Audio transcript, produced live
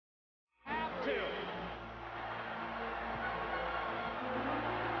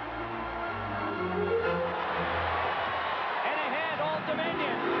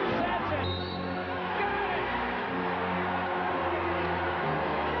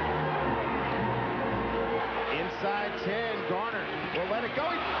inside 10. Garner will let it go.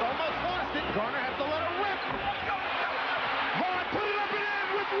 He almost lost it. Garner has to let it rip. Vaughn put it up and in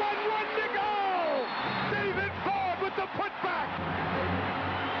with 1-1 to go. David Vaughn with the putback.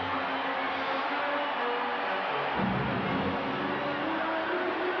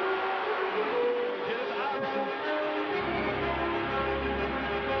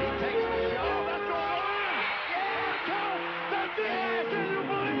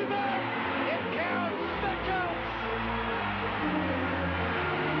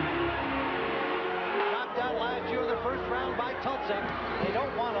 First round by Tulsa. They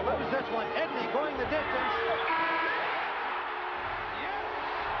don't want to lose this one. Edney going the distance.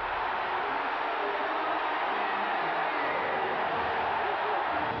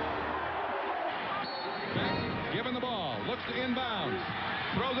 Given the ball, looks to inbounds,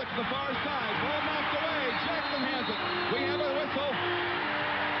 throws it to the far side, ball knocked away. Jackson has it. We have a whistle.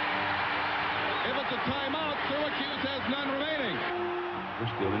 If it's a timeout, Syracuse has none remaining. We're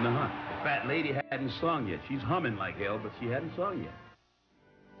still in the hunt. The fat lady hadn't sung yet. She's humming like hell, but she hadn't sung yet.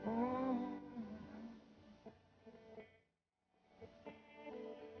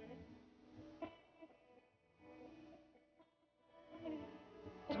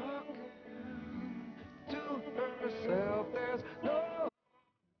 Talking to herself, there's no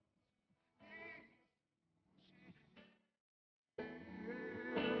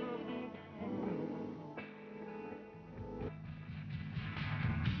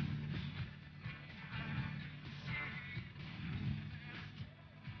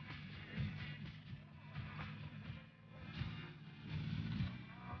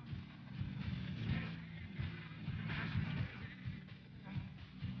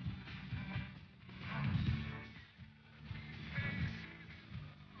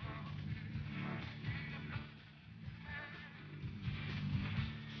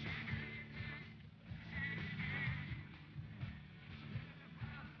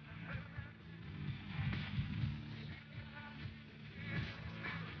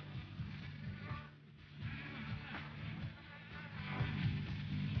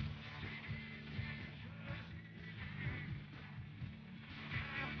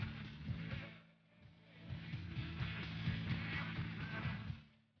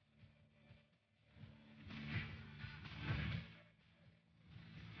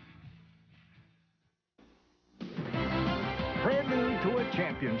Prelude to a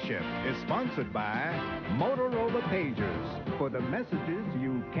Championship is sponsored by Motorola Pagers for the messages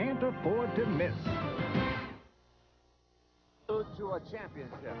you can't afford to miss. Prelude to a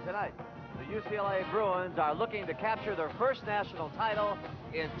championship. Tonight, the UCLA Bruins are looking to capture their first national title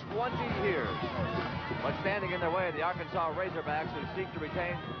in 20 years. But standing in their way, the Arkansas Razorbacks, who seek to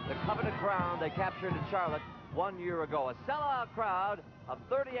retain the coveted crown they captured in Charlotte 1 year ago. A sellout crowd of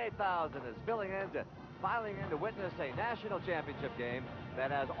 38,000 is filing in to witness a national championship game that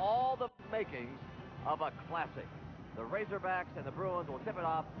has all the makings of a classic. The Razorbacks and the Bruins will tip it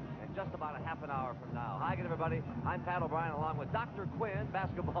off in just about a half an hour from now. Hi again, everybody. I'm Pat O'Brien, along with Dr. Quinn,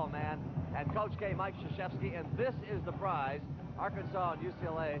 basketball man, and Coach K, Mike Krzyzewski, and this is the prize Arkansas and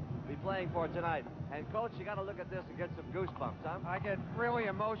UCLA be playing for tonight. And, Coach, you got to look at this and get some goosebumps, huh? I get really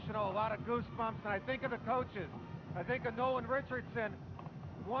emotional, a lot of goosebumps, and I think of the coaches. I think of Nolan Richardson.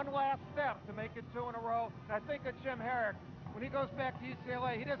 One last step to make it 2 in a row. And I think of Jim Herrick. When he goes back to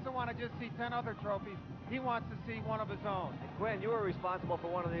UCLA, he doesn't want to just see 10 other trophies. He wants to see one of his own. And Quinn, you were responsible for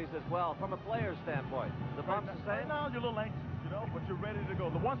one of these as well, from a player's standpoint. The bumps the same? Right now, you're a little anxious, you know, but you're ready to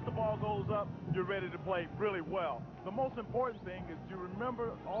go. Once the ball goes up, you're ready to play really well. The most important thing is you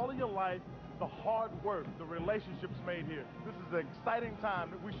remember all of your life the hard work, the relationships made here. This is an exciting time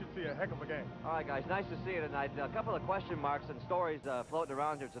that we should see a heck of a game. All right, guys, nice to see you tonight. A couple of question marks and stories floating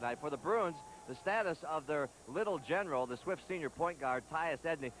around here tonight. For the Bruins, the status of their little general, the Swift senior point guard, Tyus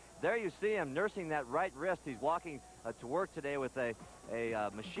Edney. There you see him nursing that right wrist. He's walking to work today with a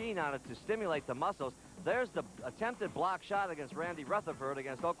machine on it to stimulate the muscles. There's the attempted block shot against Randy Rutherford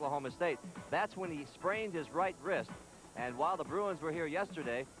against Oklahoma State. That's when he sprained his right wrist. And while the Bruins were here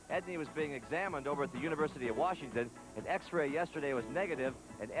yesterday, Edney was being examined over at the University of Washington. An X-ray yesterday was negative,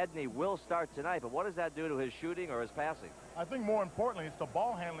 and Edney will start tonight. But what does that do to his shooting or his passing? I think more importantly, it's the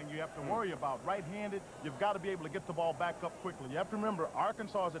ball handling you have to worry about. Right-handed, you've got to be able to get the ball back up quickly. You have to remember,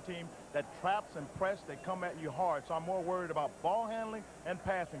 Arkansas is a team that traps and press. They come at you hard. So I'm more worried about ball handling and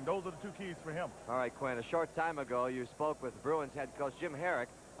passing. Those are the two keys for him. All right, Quinn, a short time ago, you spoke with Bruins head coach Jim Herrick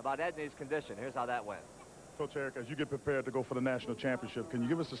about Edney's condition. Here's how that went. Coach Herrick, as you get prepared to go for the national championship, can you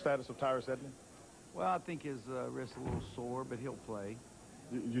give us the status of Tyus Edney? Well, I think his wrist's a little sore, but he'll play.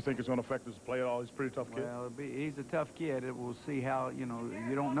 You think it's going to affect his play at all? He's a pretty tough kid. Well, he's a tough kid. We'll see how, you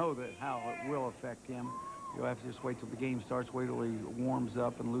don't know how it will affect him. You'll have to just wait till the game starts, wait till he warms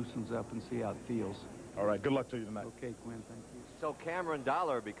up and loosens up and see how it feels. All right, good luck to you tonight. Okay, Quinn, thank you. So Cameron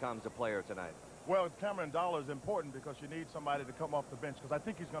Dollar becomes a player tonight. Well, Cameron Dollar is important because you need somebody to come off the bench because I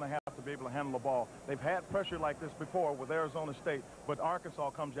think he's going to have to be able to handle the ball. They've had pressure like this before with Arizona State, but Arkansas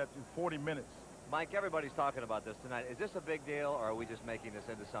comes at you 40 minutes. Mike, everybody's talking about this tonight. Is this a big deal, or are we just making this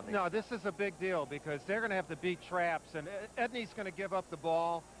into something? No, this is a big deal because they're going to have to beat Traps, and Edney's going to give up the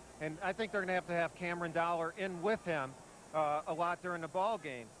ball, and I think they're going to have Cameron Dollar in with him a lot during the ball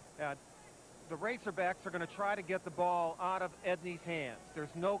game. The Razorbacks are going to try to get the ball out of Edney's hands.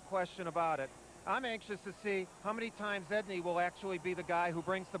 There's no question about it. I'm anxious to see how many times Edney will actually be the guy who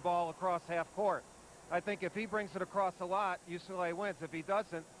brings the ball across half court. I think if he brings it across a lot, UCLA wins. If he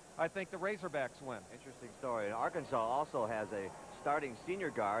doesn't, I think the Razorbacks win. Interesting story. Arkansas also has a starting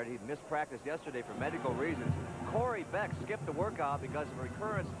senior guard. He missed practice yesterday for medical reasons. Corey Beck skipped the workout because of a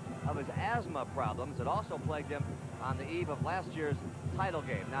recurrence of his asthma problems that also plagued him on the eve of last year's title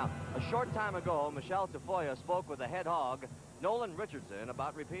game. Now, a short time ago, Michelle Tafoya spoke with the head hog, Nolan Richardson,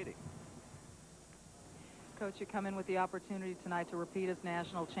 about repeating. Coach, you come in with the opportunity tonight to repeat as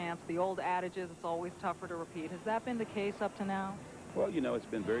national champs. The old adage is it's always tougher to repeat. Has that been the case up to now? Well, you know, it's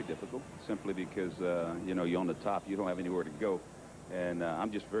been very difficult simply because, you know, you're on the top. You don't have anywhere to go. And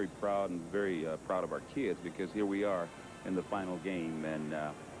I'm just very proud and very proud of our kids because here we are in the final game. And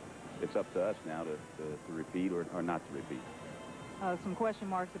it's up to us now to repeat or not to repeat. Some question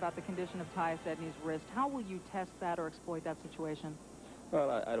marks about the condition of Tyus Edney's wrist. How will you test that or exploit that situation?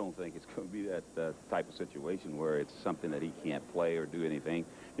 Well, I don't think it's going to be that type of situation where it's something that he can't play or do anything.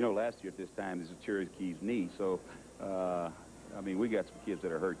 You know, last year at this time, this is Cherokee's knee. So, I mean, we got some kids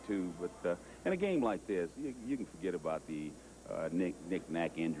that are hurt, too. But in a game like this, you can forget about the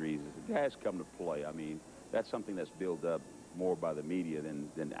knick-knack injuries. Guys come to play. I mean, that's something that's built up more by the media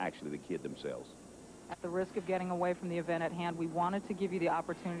than actually the kid themselves. At the risk of getting away from the event at hand, we wanted to give you the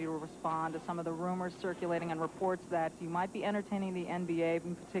opportunity to respond to some of the rumors circulating and reports that you might be entertaining the NBA,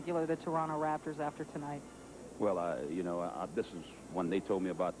 in particular the Toronto Raptors, after tonight. Well, you know, this is when they told me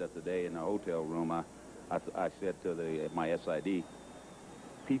about that today in the hotel room. I said to my SID,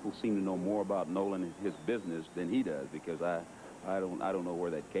 people seem to know more about Nolan and his business than he does because I don't know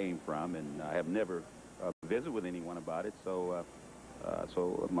where that came from, and I have never visited with anyone about it. So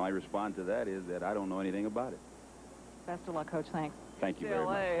my response to that is that I don't know anything about it. Best of luck, Coach. Thanks. Thank you very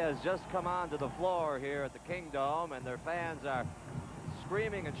much. UCLA has just come onto the floor here at the Kingdome, and their fans are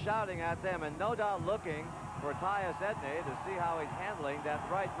screaming and shouting at them, and no doubt looking for Tyus Edney to see how he's handling that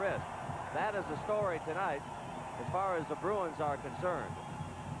right wrist. That is the story tonight as far as the Bruins are concerned.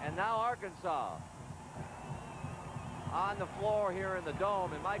 And now Arkansas on the floor here in the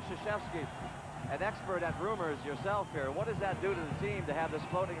Dome, and Mike Krzyzewski, an expert at rumors yourself here. What does that do to the team to have this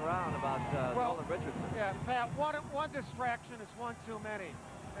floating around about Nolan Richardson? Yeah, Pat, one distraction is one too many.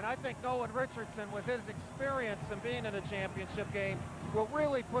 And I think Nolan Richardson, with his experience and being in a championship game, will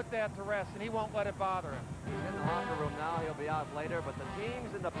really put that to rest, and he won't let it bother him. He's in the locker room now. He'll be out later, but the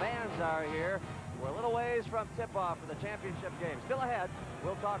teams and the bands are here. We're a little ways from tip-off for the championship game. Still ahead,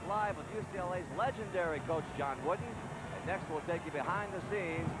 we'll talk live with UCLA's legendary coach, John Wooden. And next, we'll take you behind the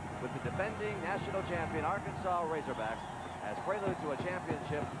scenes with the defending national champion Arkansas Razorbacks as prelude to a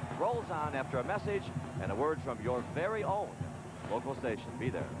championship rolls on after a message and a word from your very own local station.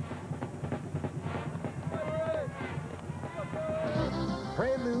 Be there.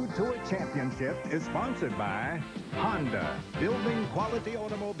 Prelude to a Championship is sponsored by Honda, building quality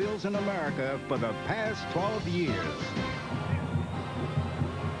automobiles in America for the past 12 years.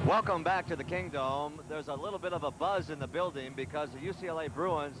 Welcome back to the Kingdome. There's a little bit of a buzz in the building because the UCLA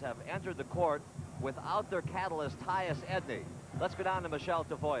Bruins have entered the court without their catalyst, Tyus Edney. Let's go down to Michelle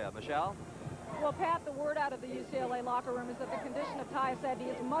Tafoya. Michelle? Well, Pat, the word out of the UCLA locker room is that the condition of Tyus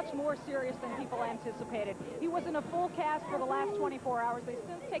Edney is much more serious than people anticipated. He was in a full cast for the last 24 hours. They've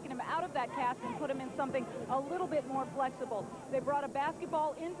since taken him out of that cast and put him in something a little bit more flexible. They brought a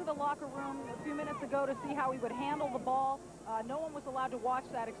basketball into the locker room a few minutes ago to see how he would handle the ball. No one was allowed to watch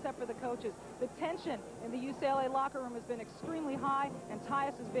that except for the coaches. The tension in the UCLA locker room has been extremely high, and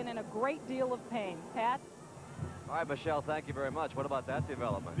Tyus has been in a great deal of pain. Pat? All right, Michelle, thank you very much. What about that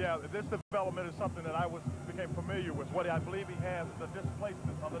development? Yeah, this development is something that I became familiar with. What I believe he has is a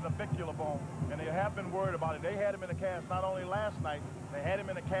displacement of the navicular bone, and they have been worried about it. They had him in a cast not only last night, they had him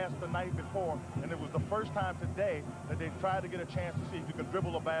in a cast the night before, and it was the first time today that they tried to get a chance to see if he could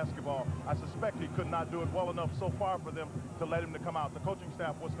dribble a basketball. I suspect he could not do it well enough so far for them to let him to come out. The coaching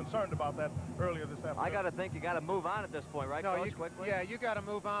staff was concerned about that earlier this afternoon. I got to think you got to move on at this point, right, Coach, quickly? Yeah, you got to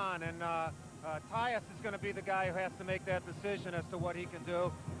move on, and Tyus is going to be the guy who has to make that decision as to what he can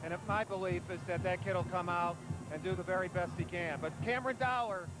do. And my belief is that that kid will come out and do the very best he can. But Cameron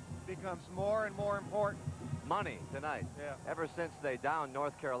Dowler becomes more and more important. Money tonight. Yeah. Ever since they downed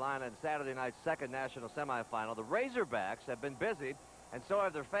North Carolina in Saturday night's second national semifinal, the Razorbacks have been busy, and so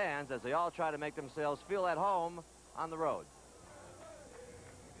have their fans, as they all try to make themselves feel at home on the road.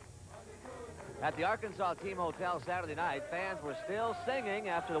 At the Arkansas Team Hotel Saturday night, fans were still singing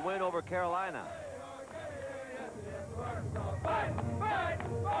after the win over Carolina.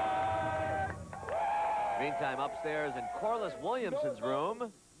 Meantime, upstairs in Corliss Williamson's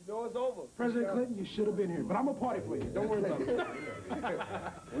room, You know it's over. President Clinton, you should have been here, but I'm a party for you. Don't worry about it.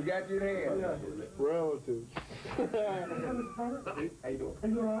 We got you in hand. Relatives. How you doing? Are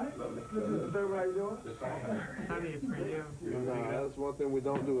you all right? Is everybody doing? That's one thing we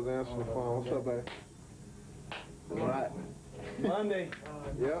don't do is answer the phone. What's up, babe? All right. Monday.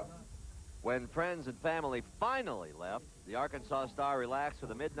 Yep. when friends and family finally left, the Arkansas Star relaxed for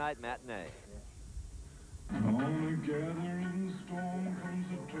the midnight matinee. On the gathering storm comes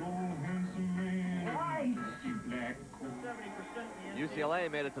a tall, handsome man. Black coat.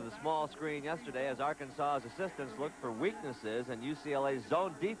 UCLA made it to the small screen yesterday as Arkansas's assistants looked for weaknesses in UCLA's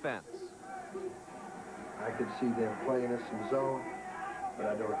zone defense. I could see them playing us some zone, but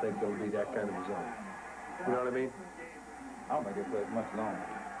I don't think they'll be that kind of a zone. You know what I mean? I don't think they play much longer.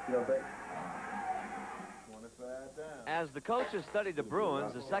 You don't think? As the coaches studied the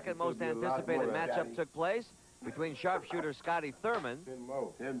Bruins, the second most anticipated matchup took place between sharpshooter Scotty Thurman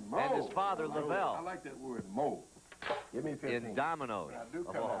and his father, Lavelle. I like that word, mo. Give me 15. In dominoes,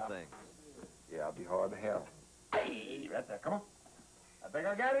 of all things. Yeah, I'll be hard to handle. Hey, right there, come on. I think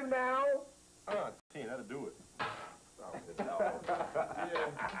I got him now. 10, that'll do it.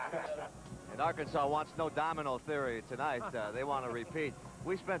 And Arkansas wants no domino theory tonight. They want to repeat.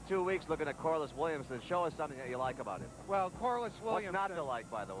 We spent 2 weeks looking at Corliss Williamson. Show us something that you like about him. Well, Corliss Williamson. What's not to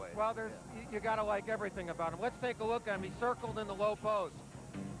like, by the way? Well, you got to like everything about him. Let's take a look at him. He's circled in the low post.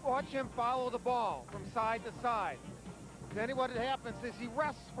 Watch him follow the ball from side to side. Then what happens is he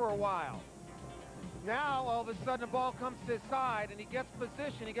rests for a while. Now, all of a sudden, the ball comes to his side, and he gets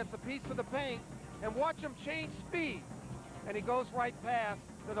position. He gets a piece of the paint, and watch him change speed. And he goes right past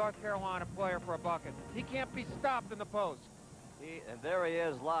the North Carolina player for a bucket. He can't be stopped in the post. And there he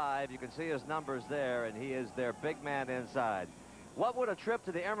is live. You can see his numbers there, and he is their big man inside. What would a trip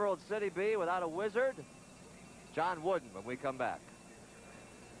to the Emerald City be without a wizard? John Wooden when we come back.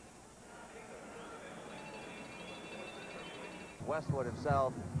 Westwood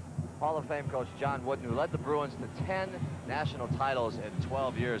himself, Hall of Fame coach John Wooden, who led the Bruins to 10 national titles in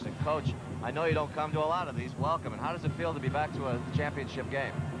 12 years. And coach, I know you don't come to a lot of these. Welcome. And how does it feel to be back to a championship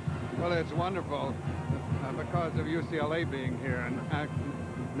game? Well, it's wonderful because of UCLA being here, and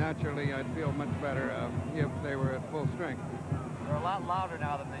naturally I'd feel much better if they were at full strength. They're a lot louder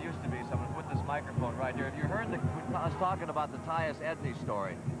now than they used to be, so I'm going to put this microphone right here. Have you heard us talking about the Tyus Edney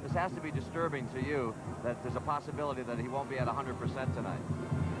story? This has to be disturbing to you that there's a possibility that he won't be at 100% tonight.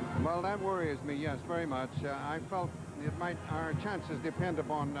 Well, that worries me, yes, very much. I felt our chances depend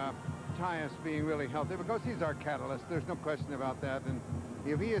upon Tyus being really healthy because he's our catalyst. There's no question about that. And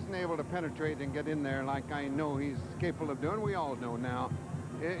if he isn't able to penetrate and get in there like I know he's capable of doing, we all know now,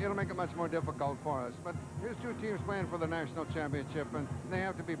 it'll make it much more difficult for us. But here's two teams playing for the national championship, and they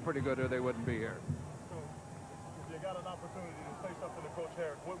have to be pretty good or they wouldn't be here. So, if you got an opportunity to say something to Coach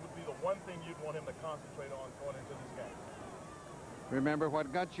Herrick, what would be the one thing you'd want him to concentrate on going into this game? Remember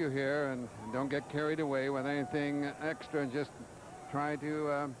what got you here, and don't get carried away with anything extra, and just try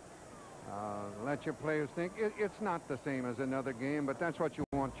to let your players think it's not the same as another game, but that's what you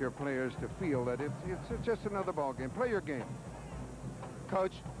want your players to feel, that it's just another ball game. Play your game.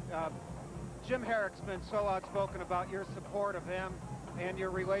 Coach, Jim Herrick's been so outspoken about your support of him and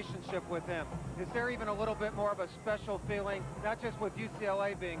your relationship with him. Is there even a little bit more of a special feeling, not just with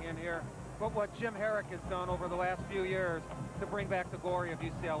UCLA being in here, but what Jim Herrick has done over the last few years to bring back the glory of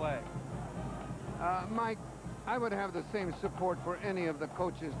UCLA? Mike, I would have the same support for any of the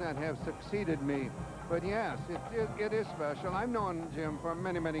coaches that have succeeded me. But yes, it is special. I've known Jim for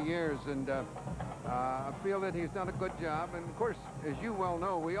many, many years, and I feel that he's done a good job. And of course, as you well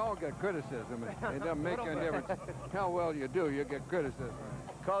know, we all get criticism. It doesn't make any difference how well you do, you get criticism.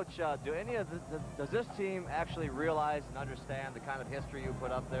 Coach, does this team actually realize and understand the kind of history you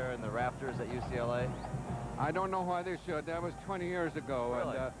put up there in the rafters at UCLA? I don't know why they should. That was 20 years ago.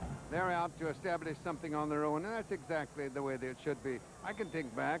 Really? And they're out to establish something on their own, and that's exactly the way that it should be. I can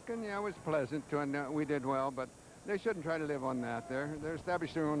think back, and yeah, it was pleasant, and we did well, but they shouldn't try to live on that. They're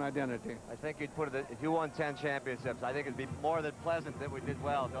establishing their own identity. I think you'd put it, if you won 10 championships, I think it'd be more than pleasant that we did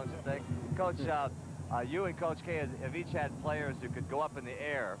well, don't you think? Coach, you and Coach K have each had players who could go up in the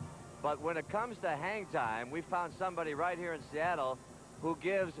air. But when it comes to hang time, we found somebody right here in Seattle who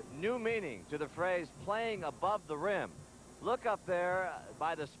gives new meaning to the phrase playing above the rim. Look up there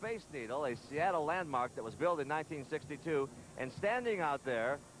by the Space Needle, a Seattle landmark that was built in 1962, and standing out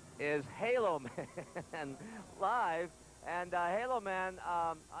there is Halo Man live. And Halo Man,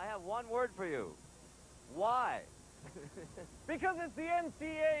 I have one word for you. Why? Because it's the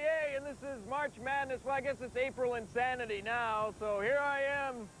NCAA, and this is March Madness. Well, I guess it's April Insanity now, so here I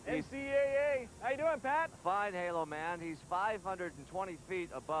am, NCAA. How you doing, Pat? Fine, Halo Man. He's 520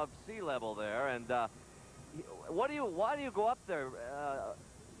 feet above sea level there, and why do you go up there?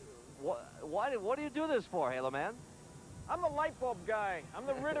 What do you do this for, Halo Man? I'm the light bulb guy. I'm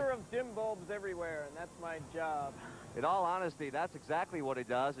the ritter of dim bulbs everywhere, and that's my job. In all honesty, that's exactly what he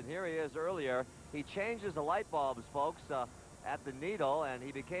does, and here he is earlier. He changes the light bulbs, folks, at the Needle, and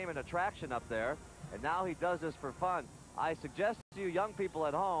he became an attraction up there, and now he does this for fun. I suggest to you young people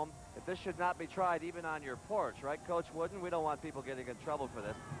at home that this should not be tried even on your porch, right, Coach Wooden? We don't want people getting in trouble for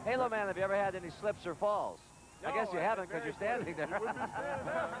this. Halo Man, have you ever had any slips or falls? No, I guess you haven't because you're standing there.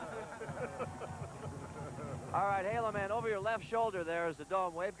 All right, Halo Man, over your left shoulder there is the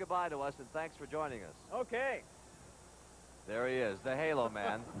dome. Wave goodbye to us, and thanks for joining us. Okay. There he is, the Halo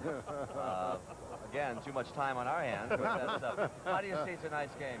Man. Again, too much time on our hands. How do you see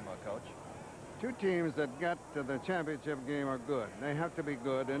tonight's game, Coach? Two teams that got to the championship game are good. They have to be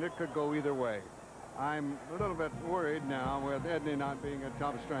good, and it could go either way. I'm a little bit worried now with Edney not being a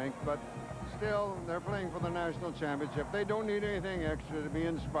top strength, but still, they're playing for the national championship. They don't need anything extra to be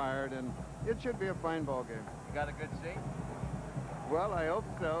inspired, and it should be a fine ball game. You got a good seat? Well, I hope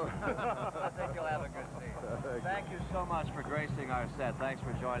so. I think you'll have a good seat. Thank you so much for gracing our set. Thanks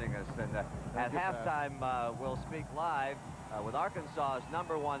for joining us. And at halftime, we'll speak live with Arkansas's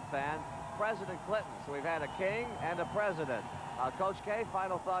 #1 fan, President Clinton. So we've had a king and a president. Coach K,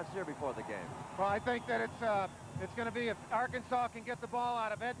 final thoughts here before the game. Well, I think that it's going to be if Arkansas can get the ball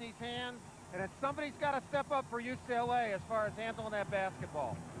out of Edney's hands, and somebody's got to step up for UCLA as far as handling that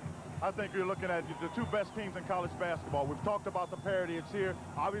basketball. I think you're looking at the two best teams in college basketball. We've talked about the parity. It's here.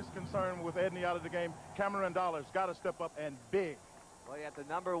 Obvious concern with Edney out of the game. Cameron Dollar's got to step up, and big. Well, you have the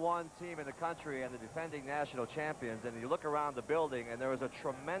 #1 team in the country and the defending national champions, and you look around the building, and there was a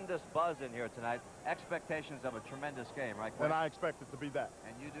tremendous buzz in here tonight. Expectations of a tremendous game, right, Coach? And I expect it to be that.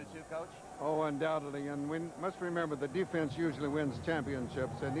 And you do too, Coach? Oh, undoubtedly. And we must remember the defense usually wins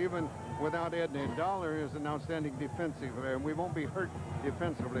championships. And even without Edney, Dollar is an outstanding defensive player, and we won't be hurt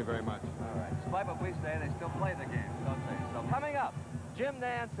defensively very much. All right. Despite what we say, they still play the game, don't they? So coming up, Jim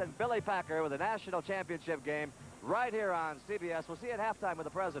Nance and Billy Packer with a national championship game right here on CBS. We'll see you at halftime with the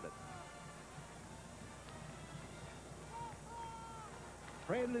president.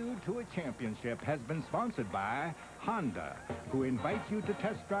 Prelude to a Championship has been sponsored by Honda, who invites you to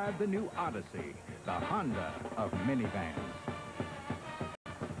test drive the new Odyssey, the Honda of minivans.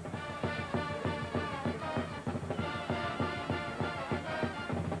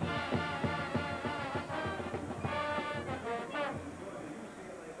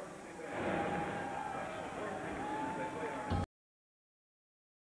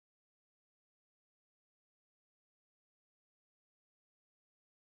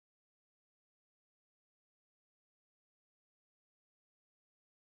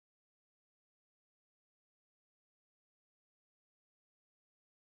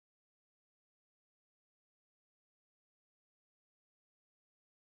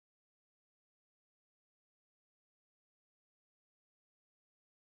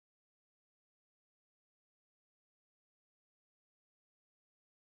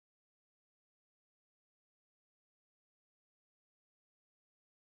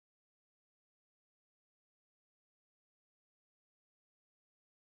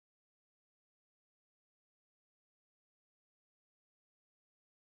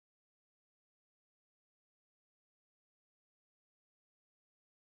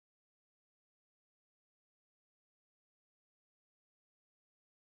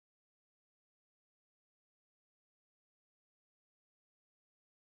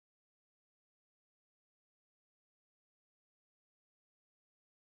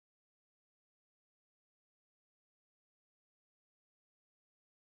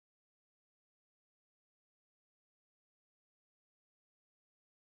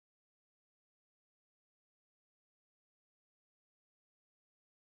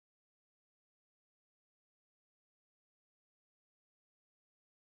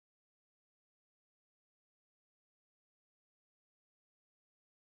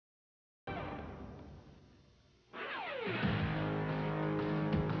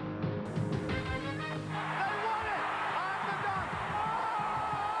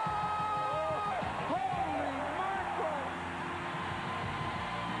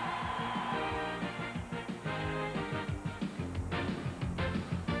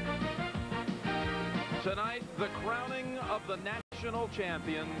 The crowning of the national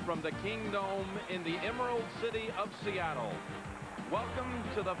champion from the Kingdome in the Emerald City of Seattle. Welcome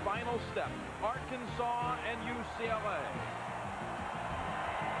to the final step, Arkansas and UCLA.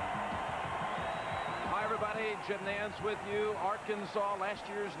 Hi, everybody. Jim Nance with you. Arkansas, last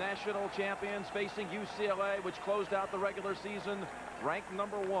year's national champions, facing UCLA, which closed out the regular season ranked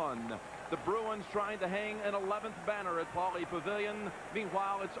 #1. The Bruins trying to hang an 11th banner at Pauley Pavilion.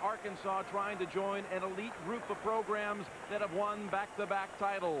 Meanwhile, it's Arkansas trying to join an elite group of programs that have won back-to-back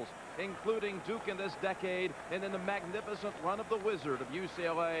titles, including Duke in this decade, and then the magnificent run of the Wizard of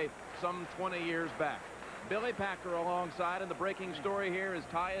UCLA some 20 years back. Billy Packer alongside, and the breaking story here is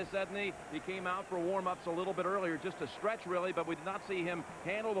Tyus Edney. He came out for warm-ups a little bit earlier, just to stretch really, but we did not see him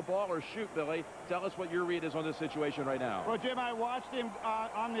handle the ball or shoot. Billy, tell us what your read is on this situation right now. Well, Jim, I watched him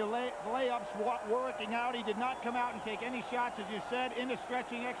on the layups working out. He did not come out and take any shots, as you said, in the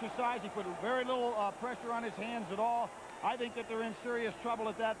stretching exercise. He put very little pressure on his hands at all. I think that they're in serious trouble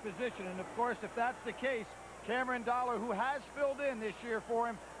at that position, and of course, if that's the case, Cameron Dollar, who has filled in this year for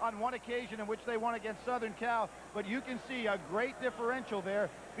him on one occasion in which they won against Southern Cal, but you can see a great differential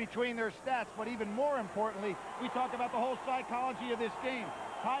there between their stats. But even more importantly, we talk about the whole psychology of this game.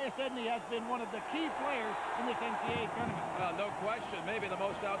 Tyus Edney has been one of the key players in this NCAA tournament. Well, no question. Maybe the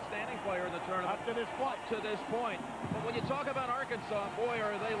most outstanding player in the tournament. Up to this point. Up to this point. But when you talk about Arkansas, boy,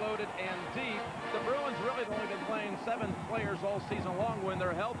 are they loaded and deep. The Bruins really have only been playing 7 players all season long when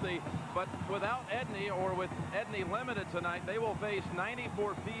they're healthy. But without Edney, or with Edney limited tonight, they will face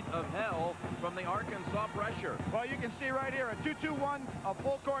 94 feet of hell from the Arkansas pressure. Well, you can see right here a 2-2-1, a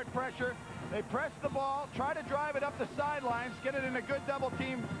full court pressure. They press the ball, try to drive it up the sidelines, get it in a good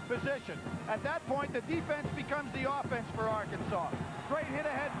double-team position. At that point, the defense becomes the offense for Arkansas. Great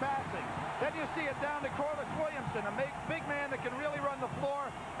hit-ahead passing. Then you see it down to Corliss Williamson, a big man that can really run the floor,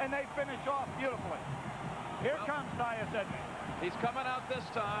 and they finish off beautifully. Here comes Tyus Edney. He's coming out this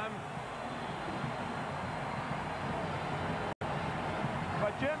time.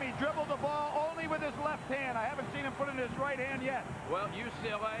 But Jim, he dribbled the ball only with his left hand. I haven't seen him put it in his right hand yet. Well,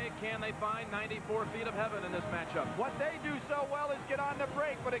 UCLA, can they find 94 feet of heaven in this matchup? What they do so well is get on the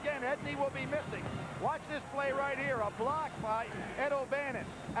break, but again, Edney will be missing. Watch this play right here, a block by Ed O'Bannon.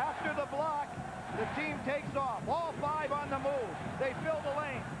 After the block, the team takes off. All 5 on the move. They fill the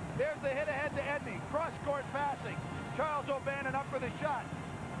lane. There's the hit ahead to Edney. Cross-court passing. Charles O'Bannon up for the shot.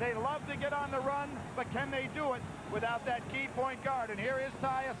 They love to get on the run, but can they do it without that key point guard? And here is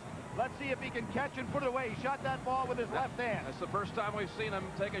Tyus. Let's see if he can catch and put it away. He shot that ball with his left hand. That's the first time we've seen him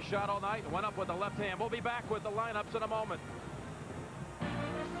take a shot all night. Went up with the left hand. We'll be back with the lineups in a moment.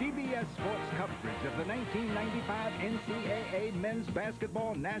 CBS Sports coverage of the 1995 NCAA Men's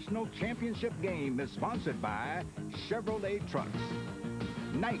Basketball National Championship game is sponsored by Chevrolet Trucks,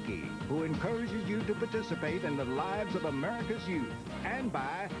 Nike, who encourages you to participate in the lives of America's youth, and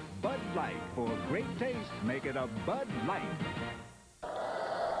by Bud Light. For great taste, make it a Bud Light.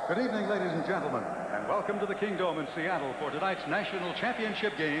 Good evening, ladies and gentlemen, and welcome to the Kingdome in Seattle for tonight's national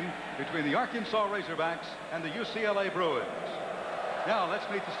championship game between the Arkansas Razorbacks and the UCLA Bruins. Now, let's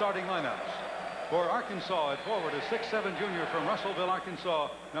meet the starting lineups. For Arkansas, at forward is 6'7" junior from Russellville, Arkansas,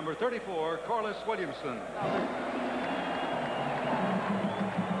 number 34, Corliss Williamson.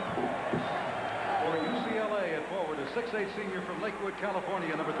 For UCLA, at forward is 6'8" senior from Lakewood,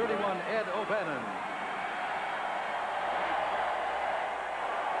 California, number 31, Ed O'Bannon.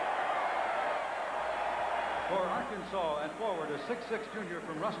 For Arkansas, at forward is 6'6" junior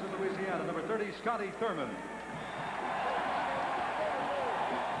from Ruston, Louisiana, number 30, Scotty Thurman.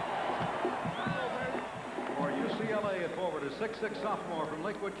 For UCLA, at forward is 6'6" sophomore from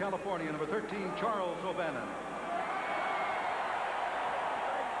Lakewood, California, number 13, Charles O'Bannon.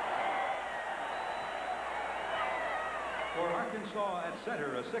 For Arkansas, at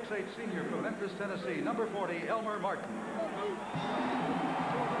center, a 6'8" senior from Memphis, Tennessee, number 40, Elmer Martin.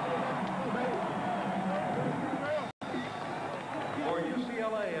 For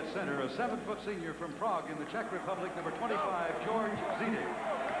UCLA, at center, a 7-foot senior from Prague in the Czech Republic, number 25, George Zidek.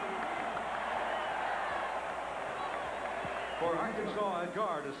 For Arkansas, at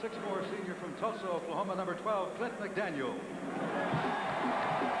guard, a 6'4" senior from Tulsa, Oklahoma, number 12, Clint McDaniel.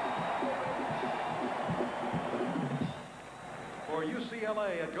 For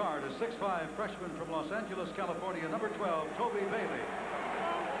UCLA, at guard, a 6'5" freshman from Los Angeles, California, number 12, Toby Bailey.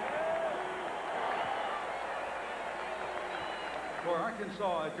 For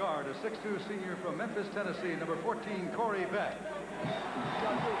Arkansas, at guard, a 6'2" senior from Memphis, Tennessee, number 14, Corey Beck.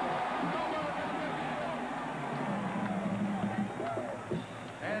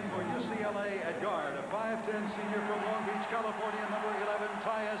 And for UCLA, at guard, a 5'10" senior from Long Beach, California, number 11,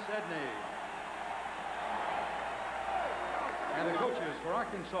 Tyus Edney. And the coaches for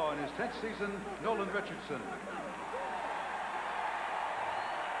Arkansas in his 10th season, Nolan Richardson.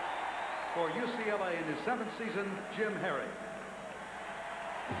 For UCLA in his 7th season, Jim Herrick.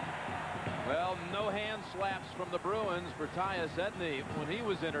 Well, no hand slaps from the Bruins for Tyus Edney when he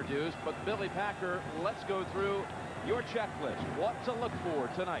was introduced. But Billy Packer, let's go through your checklist. What to look for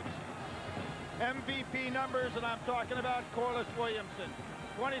tonight? MVP numbers, and I'm talking about Corliss Williamson.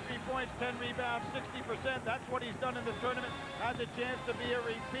 23 points, 10 rebounds, 60%. That's what he's done in the tournament. Has a chance to be a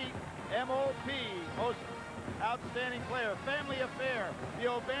repeat MOP, most outstanding player. Family affair,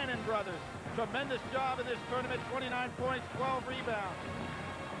 the O'Bannon brothers. Tremendous job in this tournament, 29 points, 12 rebounds.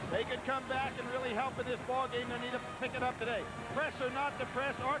 They could come back and really help in this ball game. They need to pick it up today. Press or not to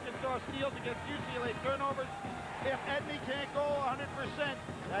press, Arkansas steals against UCLA turnovers. If Edney can't go 100%,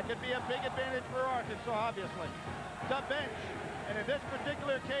 that could be a big advantage for Arkansas, obviously. The bench, and in this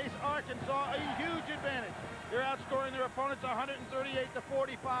particular case, Arkansas, a huge advantage. They're outscoring their opponents 138 to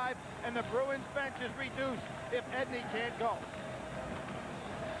 45, and the Bruins bench is reduced if Edney can't go.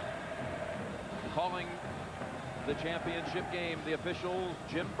 Calling the championship game, the officials,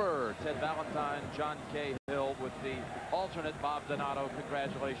 Jim Burr, Ted Valentine, John Cahill, with the alternate Bob Donato.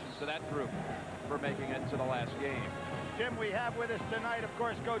 Congratulations to that group for making it to the last game. Jim, we have with us tonight, of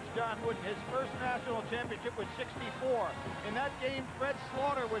course, Coach John Wooden. His first national championship was 64. In that game, Fred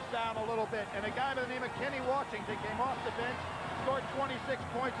Slaughter was down a little bit, and a guy by the name of Kenny Washington came off the bench, scored 26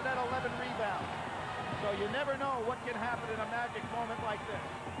 points and had 11 rebounds. So you never know what can happen in a magic moment like this.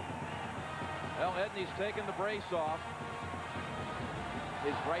 Well, Edney's taken the brace off.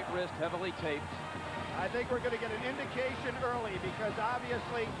 His right wrist heavily taped. I think we're going to get an indication early because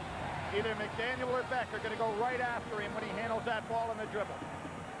obviously either McDaniel or Beck are going to go right after him when he handles that ball on the dribble.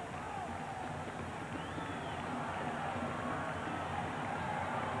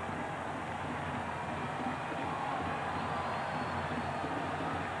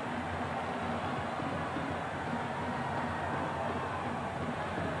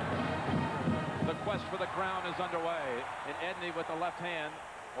 The quest for the crown is underway, and Edney with the left hand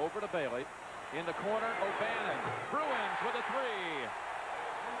over to Bailey. In the corner, O'Bannon. Bruins with a three.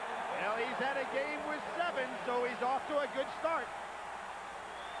 Well, he's had a game with 7, so he's off to a good start.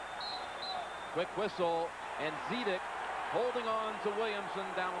 Quick whistle, and Zedek holding on to Williamson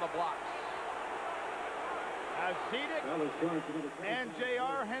down the blocks. As Zedek and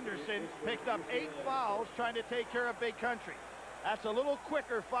J.R. Henderson picked up 8 fouls trying to take care of Big Country. That's a little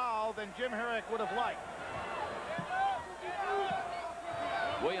quicker foul than Jim Herrick would have liked.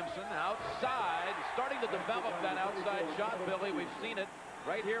 Williamson outside, starting to develop that outside shot, Billy. We've seen it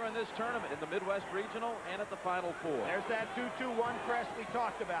right here in this tournament, in the Midwest Regional and at the Final Four. There's that 2-2-1 press we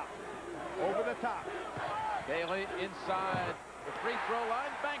talked about. Over the top. Bailey inside the free throw line,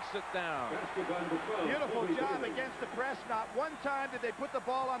 banks it down. Beautiful job against the press. Not one time did they put the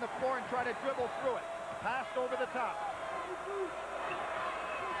ball on the floor and try to dribble through it. Passed over the top.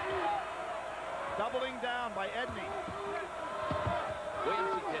 Doubling down by Edney.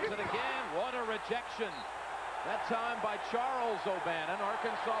 Williamson gets it again. What a rejection. That time by Charles O'Bannon,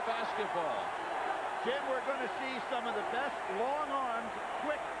 Arkansas basketball. Jim, we're going to see some of the best long-armed,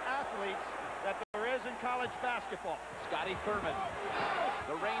 quick athletes that there is in college basketball. Scotty Thurman.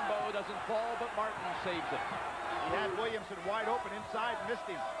 The rainbow doesn't fall, but Martin saves it. He had Williamson wide open inside, missed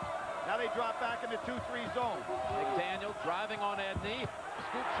him. Now they drop back in the 2-3 zone. McDaniel driving on Edney.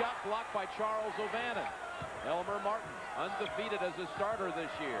 Scoop shot blocked by Charles O'Bannon. Elmer Martin, undefeated as a starter this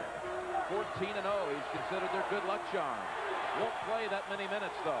year. 14-0. He's considered their good luck charm. Won't play that many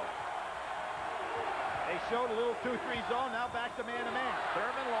minutes, though. They showed a little 2-3 zone. Now back to man-to-man.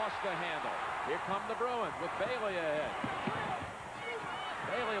 Thurman lost the handle. Here come the Bruins with Bailey ahead.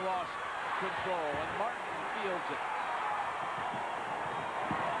 Bailey lost control, and Martin fields it.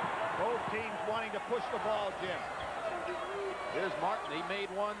 Both teams wanting to push the ball, Jim. Here's Martin. He made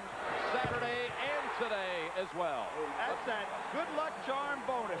one Saturday and today as well. That's that good luck charm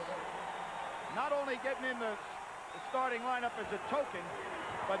bonus. Not only getting in the starting lineup as a token,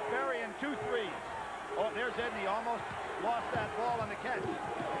 but burying 2 threes. Oh, there's Edney. Almost lost that ball on the catch.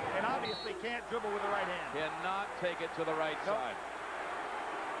 And obviously can't dribble with the right hand. Cannot take it to the right side.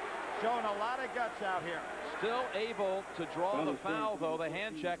 Showing a lot of guts out here. Still able to draw the foul, though, the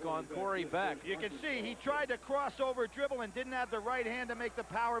hand check on Corey Beck. You can see he tried to crossover dribble and didn't have the right hand to make the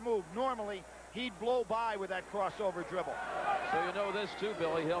power move. Normally, he'd blow by with that crossover dribble. So you know this, too,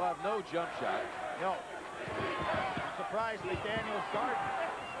 Billy. He'll have no jump shot. No. I'm surprised McDaniel's guard.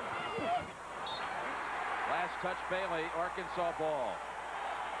 Last touch, Bailey, Arkansas ball.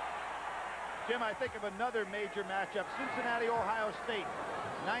 Jim, I think of another major matchup, Cincinnati, Ohio State,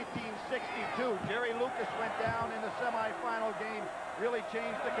 1962. Jerry Lucas went down in the semifinal game, really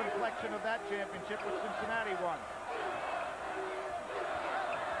changed the complexion of that championship, which Cincinnati won.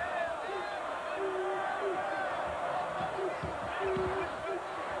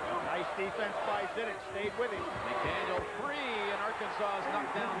 Nice defense by Zidek, stayed with him. McDaniel 3, and Arkansas has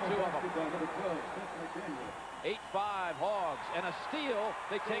knocked down 2 of them. 8-5 Hogs, and a steal.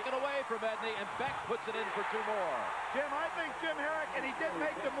 They take it away from Edney, and Beck puts it in for 2 more. Jim, I think Jim Herrick, and he did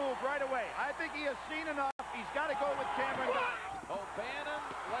make the move right away. I think he has seen enough. He's got to go with Cameron. O'Bannon,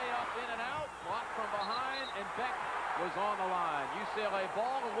 layup in and out, blocked from behind, and Beck was on the line. UCLA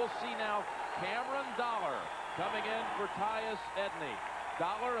ball, and we'll see now Cameron Dollar coming in for Tyus Edney.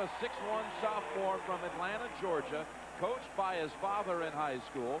 Dollar, a 6'1 sophomore from Atlanta, Georgia, coached by his father in high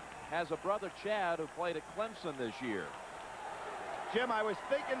school, has a brother, Chad, who played at Clemson this year. Jim, I was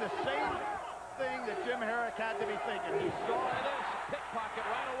thinking the same thing that Jim Herrick had to be thinking. He saw it is, pickpocket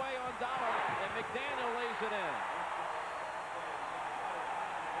right away on Dollar, and McDaniel lays it in.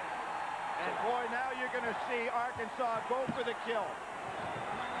 And boy, now you're going to see Arkansas go for the kill.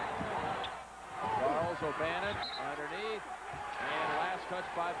 Charles O'Bannon underneath, and last touch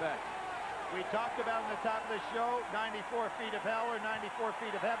by Beck. We talked about in the top of the show, 94 feet of hell or 94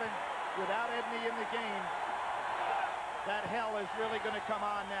 feet of heaven. Without Edney in the game, that hell is really going to come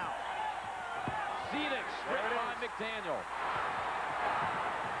on now. Zidek stripped by McDaniel.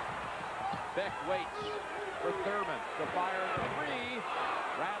 Beck waits for Thurman to fire 3.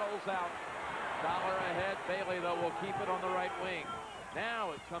 Rattles out. Dollar ahead. Bailey, though, will keep it on the right wing.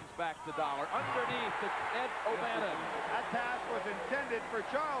 Now it comes back to Dollar. Underneath to Ed O'Bannon. That pass was intended for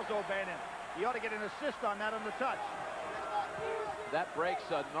Charles O'Bannon. He ought to get an assist on that on the touch. That breaks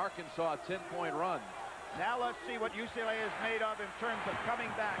an Arkansas 10-point run. Now let's see what UCLA is made of in terms of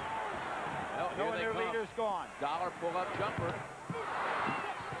coming back. Well, knowing their leader's gone. Dollar pull-up jumper.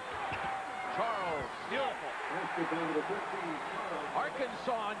 Charles, beautiful.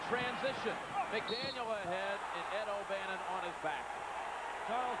 Arkansas in transition. McDaniel ahead and Ed O'Bannon on his back.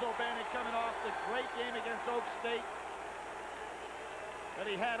 Charles O'Bannon coming off the great game against Oak State that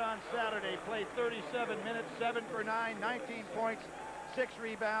he had on Saturday. Played 37 minutes, 7 for 9, 19 points, 6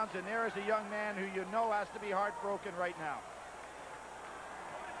 rebounds, and there is a young man who you know has to be heartbroken right now.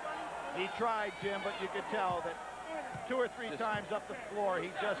 He tried, Jim, but you could tell that 2 or 3 times up the floor,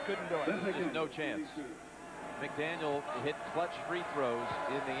 he just couldn't do it. Just no chance. McDaniel hit clutch free throws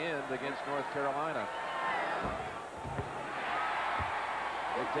in the end against North Carolina.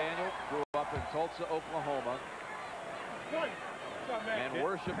 McDaniel grew up in Tulsa, Oklahoma, and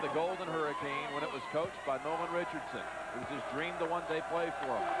worshiped the Golden Hurricane when it was coached by Nolan Richardson, who just dreamed to one day play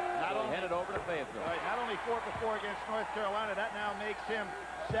for him. So he headed over to Fayetteville. Right, not only 4 for 4 against North Carolina, that now makes him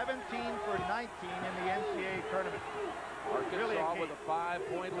 17 for 19 in the NCAA tournament. Arkansas really with a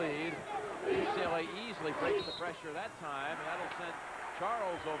 5-point lead. UCLA easily breaks the pressure that time, and that'll send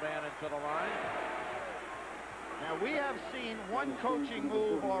Charles O'Bannon to the line. Now we have seen one coaching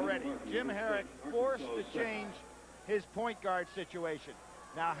move already. Jim Herrick forced to change his point guard situation.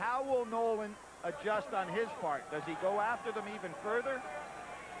 Now how will Nolan adjust on his part? Does he go after them even further?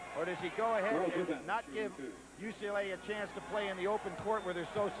 Or does he go ahead and not give UCLA a chance to play in the open court where they're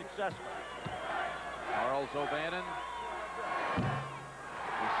so successful? Charles O'Bannon.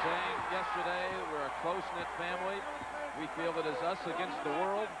 We sang yesterday, we're a close-knit family. We feel it is us against the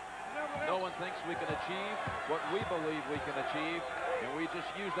world. No one thinks we can achieve what we believe we can achieve, and we just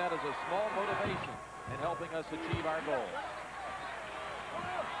use that as a small motivation in helping us achieve our goals.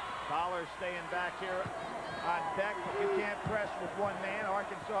 Dollar staying back here on Beck, but you can't press with one man.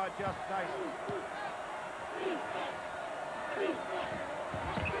 Arkansas adjusts nicely.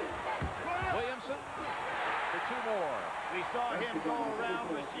 Williamson for 2 more. We saw him go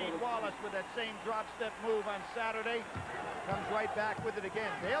around Rasheed Wallace with that same drop step move on Saturday. Comes right back with it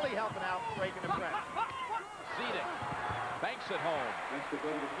again. Bailey helping out, breaking the press. Zidek banks it home.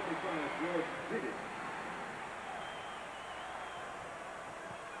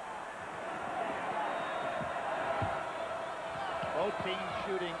 Both teams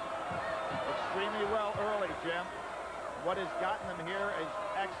shooting extremely well early, Jim. What has gotten them here is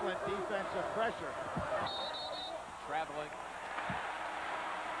excellent defensive pressure. Traveling.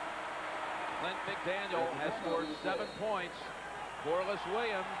 Clint McDaniel has scored 7 points. Corliss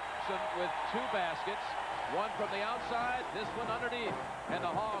Williamson with 2 baskets. One from the outside, this one underneath. And the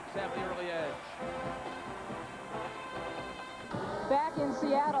Hogs have the early edge. Back in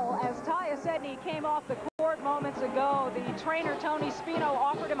Seattle, as Tyus Edney came off the court, short moments ago, the trainer, Tony Spino,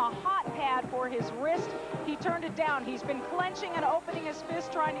 offered him a hot pad for his wrist. He turned it down. He's been clenching and opening his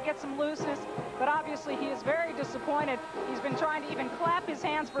fist, trying to get some looseness, but obviously he is very disappointed. He's been trying to even clap his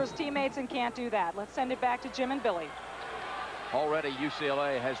hands for his teammates and can't do that. Let's send it back to Jim and Billy. Already,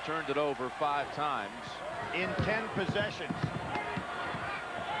 UCLA has turned it over 5 times. In 10 possessions.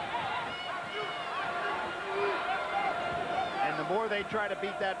 And the more they try to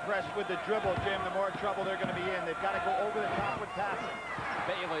beat that press with the dribble, Jim, the more trouble they're going to be in. They've got to go over the top with passing.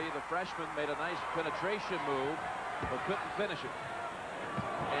 Bailey, the freshman, made a nice penetration move, but couldn't finish it.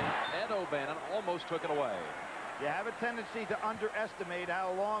 And Ed O'Bannon almost took it away. You have a tendency to underestimate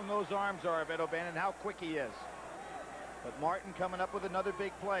how long those arms are of Ed O'Bannon, how quick he is. But Martin coming up with another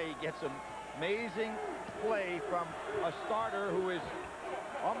big play. He gets an amazing play from a starter who is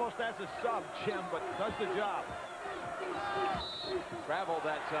almost as a sub, Jim, but does the job. Traveled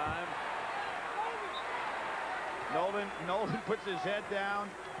that time. Nolan puts his head down.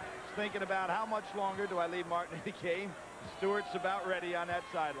 He's thinking about how much longer do I leave Martin in the game. Stewart's about ready on that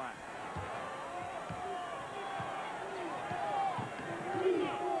sideline.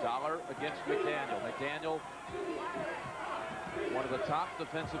 Dollar against McDaniel. McDaniel, one of the top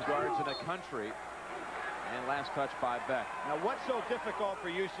defensive guards in the country. And last touch by Beck. Now, what's so difficult for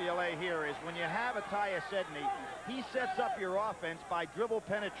UCLA here is when you have a Tyus Edney, he sets up your offense by dribble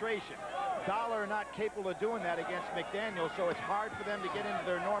penetration. Dollar not capable of doing that against McDaniel, so it's hard for them to get into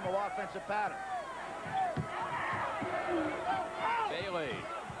their normal offensive pattern. Bailey,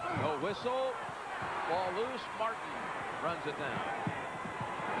 no whistle, ball loose. Martin runs it down.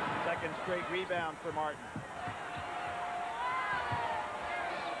 Second straight rebound for Martin.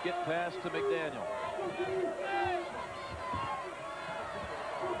 Get pass to McDaniel.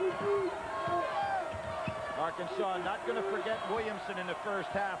 Arkansas not going to forget Williamson in the first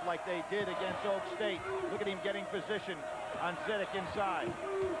half like they did against Oak State. Look at him getting position on Zedek inside.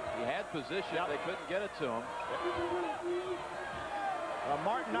 He had position. Yep. They couldn't get it to him.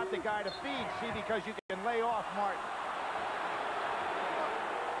 Martin not the guy to feed, see, because you can lay off Martin.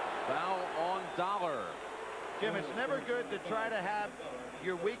 Foul on Dollar. Jim, it's never good to try to have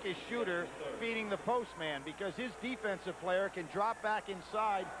your weakest shooter feeding the postman, because his defensive player can drop back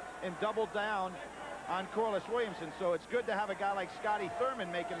inside and double down on Corliss Williamson. So it's good to have a guy like Scotty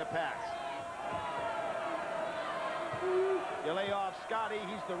Thurman making the pass. You lay off Scotty,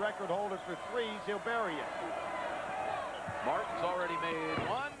 he's the record holder for threes. He'll bury you. Martin's already made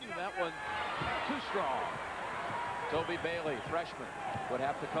one. That one too strong. Toby Bailey, freshman, would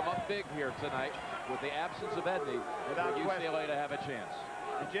have to come up big here tonight with the absence of Edney for UCLA to have a chance.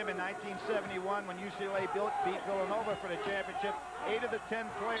 And Jim, in 1971, when UCLA beat Villanova for the championship, 8 of the 10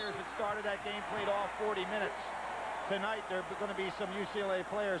 players that started that game played all 40 minutes. Tonight, there are going to be some UCLA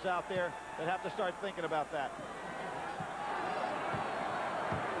players out there that have to start thinking about that.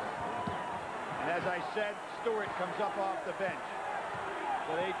 And as I said, Stewart comes up off the bench.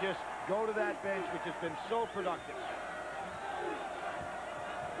 So they just go to that bench, which has been so productive.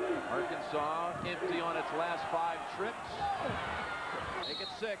 Arkansas empty on its last 5 trips. Make it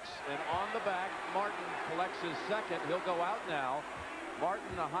 6, and on the back, Martin collects his second. He'll go out now.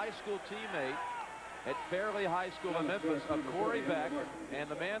 Martin, a high school teammate at Fairleigh High School in Memphis of Corey Beck, and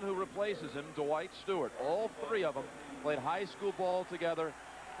the man who replaces him, Dwight Stewart. All 3 of them played high school ball together,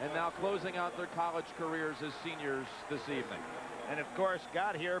 and now closing out their college careers as seniors this evening. And of course,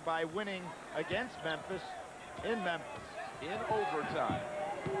 got here by winning against Memphis in Memphis. In overtime.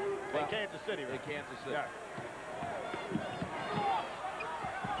 In Kansas City, right? In Kansas City. Yeah.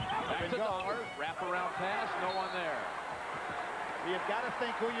 Back to Dollar, wraparound pass, no one there. You've got to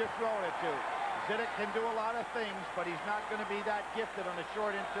think who you're throwing it to. Zidek can do a lot of things, but he's not going to be that gifted on a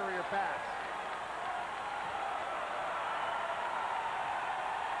short interior pass.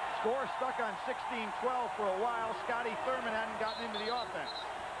 Score stuck on 16-12 for a while. Scotty Thurman hadn't gotten into the offense.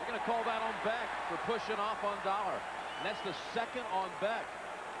 They're going to call that on Beck for pushing off on Dollar. And that's the second on Beck.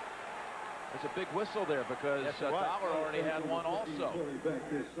 There's a big whistle there because Dollar already had one also.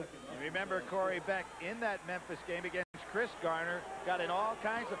 Remember, Corey Beck in that Memphis game against Chris Garner got in all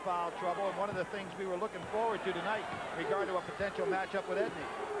kinds of foul trouble, and one of the things we were looking forward to tonight in regard to a potential matchup with Edney.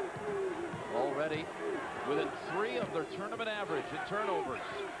 Already within 3 of their tournament average in turnovers.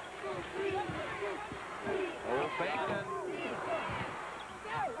 O'Bannon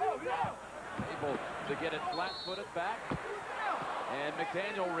able to get it flat-footed back. And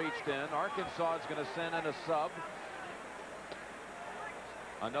McDaniel reached in. Arkansas is going to send in a sub.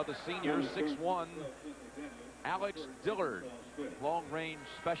 Another senior, 6'1", Alex Dillard, long-range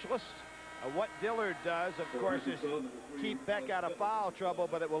specialist. What Dillard does, of course, is keep Beck out of foul trouble,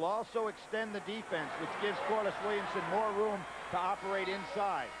 but it will also extend the defense, which gives Corliss Williamson more room to operate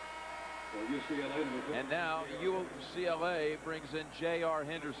inside. And now UCLA brings in J.R.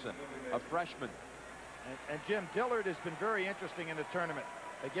 Henderson, a freshman. And Jim, Dillard has been very interesting in the tournament.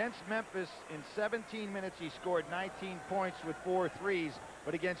 Against Memphis, in 17 minutes, he scored 19 points with 4 threes.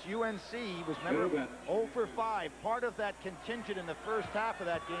 But against UNC, he was, remember, 0 for 5. Part of that contingent in the first half of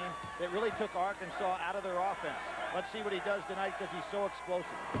that game that really took Arkansas out of their offense. Let's see what he does tonight because he's so explosive.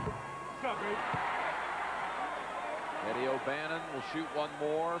 Eddie O'Bannon will shoot one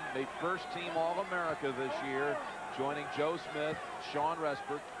more. Made first team All-America this year, joining Joe Smith, Sean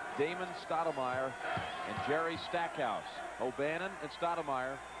Respert, Damon Stoudemire, and Jerry Stackhouse. O'Bannon and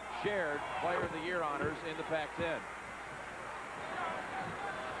Stoudemire shared Player of the Year honors in the Pac-10.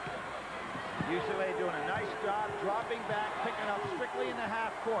 UCLA doing a nice job dropping back, picking up strictly in the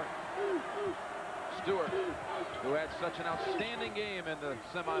half court. Stewart, who had such an outstanding game in the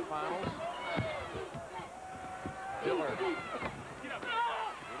semifinals. Dillard, a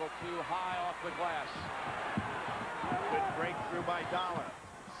little too high off the glass. Good breakthrough by Dollar.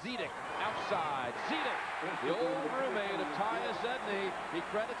 Zedek outside. Zedek, the old roommate of Tyus Edney. He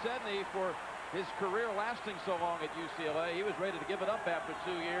credits Edney for his career lasting so long at UCLA. He was ready to give it up after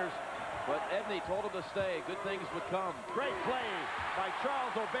 2 years, but Edney told him to stay. Good things would come. Great play by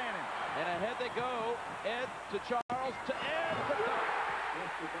Charles O'Bannon. And ahead they go. Ed to Charles to Ed.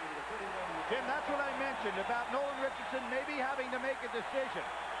 Jim, that's what I mentioned about Nolan Richardson maybe having to make a decision.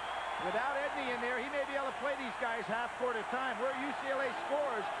 Without Edney in there, he may be able to play these guys half court at a time. Where UCLA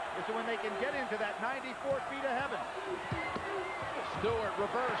scores is when they can get into that 94 feet of heaven. Stewart,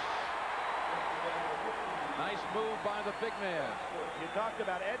 reverse. Nice move by the big man. You talked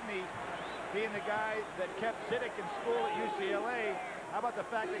about Edney being the guy that kept Zedek in school at UCLA. How about the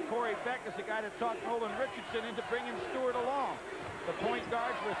fact that Corey Beck is the guy that talked Nolan Richardson into bringing Stewart along? The point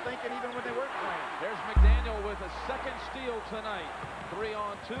guards were thinking even when they weren't playing. There's McDaniel with a second steal tonight.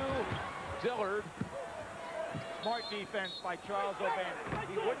 3-on-2. Dillard. Smart defense by Charles O'Bannon.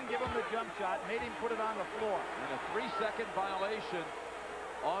 He wouldn't give him the jump shot, made him put it on the floor. And a 3-second violation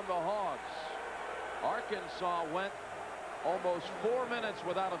on the Hogs. Arkansas went almost 4 minutes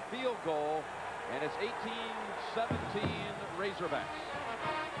without a field goal, and it's 18-17 Razorbacks.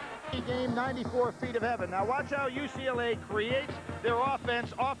 Game 94 feet of heaven. Now watch how UCLA creates their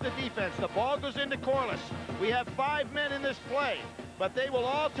offense off the defense. The ball goes into Corliss. We have 5 men in this play, but they will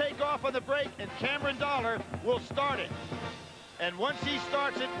all take off on the break, and Cameron Dollar will start it. And once he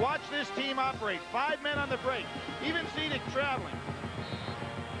starts it, watch this team operate. 5 men on the break. Even Zedek traveling.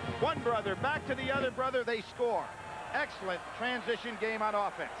 One brother back to the other brother, they score. Excellent transition game on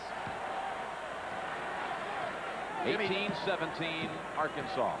offense. 18-17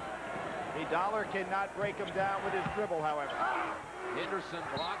 Arkansas. Dollar cannot break him down with his dribble, however. Henderson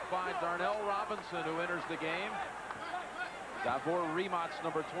blocked by Darnell Robinson, who enters the game. Davor Remots,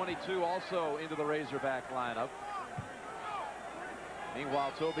 number 22, also into the Razorback lineup.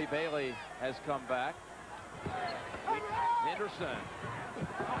 Meanwhile, Toby Bailey has come back. Henderson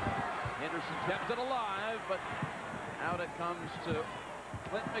kept it alive, but out it comes to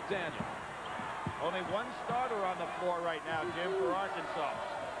Clint McDaniel. Only one starter on the floor right now, Jim, for Arkansas.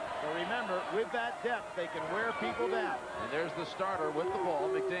 So remember, with that depth, they can wear people down. And there's the starter with the ball,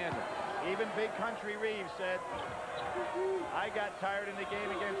 McDaniel. Even Big Country Reeves said, I got tired in the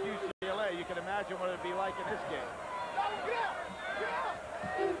game against UCLA. You can imagine what it'd be like in this game.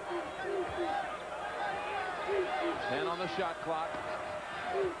 10 on the shot clock.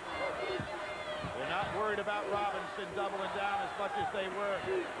 They're not worried about Robinson doubling down as much as they were.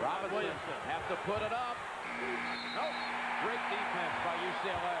 Robinson have to put it up. Nope. Great defense by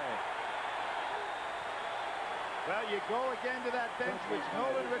UCLA. Well, you go again to that bench, which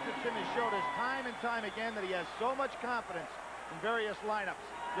Nolan Richardson has showed us time and time again that he has so much confidence in various lineups.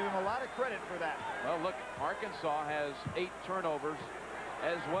 Give him a lot of credit for that. Well, look, Arkansas has 8 turnovers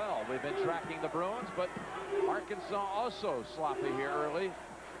as well. We've been tracking the Bruins, but Arkansas also sloppy here early.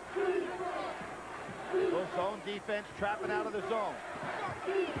 Little zone defense, trapping out of the zone.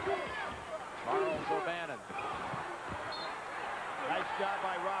 Charles O'Bannon. Nice job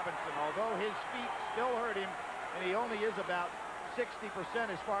by Robinson. Although his feet still hurt him, and he only is about 60%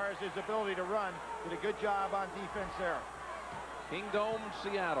 as far as his ability to run, did a good job on defense there. Kingdome,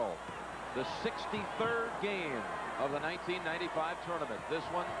 Seattle. The 63rd game of the 1995 tournament. This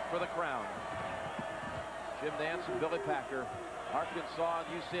one for the crown. Jim Nance and Billy Packer. Arkansas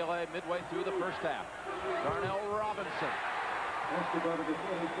and UCLA midway through the first half. Darnell Robinson.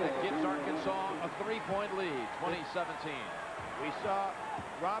 That gives Arkansas a 3-point lead, 20-17. We saw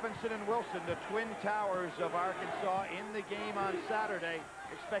Robinson and Wilson, the twin towers of Arkansas, in the game on Saturday.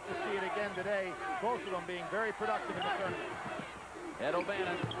 Expect to see it again today. Both of them being very productive in the tournament. Ed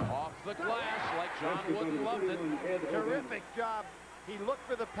O'Bannon off the glass like John Wooden loved it. Terrific job. He looked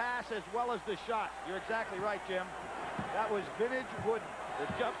for the pass as well as the shot. You're exactly right, Jim. That was vintage Wooden, the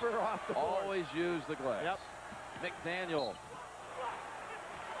jumper off the board. Always use the glass. Yep. McDaniel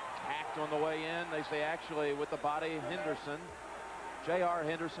hacked on the way in. They say actually with the body, Henderson, J.R.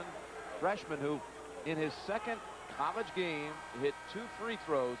 Henderson, freshman who in his second college game hit 2 free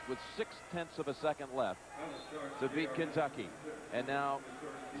throws with 0.6 of a second left to beat Kentucky. And now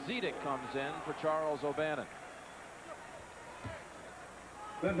Zedek comes in for Charles O'Bannon.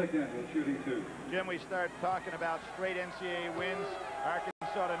 Ben McDaniel shooting 2. Jim, we start talking about straight NCAA wins.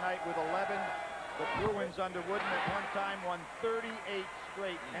 Arkansas tonight with 11. The Bruins under Wooden at one time won 38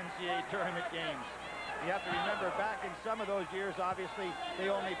 straight NCAA tournament games. You have to remember back in some of those years, obviously, they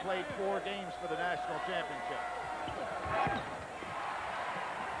only played 4 games for the national championship.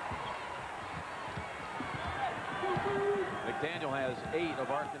 McDaniel has 8 of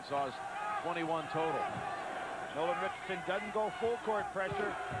Arkansas's 21 total. Nolan Richardson doesn't go full court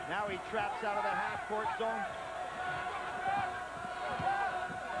pressure. Now he traps out of the half-court zone.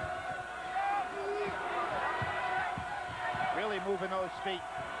 Really moving those feet.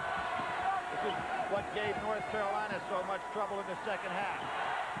 This is what gave North Carolina so much trouble in the second half.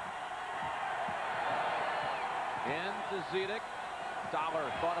 Into Zedek. Dollar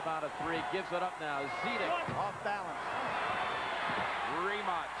thought about a 3, gives it up now. Zedek off balance.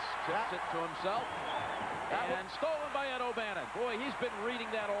 Remont tips it to himself. And stolen by Ed O'Bannon. Boy, he's been reading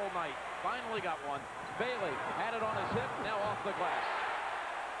that all night. Finally got one. Bailey had it on his hip, now off the glass.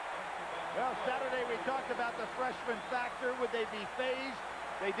 Well, Saturday we talked about the freshman factor. Would they be phased?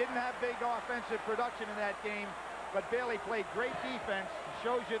 They didn't have big offensive production in that game, but Bailey played great defense.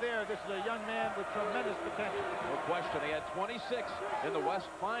 Shows you there, this is a young man with tremendous potential. No question, he had 26 in the West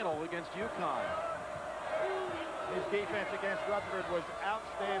Final against UConn. His defense against Rutherford was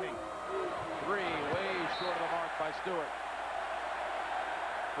outstanding. 3, way short of the mark by Stewart,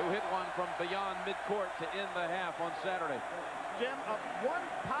 who hit one from beyond midcourt to end the half on Saturday. Jim, one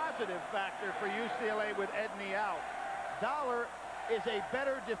positive factor for UCLA with Edney out. Dollar is a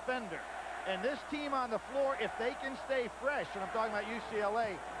better defender. And this team on the floor, if they can stay fresh, and I'm talking about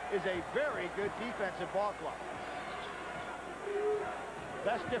UCLA, is a very good defensive ball club.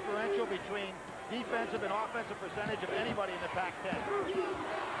 Best differential between defensive and offensive percentage of anybody in the Pac-10.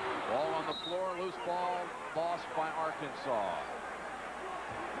 Ball on the floor, loose ball, lost by Arkansas.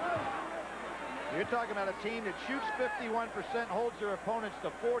 You're talking about a team that shoots 51%, holds their opponents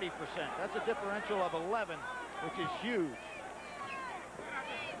to 40%. That's a differential of 11, which is huge.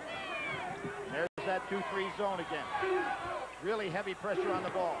 There's that 2-3 zone again. Really heavy pressure on the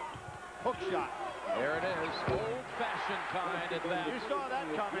ball. Hook shot. There it is. Old-fashioned kind at that. You saw that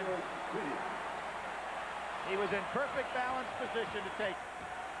coming. He was in perfect balance position to take.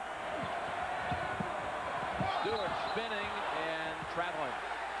 Stewart spinning and traveling.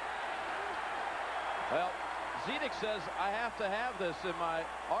 Well, Zedek says I have to have this in my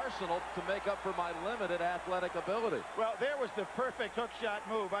arsenal to make up for my limited athletic ability. Well, there was the perfect hook shot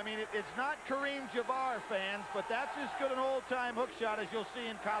move. I mean, it's not Kareem Jabbar, fans, but that's as good an old-time hook shot as you'll see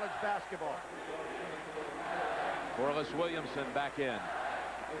in college basketball. Corliss Williamson back in.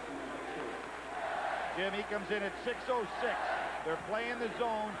 Jim, he comes in at 6:06. They're playing the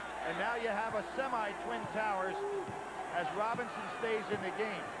zone, and now you have a semi-twin towers as Robinson stays in the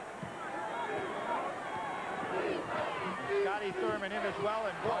game. Scotty Thurman in as well,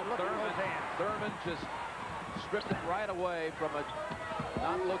 and boy, look at those hands. Thurman just stripped it right away from a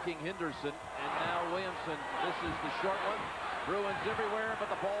not-looking Henderson, and now Williamson. This is the short one. Bruins everywhere, but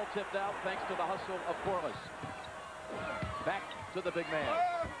the ball tipped out thanks to the hustle of Corliss. Back to the big man.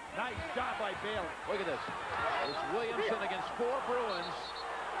 Nice job by Bailey. Look at this. It's Williamson against 4 Bruins.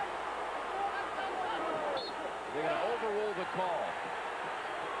 They're going to overrule the call.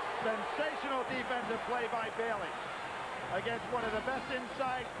 Sensational defensive play by Bailey against one of the best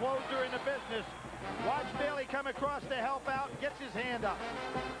inside closer in the business. Watch Bailey come across to help out, gets his hand up,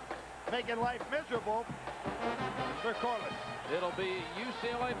 making life miserable for Corliss. It'll be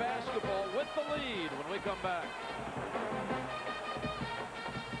UCLA basketball with the lead when we come back.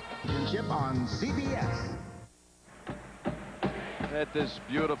 Chip on CBS. At this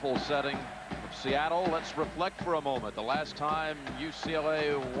beautiful setting of Seattle, let's reflect for a moment. The last time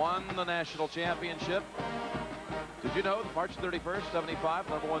UCLA won the national championship. Did you know March 31st, 75,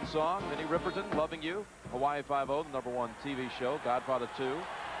 #1 song, Minnie Riperton, Loving You, Hawaii Five-0, the #1 TV show, Godfather 2.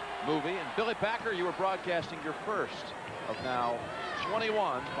 movie. And Billy Packer, you were broadcasting your first of now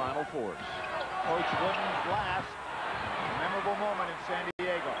 21 Final Fours. Coach Wooden's last memorable moment in San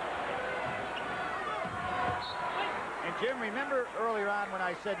Diego. And Jim, remember earlier on when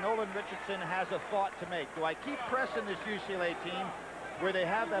I said Nolan Richardson has a thought to make. Do I keep pressing this UCLA team where they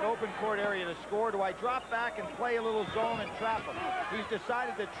have that open court area to score? Do I drop back and play a little zone and trap them? He's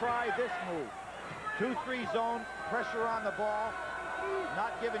decided to try this move. 2-3 zone, pressure on the ball,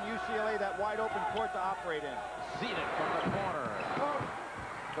 not giving UCLA that wide open court to operate in. Zedek from the corner.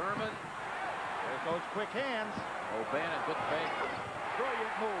 Thurman. There's those quick hands. O'Bannon, good fake.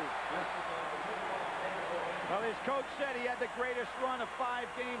 Brilliant move. Well, his coach said he had the greatest run of 5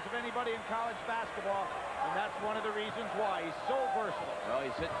 games of anybody in college basketball, and that's one of the reasons why he's so versatile. Well,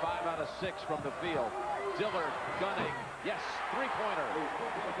 he's hit 5 out of 6 from the field. Dillard gunning. Yes, three-pointer.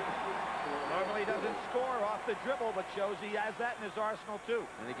 Normally doesn't score off the dribble, but shows he has that in his arsenal, too.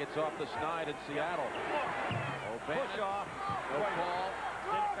 And he gets off the snide in Seattle. O'Bannon. Push off. No ball.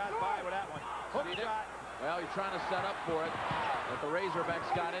 Didn't got by with that one. Hook shot. Well, he's trying to set up for it, but the Razorbacks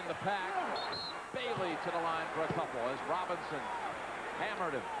got in the pack. Bailey to the line for a couple as Robinson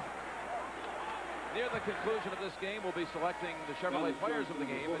hammered him. Near the conclusion of this game, we'll be selecting the Chevrolet Players of the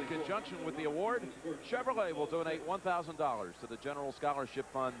Game. In conjunction with the award, Chevrolet will donate $1,000 to the General Scholarship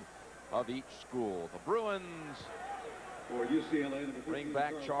Fund of each school. The Bruins bring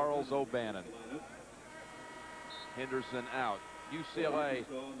back Charles O'Bannon. Henderson out. UCLA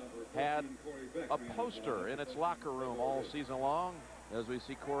had a poster in its locker room all season long, as we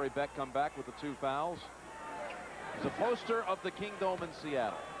see Corey Beck come back with the 2 fouls. It's a poster of the Kingdome in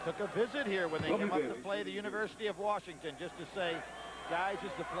Seattle. Took a visit here when they came up to play the University of Washington, just to say, guys,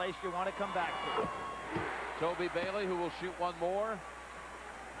 it's the place you want to come back to. Toby Bailey, who will shoot one more.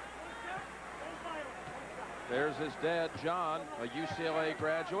 There's his dad, John, a UCLA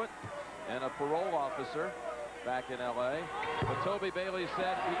graduate and a parole officer back in LA. But Toby Bailey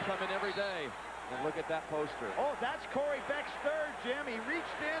said he'd come in every day and look at that poster. Oh, that's Corey Beck's third, Jim. He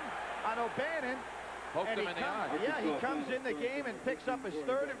reached in on O'Bannon. Poked him in the eye. Yeah, he comes in the game and picks up his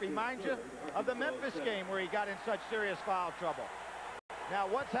third. It reminds you of the Memphis game where he got in such serious foul trouble. Now,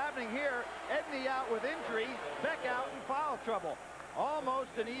 what's happening here? Edney out with injury, Beck out in foul trouble.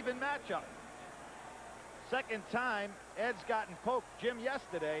 Almost an even matchup. Second time Ed's gotten poked. Jim,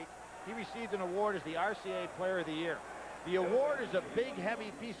 yesterday, he received an award as the RCA Player of the Year. The award is a big,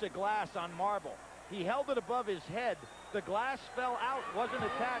 heavy piece of glass on marble. He held it above his head. The glass fell out, wasn't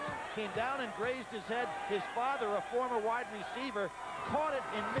attached, came down and grazed his head. His father, a former wide receiver, caught it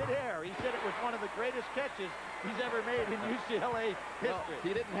in midair. He said it was one of the greatest catches he's ever made in UCLA history. Well,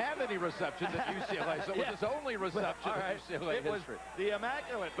 he didn't have any receptions at UCLA, so it was his only reception in UCLA history. The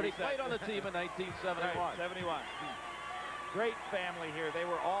immaculate. But he played on the team in 1971. Right, 71. Great family here. They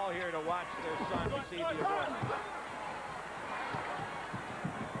were all here to watch their son receive the award.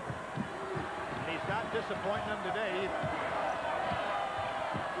 And he's not disappointing them today either.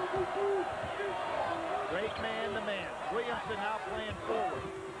 Great man-to-man. Williamson now playing forward.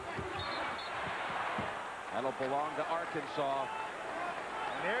 That'll belong to Arkansas.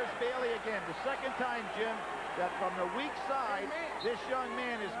 And there's Bailey again. The second time, Jim, that from the weak side, this young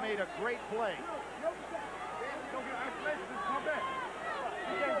man has made a great play.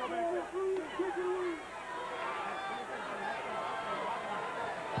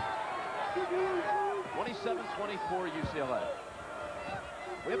 27-24 UCLA.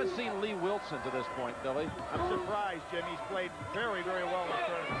 We haven't seen Lee Wilson to this point, Billy. I'm surprised, Jim. He's played very, very well in the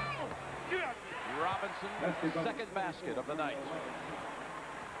tournament. Robinson, second basket of the night.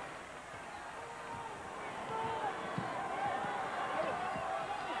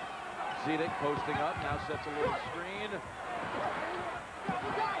 Zedek posting up, now sets a little screen.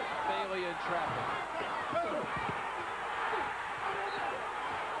 Bailey in traffic.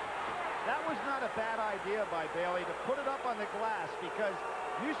 That was not a bad idea by Bailey to put it up on the glass because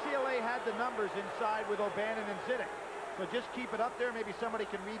UCLA had the numbers inside with O'Bannon and Zedek. So just keep it up there. Maybe somebody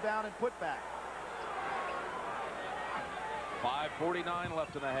can rebound and put back. 5:49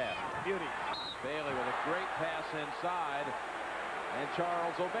 left in the half. Beauty. Bailey with a great pass inside. And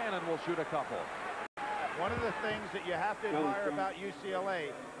Charles O'Bannon will shoot a couple. One of the things that you have to admire about UCLA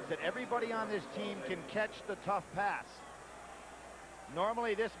is that everybody on this team can catch the tough pass.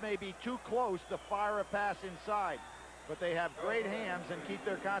 Normally this may be too close to fire a pass inside, but they have great hands and keep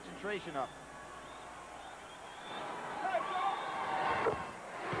their concentration up.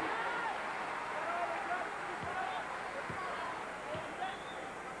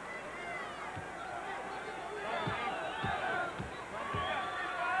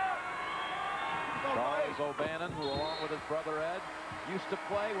 Charles O'Bannon, who along with his brother Ed, used to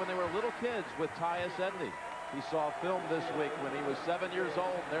play when they were little kids with Tyus Edney. He saw film this week when he was 7 years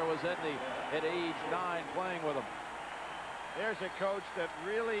old. There was Edney at age 9 playing with him. There's a coach that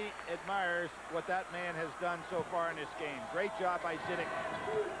really admires what that man has done so far in this game. Great job by Zidek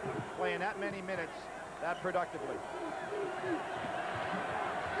playing that many minutes that productively.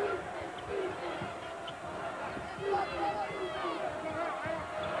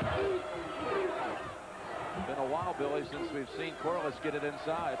 Been a while, Billy, since we've seen Corliss get it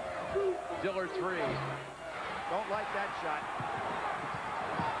inside. Dillard 3. Don't like that shot.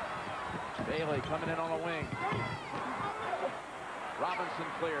 Bailey coming in on a wing. Robinson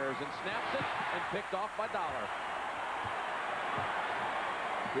clears and snaps it and picked off by Dollar,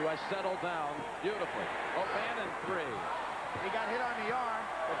 who has settled down beautifully. O'Bannon 3. He got hit on the arm,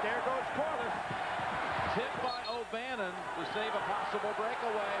 but there goes Corliss. Tipped by O'Bannon to save a possible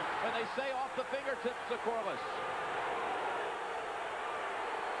breakaway, and they say off the fingertips to Corliss.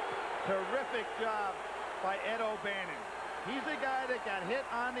 Terrific job by Ed O'Bannon. He's the guy that got hit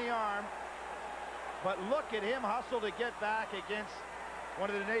on the arm, but look at him hustle to get back against one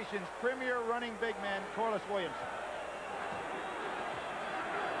of the nation's premier running big men, Corliss Williamson.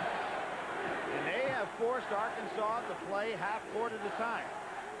 And they have forced Arkansas to play half court at a time.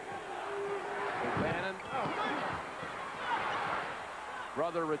 O'Bannon.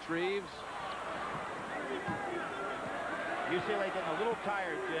 Brother retrieves. UCLA getting a little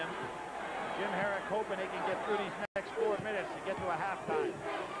tired, Jim. Jim Herrick hoping they can get through these next 4 minutes to get to a halftime.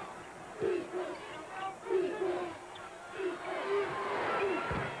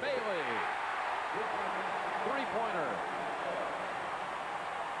 Bailey. Three-pointer.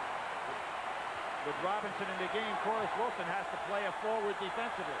 With Robinson in the game, Corliss Wilson has to play a forward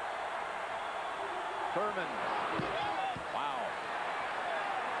defensively. Thurman. Wow.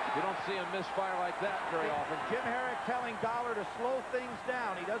 You don't see a misfire like that very often. Jim Herrick telling Dollar to slow things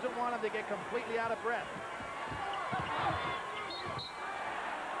down. He doesn't want him to get completely out of breath.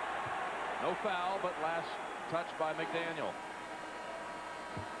 No foul, but last touch by McDaniel.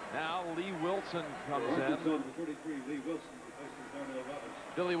 Now Lee Wilson comes in.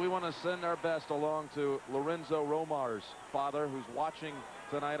 Billy, we want to send our best along to Lorenzo Romar's father, who's watching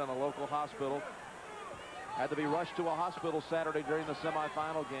tonight on a local hospital. Had to be rushed to a hospital Saturday during the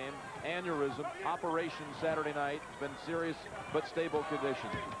semifinal game. Aneurysm, operation Saturday night. It's been serious but stable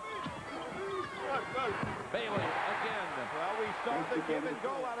condition. Bailey again. Well, we saw the give and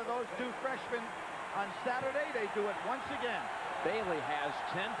go out of those two freshmen on Saturday. They do it once again. Bailey has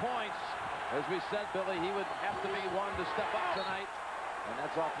 10 points. As we said, Billy, he would have to be one to step up tonight. And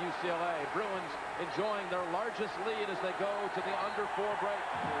that's off UCLA. Bruins enjoying their largest lead as they go to the under-4 break.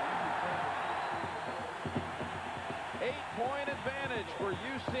 8-point advantage for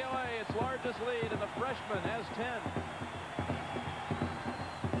UCLA, its largest lead, and the freshman has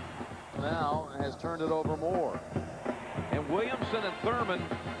 10. Now has turned it over more. And Williamson and Thurman,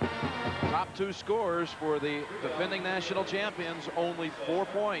 top 2 scorers for the defending national champions, only 4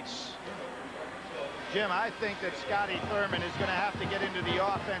 points. Jim, I think that Scotty Thurman is going to have to get into the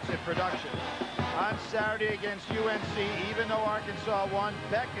offensive production. On Saturday against UNC, even though Arkansas won,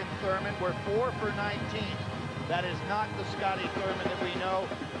 Beck and Thurman were 4 for 19. That is not the Scotty Thurman that we know.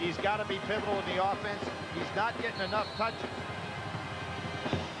 He's got to be pivotal in the offense. He's not getting enough touches.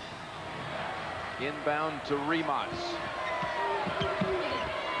 Inbound to Remas.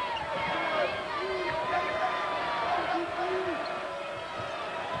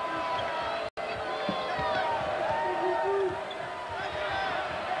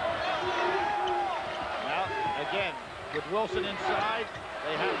 Now, again, with Wilson inside,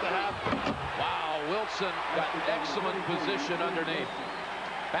 they have to have... Wow, Wilson got excellent position underneath.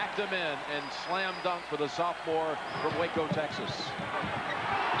 Backed him in and slam dunk for the sophomore from Waco, Texas.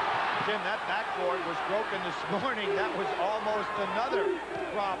 Jim, that backboard was broken this morning. That was almost another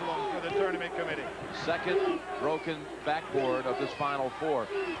problem for the tournament committee. Second broken backboard of this Final Four.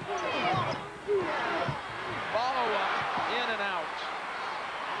 Follow-up, in and out.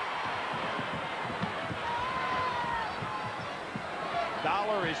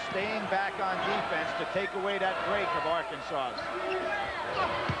 Dollar is staying back on defense to take away that break of Arkansas.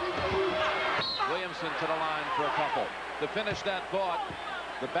 Williamson to the line for a couple. To finish that thought,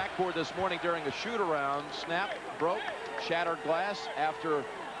 the backboard this morning during a shoot-around, snapped, broke, shattered glass after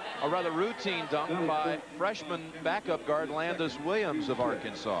a rather routine dunk by freshman backup guard Landis Williams of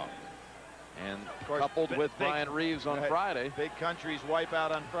Arkansas. And coupled with Brian Reeves on Friday. Big countries wipe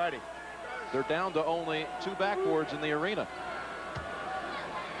out on Friday. They're down to only 2 backboards in the arena.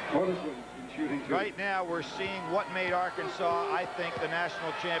 shooting 2. Right now, we're seeing what made Arkansas, I think, the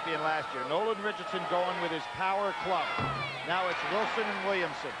national champion last year. Nolan Richardson going with his power club. Now it's Wilson and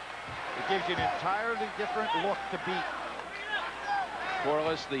Williamson. It gives you an entirely different look to beat.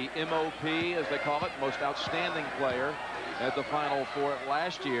 Corliss, the MOP, as they call it, most outstanding player at the Final Four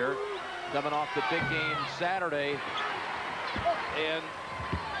last year, coming off the big game Saturday. And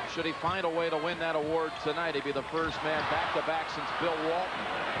should he find a way to win that award tonight, he'd be the first man back-to-back since Bill Walton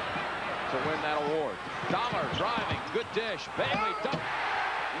to win that award. Dollar driving, good dish. Bailey dump.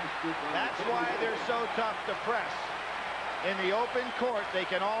 That's why they're so tough to press. In the open court, they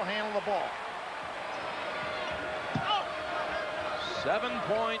can all handle the ball.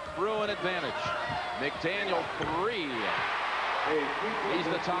 7-point Bruin advantage. McDaniel 3. He's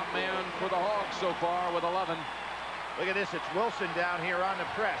the top man for the Hawks so far with 11. Look at this, it's Wilson down here on the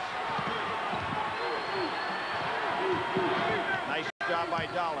press. Nice job by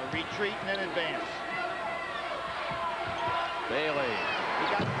Dollar, retreat and then advance. Bailey. He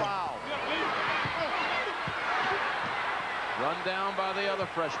got fouled. Run down by the other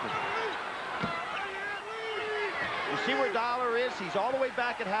freshman. You see where Dollar is? He's all the way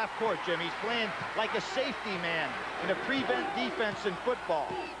back at half court, Jim. He's playing like a safety man in a prevent defense in football.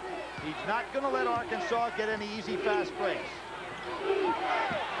 He's not going to let Arkansas get any easy fast breaks.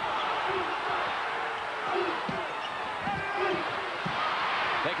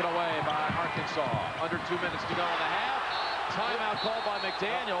 Taken away by Arkansas. Under 2 minutes to go in the half. Timeout called by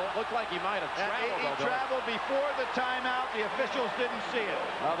McDaniel. Looked like he might have traveled. He traveled before the timeout. The officials didn't see it.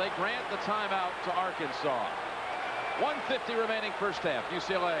 Well, they grant the timeout to Arkansas. 1:50 remaining first half.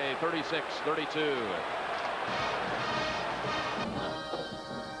 UCLA 36-32.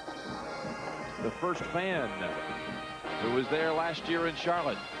 The first fan who was there last year in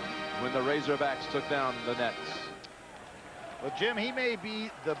Charlotte when the Razorbacks took down the Nets. Well, Jim, he may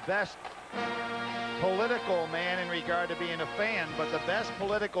be the best political man in regard to being a fan, but the best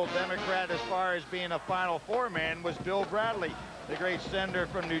political Democrat as far as being a Final Four man was Bill Bradley, the great senator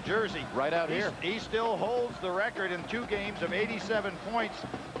from New Jersey. Right out here. He still holds the record in 2 games of 87 points,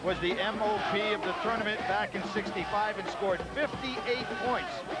 was the MOP of the tournament back in '65 and scored 58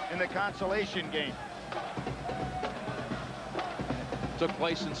 points in the consolation game. Took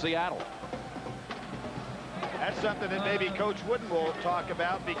place in Seattle. That's something that maybe Coach Wooden will talk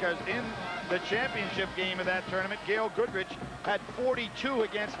about, because in the championship game of that tournament, Gail Goodrich had 42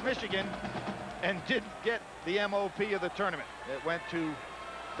 against Michigan and didn't get the MOP of the tournament. It went to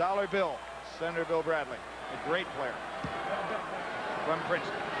Dollar Bill, Senator Bill Bradley, a great player from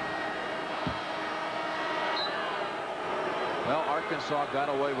Princeton. Well, Arkansas got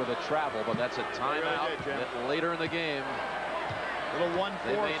away with a travel, but that's a timeout that later in the game little 1-4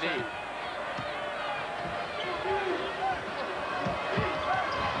 they may need.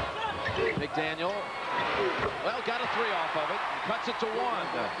 McDaniel, well, got a 3 off of it, cuts it to 1.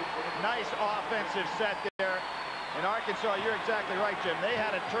 Nice offensive set there. In Arkansas, you're exactly right, Jim. They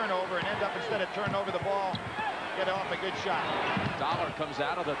had a turnover and end up, instead of turning over the ball, get off a good shot. Dollar comes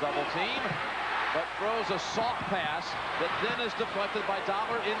out of the double team, but throws a soft pass that then is deflected by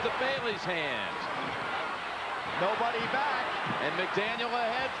Dollar into Bailey's hands. Nobody back. And McDaniel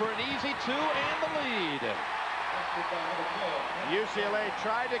ahead for an easy 2 and the lead. UCLA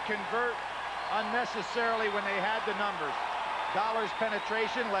tried to convert unnecessarily when they had the numbers. Dollar's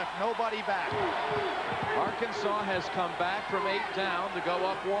penetration left nobody back. Arkansas has come back from 8 down to go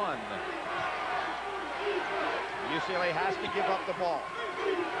up 1. UCLA has to give up the ball.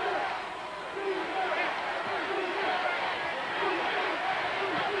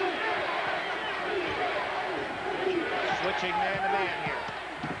 Switching man-to-man here.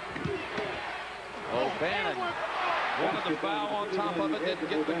 O'Bannon wanted the foul on top of it, didn't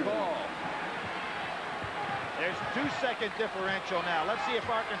get the call. There's 2-second differential now. Let's see if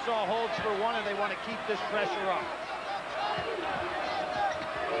Arkansas holds for 1 and they want to keep this pressure up.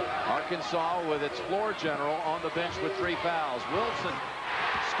 Arkansas with its floor general on the bench with 3 fouls. Wilson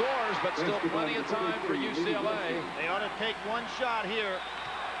scores, but still plenty of time for UCLA. They ought to take 1 shot here.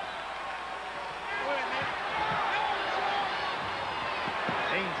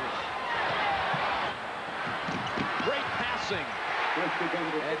 Dangerous. Great passing.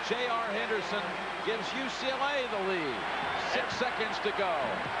 And J.R. Henderson gives UCLA the lead. 6 seconds to go.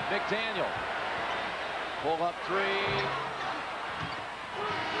 McDaniel. Pull up 3.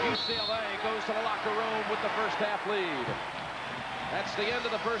 UCLA goes to the locker room with the first half lead. That's the end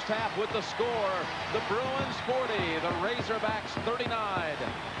of the first half with the score. The Bruins 40, the Razorbacks 39.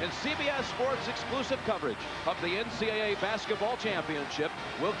 And CBS Sports exclusive coverage of the NCAA Basketball Championship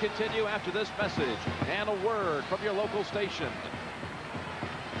will continue after this message and a word from your local station.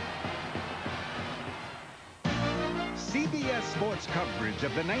 Sports coverage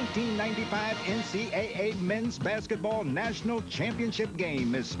of the 1995 NCAA Men's Basketball National Championship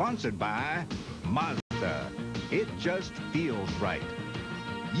game is sponsored by Mazda. It just feels right.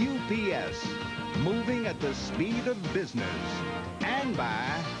 UPS, moving at the speed of business. And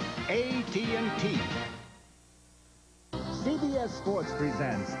by AT&T. CBS Sports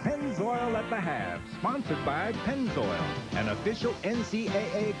presents Pennzoil at the Half, sponsored by Pennzoil, an official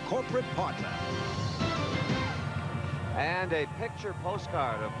NCAA corporate partner. And a picture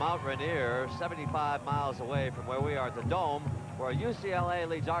postcard of Mount Rainier, 75 miles away from where we are at the Dome, where UCLA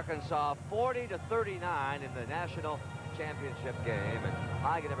leads Arkansas 40-39 in the national championship game. And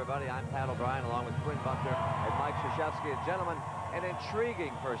hi again, everybody. I'm Pat O'Brien, along with Quinn Buckner and Mike Krzyzewski. And gentlemen, an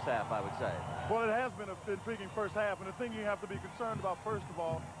intriguing first half, I would say. Well, it has been an intriguing first half, and the thing you have to be concerned about, first of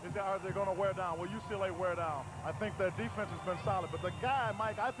all, is that are they going to wear down? Will UCLA wear down? I think their defense has been solid, but the guy,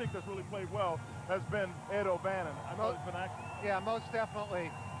 Mike, I think that's really played well has been Ed O'Bannon. I know he's been active. Yeah, most definitely.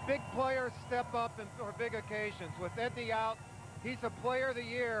 Big players step up for big occasions. With Edney out, he's a player of the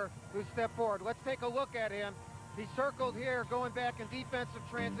year who stepped forward. Let's take a look at him. He's circled here, going back in defensive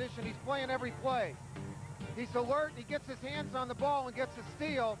transition. He's playing every play. He's alert, he gets his hands on the ball and gets a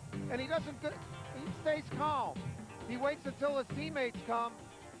steal, and he stays calm. He waits until his teammates come,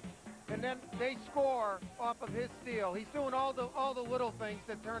 and then they score off of his steal. He's doing all the little things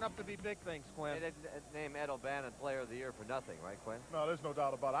that turn up to be big things, Quinn. They didn't name Ed O'Bannon Player of the Year for nothing, right, Quinn? No, there's no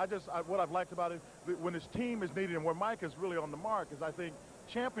doubt about it. What I've liked about it, when his team is needed and where Mike is really on the mark, is I think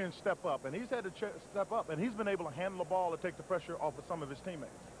champions step up, and he's had to step up, and he's been able to handle the ball and take the pressure off of some of his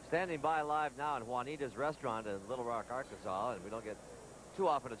teammates. Standing by live now in Juanita's restaurant in Little Rock, Arkansas, and we don't get too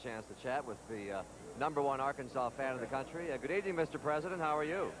often a chance to chat with the #1 Arkansas fan in the country. Good evening, Mr. President. How are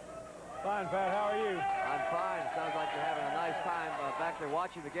you? Fine, Pat. How are you? I'm fine. Sounds like you're having a nice time back there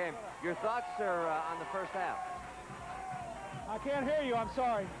watching the game. Your thoughts, sir, on the first half? I can't hear you. I'm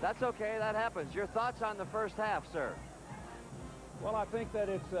sorry. That's okay. That happens. Your thoughts on the first half, sir? Well, I think that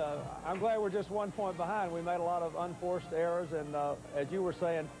it's, I'm glad we're just 1 point behind. We made a lot of unforced errors, and as you were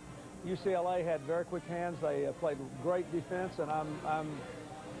saying, UCLA had very quick hands. They played great defense, and I'm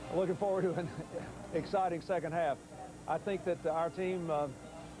looking forward to an exciting second half. I think that our team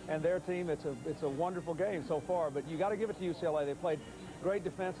and their team, it's a wonderful game so far, but you got to give it to UCLA. They played great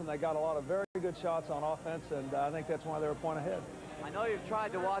defense, and they got a lot of very good shots on offense, and I think that's why they're a point ahead. I know you've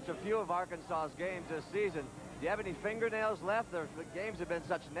tried to watch a few of Arkansas's games this season. Do you have any fingernails left? The games have been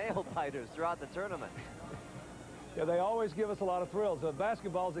such nail biters throughout the tournament. Yeah, they always give us a lot of thrills.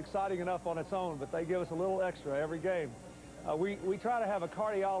 Basketball is exciting enough on its own, but they give us a little extra every game. We try to have a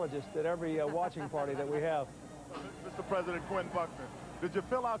cardiologist at every watching party that we have. Mr. President, Quinn Buckner, did you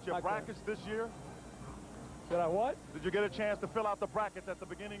fill out your brackets this year? Did I what? Did you get a chance to fill out the brackets at the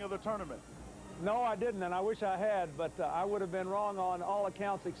beginning of the tournament? No, I didn't, and I wish I had, but I would have been wrong on all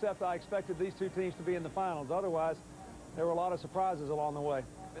accounts except I expected these two teams to be in the finals. Otherwise, there were a lot of surprises along the way.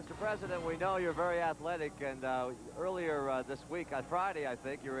 Mr. President, we know you're very athletic, and earlier this week, on Friday, I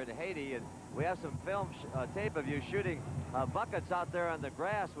think, you were in Haiti, and we have some film tape of you shooting buckets out there on the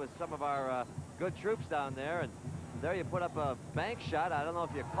grass with some of our good troops down there, and there you put up a bank shot. I don't know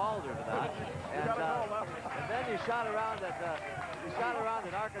if you called her or not. And then you shot around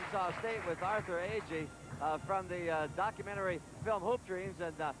at Arkansas State with Arthur Agee from the documentary film Hoop Dreams.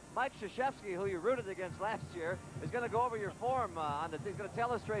 And Mike Krzyzewski, who you rooted against last year, is going to go over your form. He's going to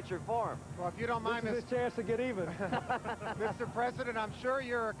illustrate your form. Well, if you don't mind, this is a chance to get even. Mr. President, I'm sure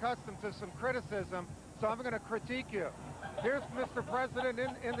you're accustomed to some criticism, so I'm going to critique you. Here's Mr. President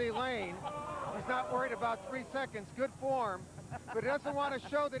in the lane. He's not worried about 3 seconds. Good form. But he doesn't want to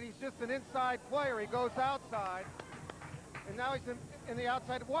show that he's just an inside player. He goes outside. And now he's in the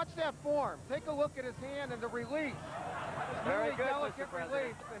outside. Watch that form. Take a look at his hand and the release. It's very really good, delicate Mr. President.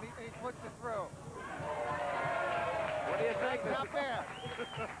 release, and he puts it through. What do you think, Mr. Not bad.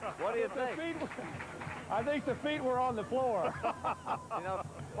 What do you think? I think the feet were on the floor. You know,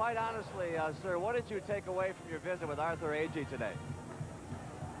 quite honestly, sir, what did you take away from your visit with Arthur Agee today?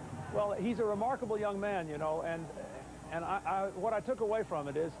 Well, he's a remarkable young man, you know, and what I took away from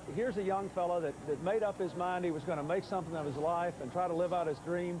it is here's a young fellow that made up his mind he was going to make something of his life and try to live out his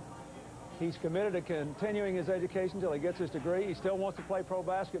dream. He's committed to continuing his education until he gets his degree. He still wants to play pro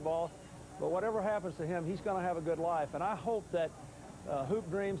basketball, but whatever happens to him, he's going to have a good life. And I hope that Hoop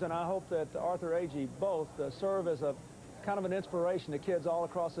Dreams and I hope that Arthur Agee both serve as a kind of an inspiration to kids all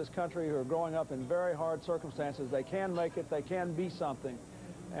across this country who are growing up in very hard circumstances. They can make it. They can be something.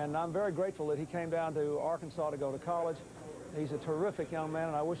 And I'm very grateful that he came down to Arkansas to go to college. He's a terrific young man,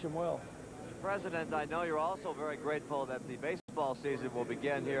 and I wish him well. President, I know you're also very grateful that the baseball Baseball season will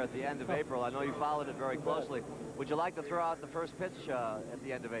begin here at the end of April. I know you followed it very closely. Would you like to throw out the first pitch at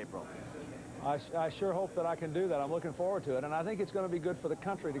the end of April? I sure hope that I can do that. I'm looking forward to it, and I think it's going to be good for the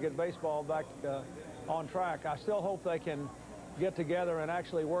country to get baseball back on track. I still hope they can get together and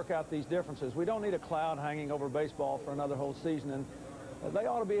actually work out these differences. We don't need a cloud hanging over baseball for another whole season, and they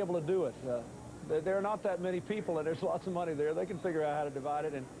ought to be able to do it. There are not that many people, and there's lots of money there. They can figure out how to divide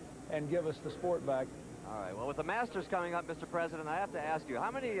it and give us the sport back. All right. Well, with the Masters coming up, Mr. President, I have to ask you,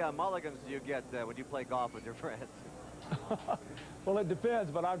 how many mulligans do you get when you play golf with your friends? Well, it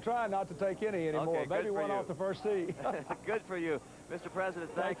depends, but I'm trying not to take any anymore. Okay, maybe one off the first tee. Good for you. Mr.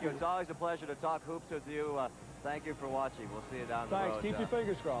 President, thank you. It's always a pleasure to talk hoops with you. Thank you for watching. We'll see you down the road. Thanks. Keep your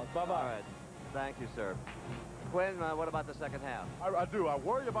fingers crossed. Bye-bye. All right. Thank you, sir. Quinn, what about the second half? I do. I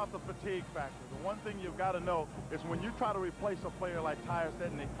worry about the fatigue factor. The one thing you've got to know is when you try to replace a player like Tyus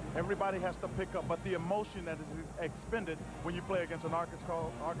Edney, everybody has to pick up, but the emotion that is expended when you play against an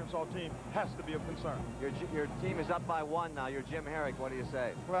Arkansas team has to be a concern. Your team is up by 1 now. You're Jim Herrick. What do you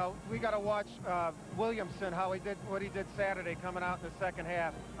say? Well, we got to watch Williamson, how he did what he did Saturday coming out in the second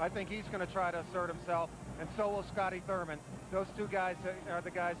half. I think he's going to try to assert himself, and so will Scotty Thurman. Those two guys are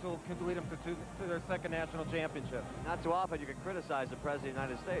the guys who will lead them to their second national championship. Not too often you can criticize the President of the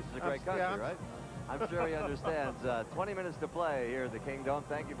United States. It's a great country, right? I'm sure he understands. 20 minutes to play here at the Kingdome.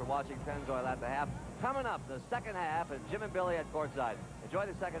 Thank you for watching Pennzoil at the half. Coming up, the second half, and Jim and Billy at courtside. Enjoy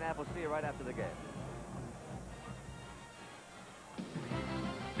the second half. We'll see you right after the game.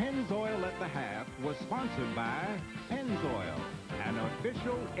 Pennzoil at the half was sponsored by Pennzoil, an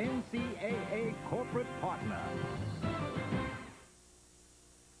official NCAA corporate partner.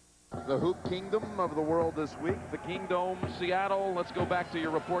 The Hoop Kingdom of the world this week, the Kingdome, Seattle. Let's go back to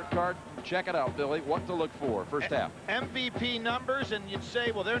your report card. Check it out, Billy. What to look for first half? MVP numbers, and you'd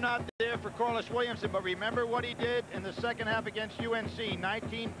say, well, they're not there for Corliss Williamson, but remember what he did in the second half against UNC,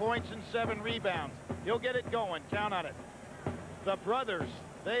 19 points and 7 rebounds. He'll get it going. Count on it. The brothers,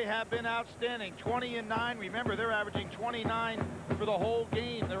 they have been outstanding. 20 and 9. Remember, they're averaging 29 for the whole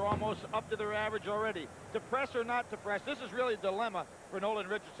game. They're almost up to their average already. To press or not to press, this is really a dilemma for Nolan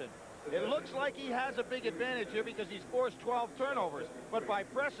Richardson. It looks like he has a big advantage here because he's forced 12 turnovers. But by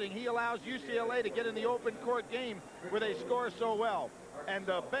pressing, he allows UCLA to get in the open court game where they score so well. And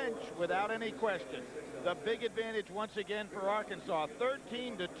the bench, without any question, the big advantage once again for Arkansas.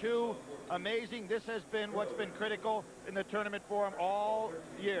 13-2. Amazing. This has been what's been critical in the tournament for him all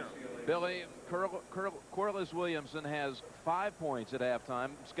year. Billy, Corliss Williamson has 5 points at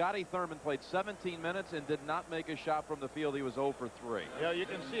halftime. Scotty Thurman played 17 minutes and did not make a shot from the field. He was 0 for 3. Yeah, you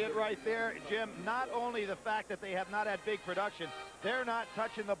can see it right there, Jim. Not only the fact that they have not had big production, they're not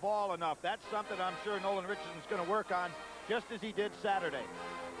touching the ball enough. That's something I'm sure Nolan Richardson's going to work on, just as he did Saturday.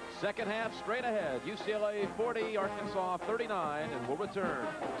 Second half straight ahead. UCLA 40, Arkansas 39, and we'll return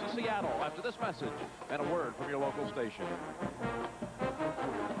to Seattle after this message and a word from your local station.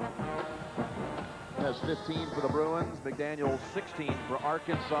 That's 15 for the Bruins. McDaniel 16 for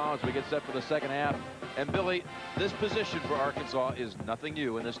Arkansas as we get set for the second half. And Billy, this position for Arkansas is nothing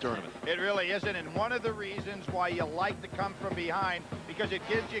new in this tournament. It really isn't, and one of the reasons why you like to come from behind, because it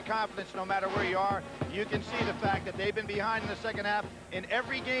gives you confidence no matter where you are. You can see the fact that they've been behind in the second half in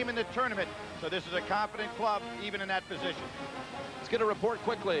every game in the tournament. So this is a confident club, even in that position. Let's get a report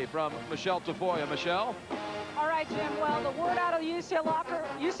quickly from Michelle Tafoya. Michelle? All right, Jim. Well, the word out of the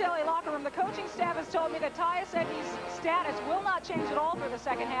UCLA locker room, the coaching staff has told me that Tyus Edney's status will not change at all for the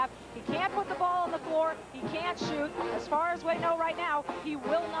second half. He can't put the ball on the floor. He can't shoot. As far as we know right now, he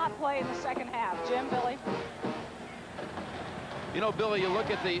will not play in the second half. Jim, Billy? You know, Billy, you look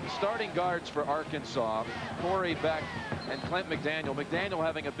at the starting guards for Arkansas, Corey Beck and Clint McDaniel. McDaniel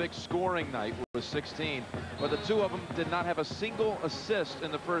having a big scoring night with 16, but the two of them did not have a single assist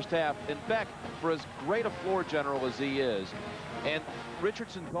in the first half. And Beck, for as great a floor general as he is, and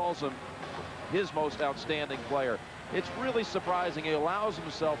Richardson calls him his most outstanding player, it's really surprising he allows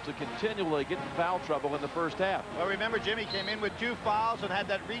himself to continually get in foul trouble in the first half. Well, remember, Jimmy came in with 2 fouls and had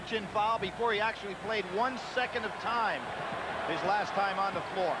that reach-in foul before he actually played 1 second of time his last time on the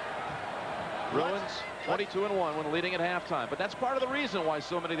floor. Bruins 22-1 when leading at halftime. But that's part of the reason why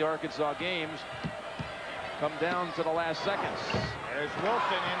so many of the Arkansas games come down to the last seconds. There's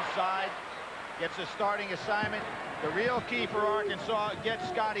Wilson inside, gets a starting assignment. The real key for Arkansas, get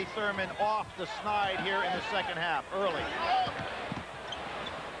Scotty Thurman off the snide here in the second half, early.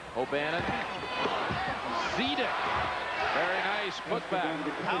 O'Bannon. Zedek. Very nice putback.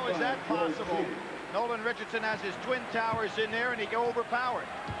 How is that possible? Nolan Richardson has his twin towers in there, and he go overpowered.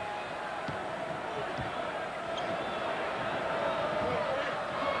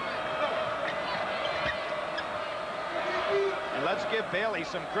 give Bailey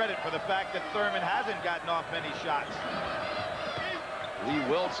some credit for the fact that Thurman hasn't gotten off many shots. Lee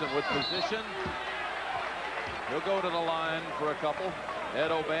Wilson with position. He'll go to the line for a couple.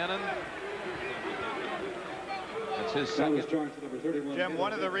 Ed O'Bannon. That's his second. Jim,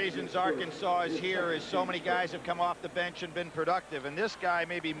 one of the reasons Arkansas is here is so many guys have come off the bench and been productive. And this guy,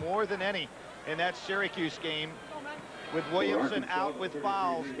 maybe more than any in that Syracuse game, with Williamson out with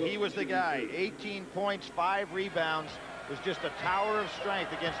fouls, he was the guy. 18 points, 5 rebounds. Was just a tower of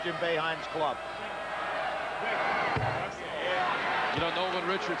strength against Jim Boeheim's club. You know, Nolan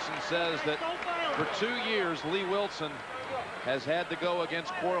Richardson says that for 2 years, Lee Wilson has had to go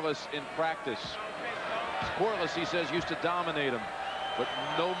against Corliss in practice. Corliss, he says, used to dominate him, but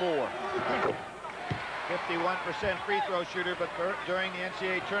no more. 51% free throw shooter, but during the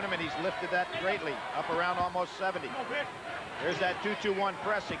NCAA tournament, he's lifted that greatly, up around almost 70. There's that 2-2-1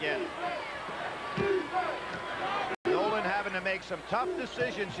 press again. Nolan having to make some tough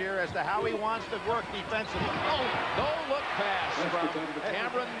decisions here as to how he wants to work defensively. Oh, no look pass from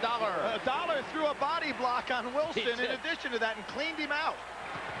Cameron Dollar. Dollar threw a body block on Wilson in addition to that and cleaned him out.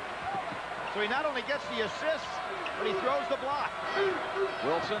 So he not only gets the assist, but he throws the block.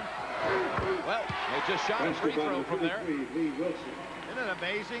 Wilson. Well, they just shot a free throw from there. Isn't it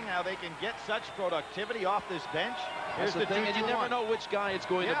amazing how they can get such productivity off this bench? Here's the thing, and you never know which guy it's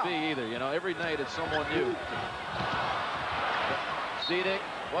going to be either. You know, every night it's someone new. Zedek,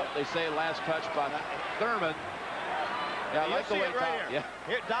 what they say, last touch by Thurman. Yeah, I like the way right here.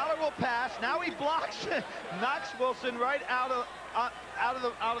 Here, Dollar will pass. Now he blocks it, knocks Wilson right out of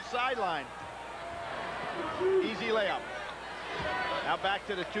the sideline. Easy layup. Now back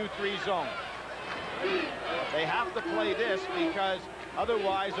to the 2-3 zone. They have to play this because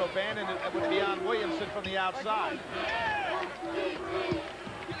otherwise O'Bannon would be on Williamson from the outside.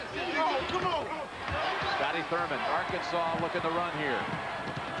 Come on. Scotty Thurman, Arkansas looking to run here.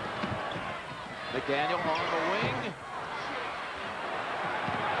 McDaniel on the wing.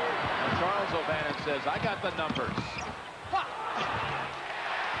 And Charles O'Bannon says, I got the numbers.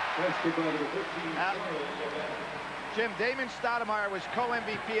 Jim, Damon Stoudemire was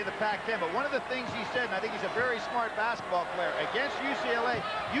co-MVP of the Pac-10, but one of the things he said, and I think he's a very smart basketball player, against UCLA,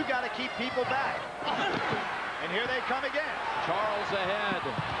 you got to keep people back. And here they come again. Charles ahead.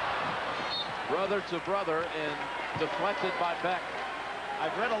 Brother to brother and deflected by Beck.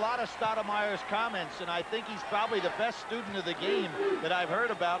 I've read a lot of Stoudemire's comments, and I think he's probably the best student of the game that I've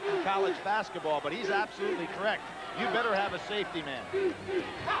heard about in college basketball, but he's absolutely correct. You better have a safety man.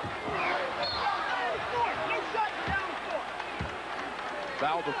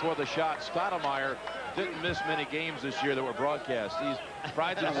 Foul before the shot. Stoudemire didn't miss many games this year that were broadcast. He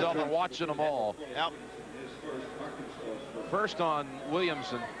prides himself on watching them all. Yep. First on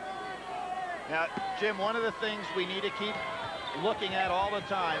Williamson. Now, Jim, one of the things we need to keep looking at all the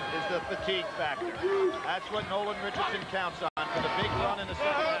time is the fatigue factor. That's what Nolan Richardson counts on for the big run in the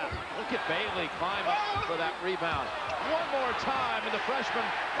second half. Look at Bailey climb up for that rebound. One more time, and the freshman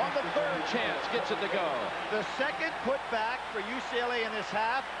on the third chance gets it to go. The second putback for UCLA in this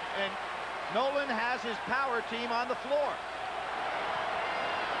half, and Nolan has his power team on the floor.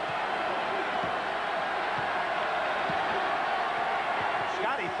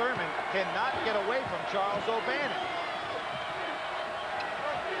 Scotty Thurman cannot get away from Charles O'Bannon.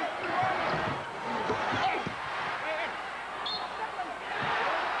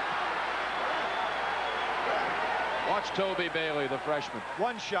 Watch Toby Bailey, the freshman.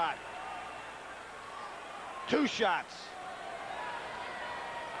 One shot. Two shots.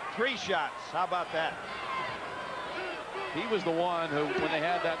 Three shots. How about that? He was the one who, when they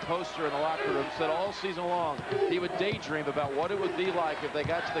had that poster in the locker room, said all season long he would daydream about what it would be like if they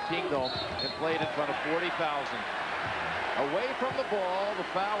got to the Kingdome and played in front of 40,000. Away from the ball, the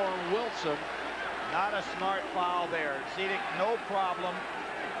foul on Wilson. Not a smart foul there. Zedek, no problem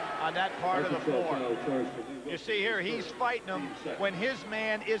on that part of the floor. You see here, he's fighting him when his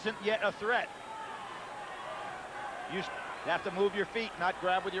man isn't yet a threat. You have to move your feet, not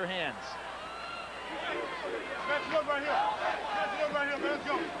grab with your hands.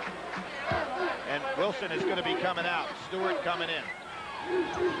 And Wilson is going to be coming out. Stewart coming in.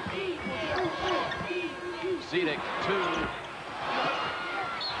 Zedek, 2.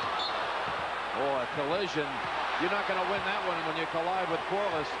 Oh, a collision. You're not going to win that one when you collide with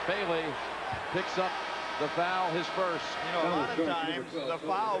Corliss. Bailey picks up the foul, his first. You know, a lot of times the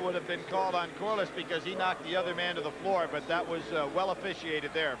foul would have been called on Corliss because he knocked the other man to the floor, but that was well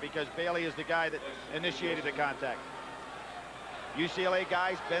officiated there because Bailey is the guy that initiated the contact. UCLA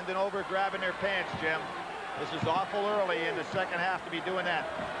guys bending over, grabbing their pants, Jim. This is awful early in the second half to be doing that.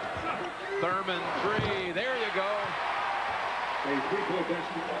 Thurman, 3. There you go.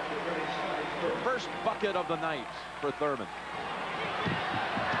 First bucket of the night for Thurman.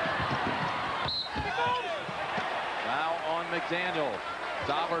 Now on McDaniel.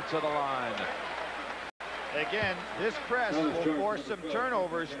 Dollar to the line. Again, this press will force some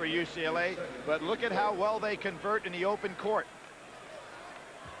turnovers for UCLA, but look at how well they convert in the open court.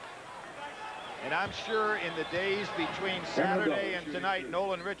 And I'm sure in the days between Saturday and tonight,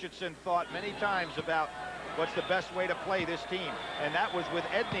 Nolan Richardson thought many times about what's the best way to play this team. And that was with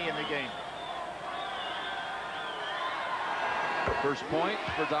Edney in the game. First point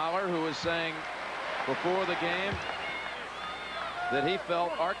for Dollar, who was saying before the game that he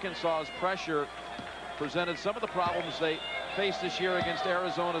felt Arkansas's pressure presented some of the problems they faced this year against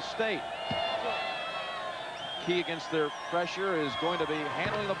Arizona State. Key against their pressure is going to be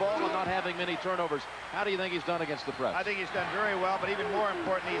handling the ball and not having many turnovers. How do you think he's done against the press? I think he's done very well, but even more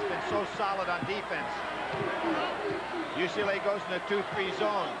importantly, he's been so solid on defense. UCLA goes in the 2-3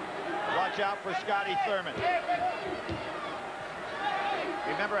 zone. Watch out for Scotty Thurman.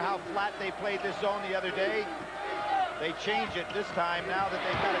 Remember how flat they played this zone the other day? They change it this time now that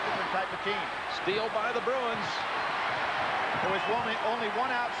they've got a different type of team. Steal by the Bruins. There was only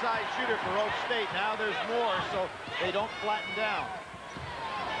one outside shooter for Oak State. Now there's more, so they don't flatten down.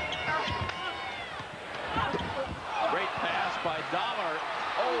 Great pass by Dollar.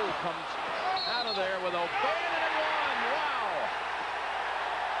 Oh, comes out of there with O'Bannon and one. Wow.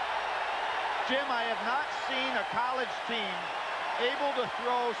 Jim, I have not seen a college team able to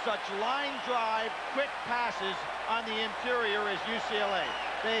throw such line drive, quick passes on the interior as UCLA.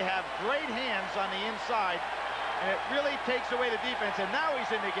 They have great hands on the inside, and it really takes away the defense. And now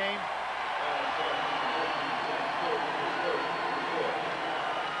he's in the game.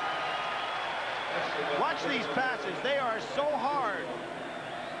 Watch these passes. They are so hard.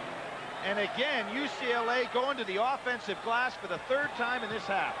 And again, UCLA going to the offensive glass for the third time in this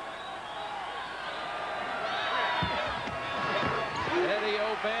half. Eddie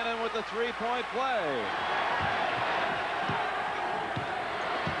O'Bannon with the three-point play.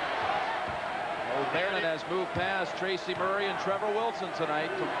 O'Bannon has moved past Tracy Murray and Trevor Wilson tonight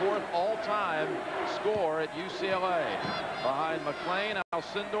to fourth all-time score at UCLA. Behind McClain,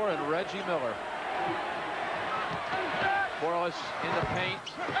 Alcindor, and Reggie Miller. Corliss in the paint.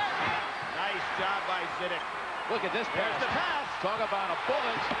 Nice job by Zidek. Look at this pass. There's the pass. Talk about a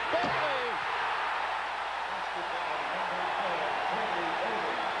bullet. Bullet.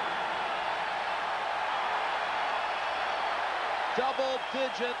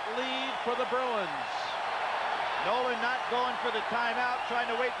 Double-digit lead for the Bruins. Nolan not going for the timeout, trying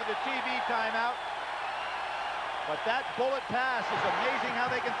to wait for the TV timeout. But that bullet pass is amazing how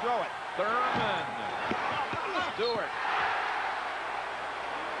they can throw it. Thurman. Stewart.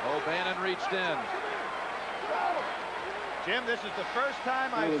 O'Bannon reached in. Jim, this is the first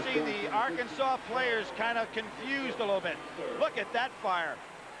time I've seen the Arkansas players kind of confused a little bit. Look at that fire.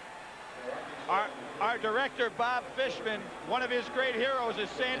 Our director, Bob Fishman, one of his great heroes is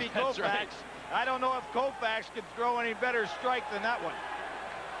Sandy Koufax. Right. I don't know if Koufax could throw any better strike than that one.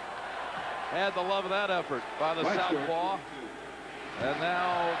 Had the love of that effort by the southpaw. And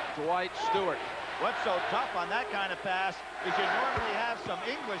now Dwight Stewart. What's so tough on that kind of pass is you normally have some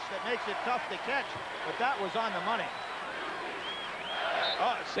English that makes it tough to catch, but that was on the money.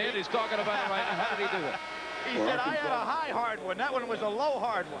 Oh, Sandy's talking about it right now. How did he do that? He said, I had a high hard one. That one was a low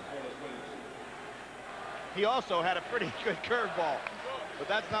hard one. He also had a pretty good curveball, but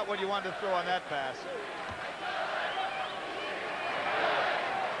that's not what you wanted to throw on that pass.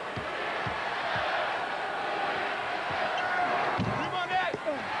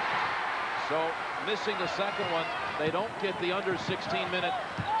 So missing the second one, they don't get the under 16-minute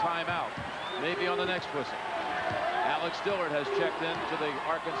timeout. Maybe on the next whistle. Alex Dillard has checked in to the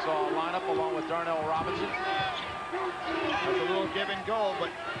Arkansas lineup along with Darnell Robinson. That's a little give and go, but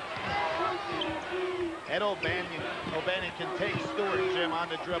Ed O'Bannon can take Stewart, Jim, on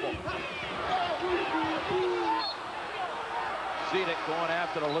the dribble. Zidek going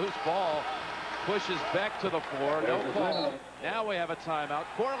after the loose ball. Pushes Beck to the floor. No call. Now we have a timeout.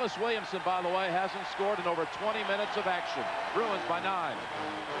 Corliss Williamson, by the way, hasn't scored in over 20 minutes of action. Bruins by 9.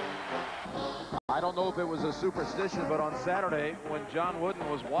 I don't know if it was a superstition, but on Saturday, when John Wooden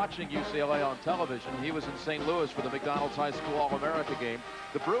was watching UCLA on television, he was in St. Louis for the McDonald's High School All-America game.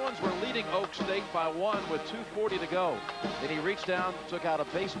 The Bruins were leading Oak State by 1 with 2:40 to go. Then he reached down, took out a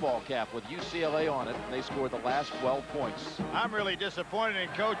baseball cap with UCLA on it, and they scored the last 12 points. I'm really disappointed in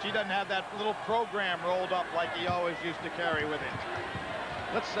Coach. He doesn't have that little program rolled up like he always used to carry with him.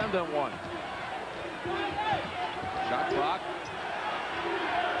 Let's send him one. Shot clock.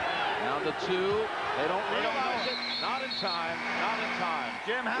 Down to 2. They don't realize it. Not in time. Not in time.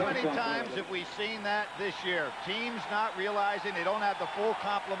 Jim, how many times have we seen that this year? Teams not realizing they don't have the full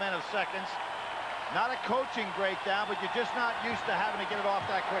complement of seconds. Not a coaching breakdown, but you're just not used to having to get it off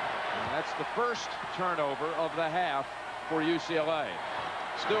that quickly. And that's the first turnover of the half for UCLA.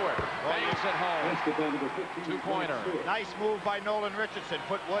 Stewart bangs it home. Two-pointer. Nice move by Nolan Richardson.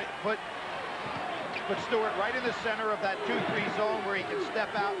 Put Stewart right in the center of that 2-3 zone where he can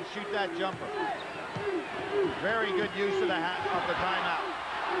step out and shoot that jumper. Very good use of the timeout.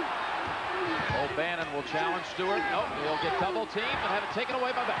 O'Bannon will challenge Stewart. Nope, he'll get double-teamed and have it taken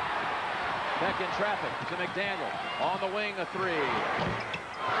away by Beck. Beck in traffic to McDaniel. On the wing, a three.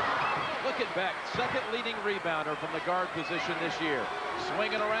 Look at Beck, second leading rebounder from the guard position this year.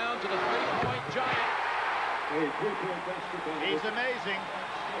 Swinging around to the three-point giant. He's amazing.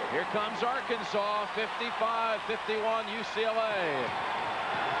 Here comes Arkansas, 55-51 UCLA.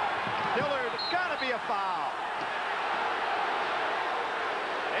 Dillard, gotta be a foul.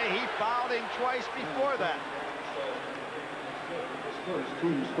 Hey, he fouled him twice before that.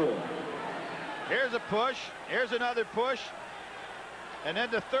 Here's a push. Here's another push. And then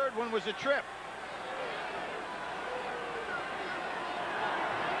the third one was a trip.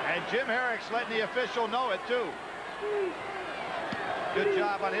 And Jim Herrick's letting the official know it, too. Good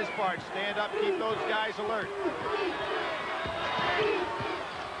job on his part. Stand up, keep those guys alert.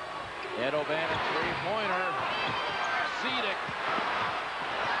 Ed O'Bannon, three-pointer. Zedek.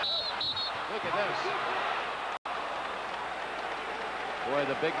 Look at this. Boy,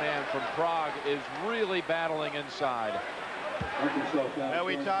 the big man from Prague is really battling inside. Well,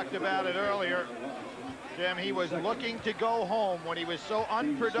 we talked about it earlier. Jim, he was looking to go home when he was so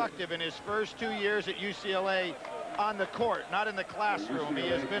unproductive in his first 2 years at UCLA on the court, not in the classroom. He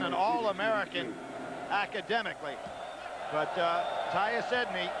has been an All-American academically. But Tyus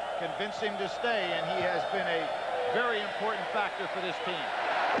Edney convinced him to stay, and he has been a very important factor for this team.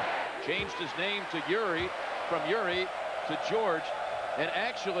 Changed his name to Yuri, from Yuri to George, and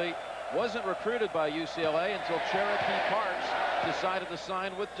actually wasn't recruited by UCLA until Cherokee Parks decided to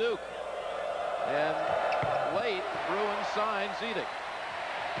sign with Duke. And late, Bruins signed Zedek.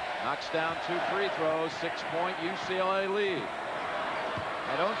 Knocks down 2 free throws, 6-point UCLA lead.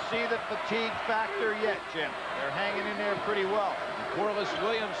 I don't see the fatigue factor yet, Jim. They're hanging in there pretty well. Corliss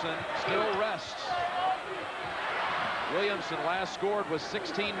Williamson still rests. Williamson last scored with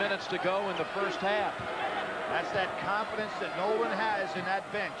 16 minutes to go in the first half. That's that confidence that Nolan has in that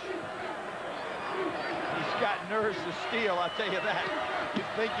bench. He's got nerves of steel, I'll tell you that. You'd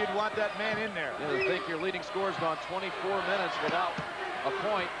think you'd want that man in there. You'd think your leading scorer's gone 24 minutes without a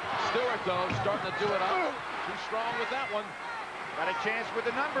point. Stewart, though, starting to do it up. Too strong with that one. Got a chance with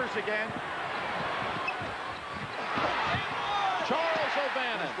the numbers again. Charles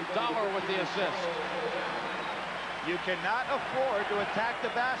O'Bannon, Dollar with the assist. You cannot afford to attack the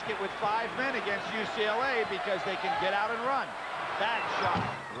basket with 5 men against UCLA because they can get out and run. Bad shot.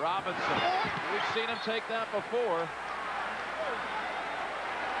 Robinson. We've seen him take that before.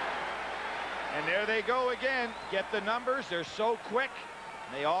 And there they go again. Get the numbers. They're so quick.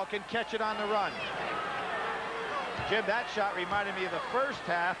 They all can catch it on the run. Jim, that shot reminded me of the first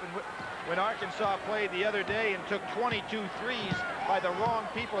half and when Arkansas played the other day and took 22 threes by the wrong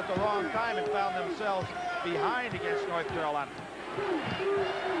people at the wrong time and found themselves behind against North Carolina.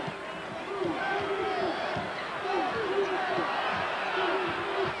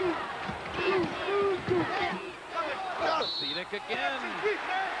 Zedek again.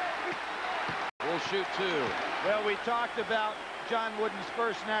 We'll shoot 2. Well, we talked about John Wooden's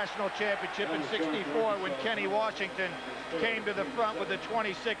first national championship in '64 when Kenny Washington came to the front with the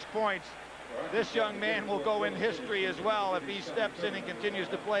 26 points. This young man will go in history as well if he steps in and continues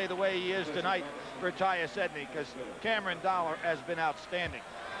to play the way he is tonight for Tyus Edney, because Cameron Dollar has been outstanding.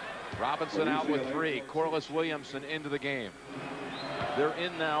 Robinson out with 3. Corliss Williamson into the game. They're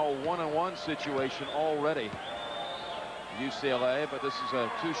in now a 1-on-1 situation already. UCLA, but this is a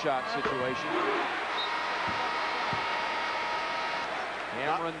 2-shot situation.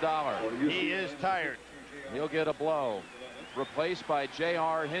 Cameron Dollar. He is tired. He'll get a blow. Replaced by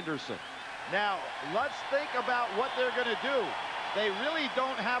J.R. Henderson. Now, let's think about what they're going to do. They really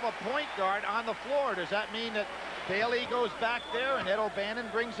don't have a point guard on the floor. Does that mean that Bailey goes back there and Ed O'Bannon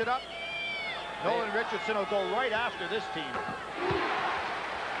brings it up? Nolan Richardson will go right after this team.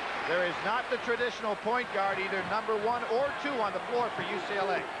 There is not the traditional point guard, either number 1 or 2 on the floor for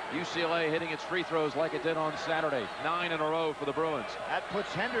UCLA. UCLA hitting its free throws like it did on Saturday. 9 in a row for the Bruins. That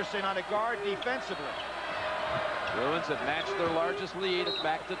puts Henderson on a guard defensively. Bruins have matched their largest lead. It's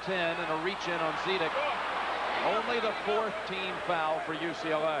back to 10 and a reach in on Zedek. Only the 4th team foul for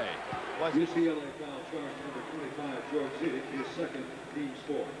UCLA. UCLA foul charge number 25, George Zidek, his second team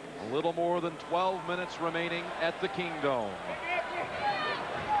score. A little more than 12 minutes remaining at the Kingdome.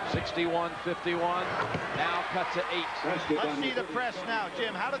 61-51. Now cut to 8. Let's see the press now.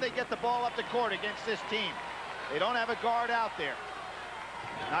 Jim, how do they get the ball up the court against this team? They don't have a guard out there.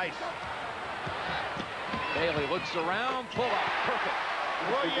 Nice. Bailey looks around, pull up, perfect.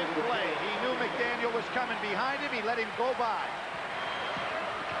 Brilliant play. He knew McDaniel was coming behind him. He let him go by.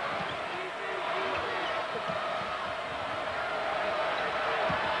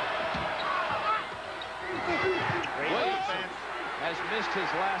 Great defense. Has missed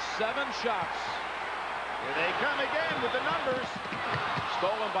his last 7 shots. Here they come again with the numbers.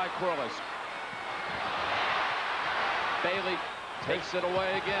 Stolen by Corliss. Bailey takes it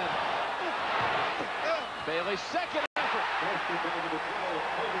away again. Bailey's second effort.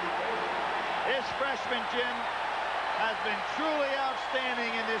 This freshman, Jim, has been truly outstanding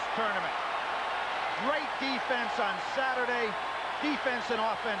in this tournament. Great defense on Saturday, defense and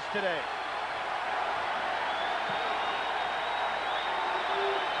offense today.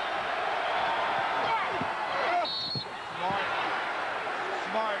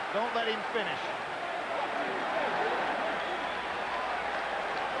 Smart, don't let him finish.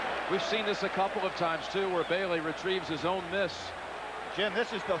 We've seen this a couple of times, too, where Bailey retrieves his own miss. Jim,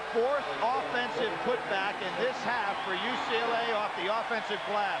 this is the 4th offensive putback in this half for UCLA off the offensive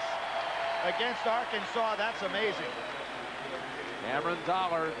glass. Against Arkansas, that's amazing. Cameron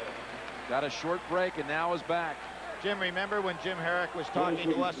Dollar got a short break and now is back. Jim, remember when Jim Herrick was talking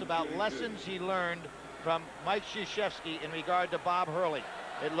to us about lessons he learned from Mike Krzyzewski in regard to Bob Hurley?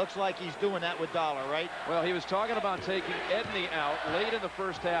 It looks like he's doing that with Dollar, right? Well, he was talking about taking Edney out late in the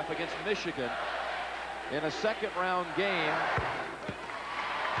first half against Michigan in a second-round game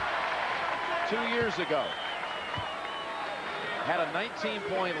 2 years ago. Had a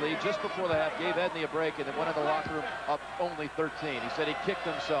 19-point lead just before the half, gave Edney a break, and then went in the locker room up only 13. He said he kicked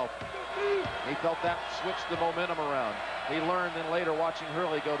himself. He felt that switched the momentum around. He learned then later watching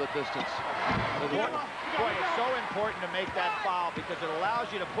Hurley go the distance. Boy, it's so important to make that foul because it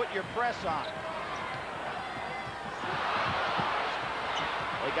allows you to put your press on.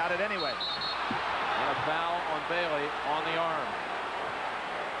 They got it anyway. And a foul on Bailey on the arm.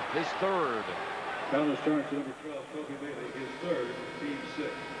 His 3rd. Foul is charged to number 12, Kobe Bailey, his 3rd, team 6.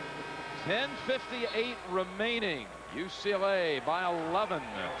 10:58 remaining. UCLA by 11.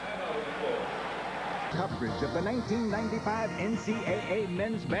 Coverage of the 1995 NCAA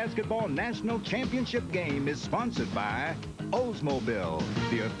Men's Basketball National Championship game is sponsored by Oldsmobile,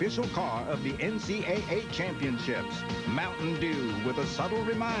 the official car of the NCAA Championships, Mountain Dew with a subtle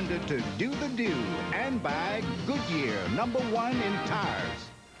reminder to do the do, and by Goodyear, #1 in tires.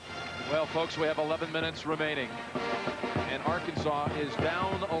 Well, folks, we have 11 minutes remaining, and Arkansas is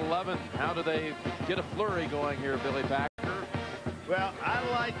down 11. How do they get a flurry going here, Billy Packer? Well, I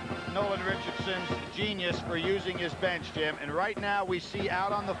like Nolan Richardson's genius for using his bench, Jim. And right now we see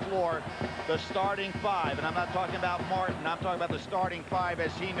out on the floor the starting 5. And I'm not talking about Martin. I'm talking about the starting 5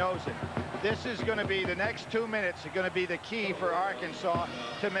 as he knows it. This is going to be, the next 2 minutes are going to be the key for Arkansas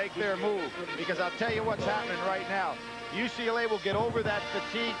to make their move. Because I'll tell you what's happening right now. UCLA will get over that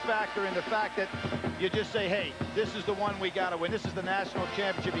fatigue factor in the fact that you just say, hey, this is the one we got to win. This is the national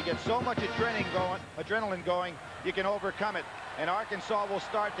championship. You get so much adrenaline going, you can overcome it. And Arkansas will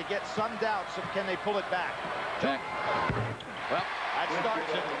start to get some doubts of can they pull it back. Check. Well, that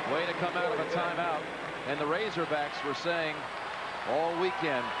starts it. Way to come out of a timeout. And the Razorbacks were saying all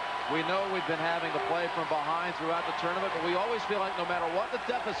weekend, we know we've been having to play from behind throughout the tournament, but we always feel like no matter what the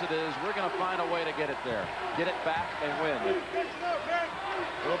deficit is, we're going to find a way to get it there. Get it back and win. A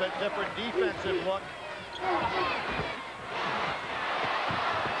little bit different defensive look.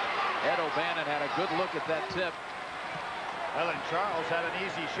 Ed O'Bannon had a good look at that tip. Ellen Charles had an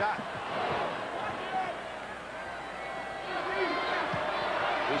easy shot.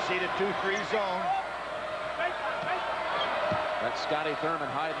 We see the 2-3 zone. That's Scotty Thurman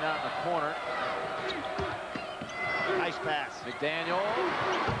hiding out in the corner. Nice pass. McDaniel.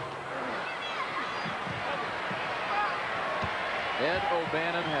 Ed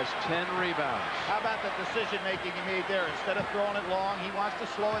O'Bannon has 10 rebounds. How about the decision-making he made there? Instead of throwing it long, he wants to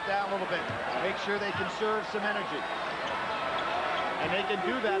slow it down a little bit. Make sure they conserve some energy. And they can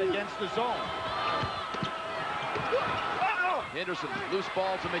do that against the zone. Henderson, loose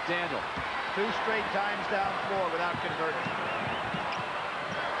ball to McDaniel. 2 straight times down floor without converting.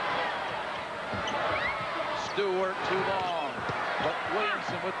 Stewart too long, but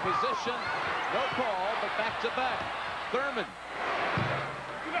Williamson with position. No call, but back to back. Thurman.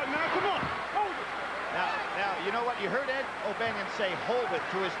 Now you heard Ed O'Banion say hold it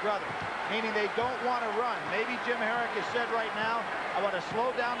to his brother, meaning they don't want to run. Maybe Jim Herrick has said right now, I want to slow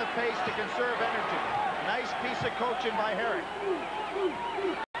down the pace to conserve energy. Nice piece of coaching by Herrick.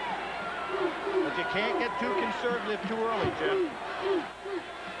 But you can't get too conservative too early, Jim.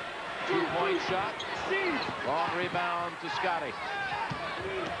 2-point shot. Long rebound to Scotty.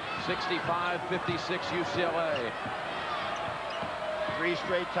 65-56 UCLA. 3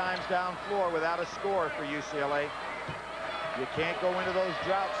 straight times down floor without a score for UCLA. You can't go into those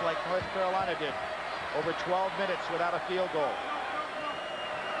droughts like North Carolina did. Over 12 minutes without a field goal.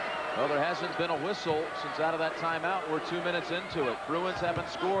 Well, there hasn't been a whistle since out of that timeout. We're 2 minutes into it. Bruins haven't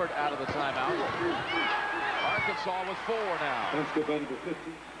scored out of the timeout. Arkansas with 4 now.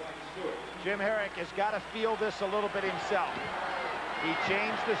 Jim Herrick has got to feel this a little bit himself. He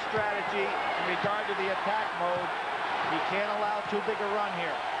changed the strategy in regard to the attack mode. He can't allow too big a run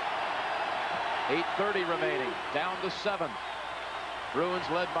here. 8:30 remaining. Down to 7. Bruins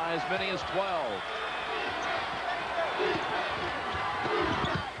led by as many as 12.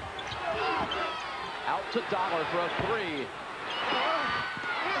 Out to Dollar for a 3.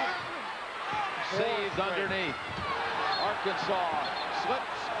 Saved underneath. Arkansas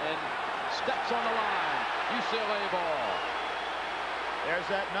slips and steps on the line. UCLA ball. There's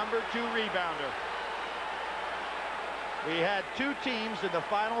that number 2 rebounder. We had 2 teams in the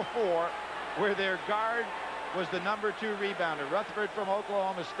Final Four where their guard was the number 2 rebounder. Rutherford from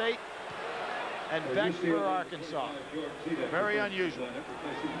Oklahoma State and Beck for Arkansas. Very unusual.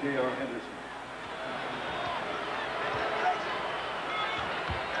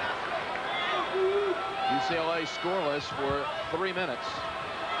 UCLA scoreless for 3 minutes.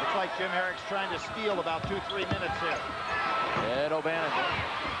 Looks like Jim Herrick's trying to steal about 2-3 minutes here. Ed O'Bannon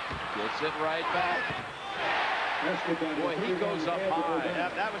gets it right back. Boy, he goes up high. Yeah,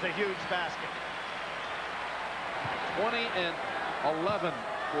 that was a huge basket. 20 and 11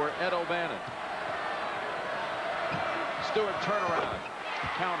 for Ed O'Bannon. Stewart turnaround.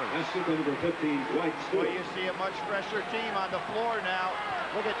 Counter. Well, you see a much fresher team on the floor now.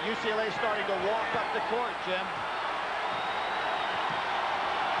 Look at UCLA starting to walk up the court, Jim.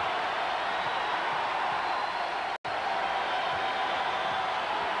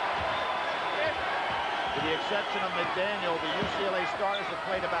 With the exception of McDaniel, the UCLA starters have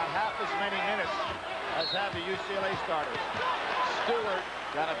played about half as many minutes as have the UCLA starters. Stewart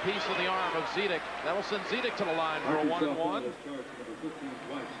got a piece of the arm of Zedek. That'll send Zedek to the line for a 1-and-1.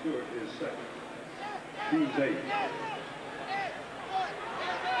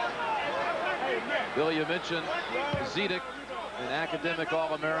 Bill, you mentioned Zedek, an academic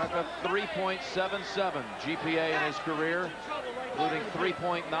All-America, 3.77 GPA in his career, including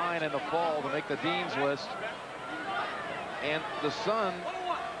 3.9 in the fall to make the Dean's List. And the son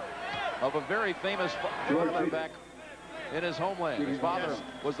of a very famous quarterback in his homeland. His father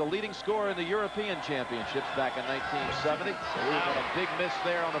was the leading scorer in the European Championships back in 1970. So he had a big miss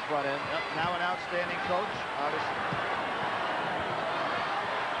there on the front end. Yep, now an outstanding coach, obviously.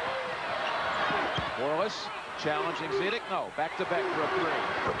 Corliss challenging Zedek. No, back to Beck for a 3.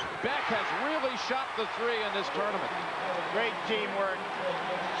 Beck has really shot the 3 in this tournament. Great teamwork.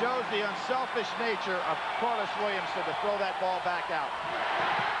 Shows the unselfish nature of Corliss Williamson to throw that ball back out.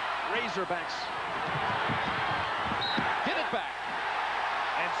 Razorbacks get it back.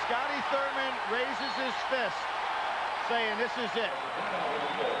 And Scotty Thurman raises his fist, saying this is it.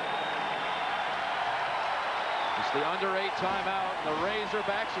 It's the under 8 timeout, and the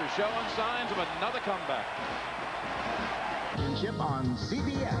Razorbacks are showing signs of another comeback. Championship on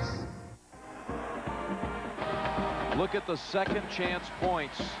CBS. Look at the second chance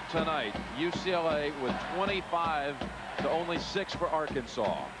points tonight. UCLA with 25 to only 6 for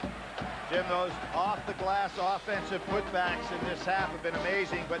Arkansas. Jim, those off-the-glass offensive putbacks in this half have been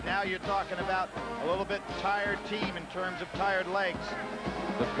amazing, but now you're talking about a little bit tired team in terms of tired legs.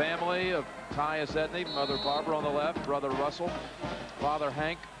 The family of Tyus Edney, mother Barbara on the left, brother Russell, father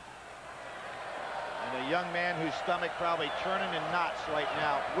Hank. And a young man whose stomach probably turning in knots right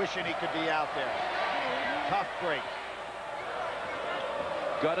now, wishing he could be out there. Tough break.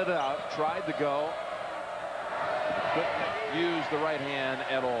 Gutted out, tried to go. Couldn't use the right hand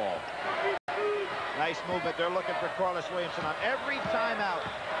at all. Nice movement. They're looking for Corliss Williamson on every timeout.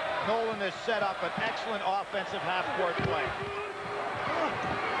 Nolan has set up an excellent offensive half-court play.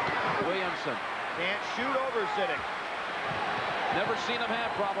 Williamson can't shoot over Zedek. Never seen him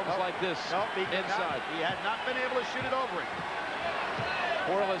have problems like this inside. He had not been able to shoot it over him.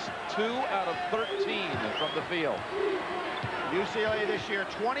 Corliss 2 out of 13 from the field. UCLA this year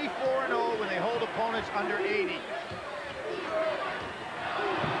 24-0 when they hold opponents under 80.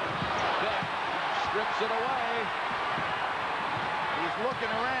 Beck strips it away. looking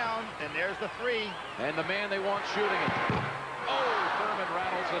around, and there's the three. And the man they want shooting it. Oh, Thurman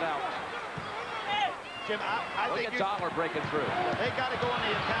rattles it out. Jim, I Look think at Dollar breaking through. They got to go on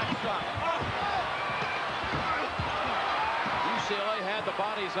the attack some. UCLA had the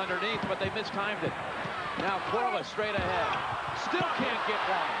bodies underneath, but they mistimed it. Now Corliss straight ahead. Still can't get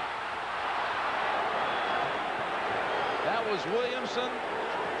one. That was Williamson,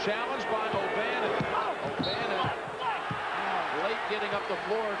 challenged by O'Bannon. O'Bannon late getting up the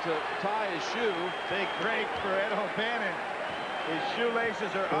floor to tie his shoe. Big break for Ed O'Bannon. His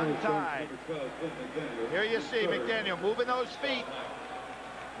shoelaces are untied. Here you see McDaniel moving those feet.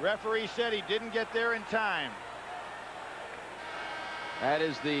 Referee said he didn't get there in time. That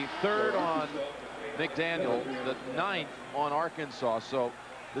is the third on McDaniel, the 9th on Arkansas. So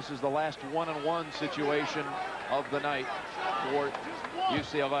this is the last 1-on-1 situation of the night for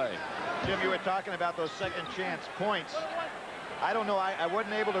UCLA. Jim, you were talking about those second chance points. I don't know, I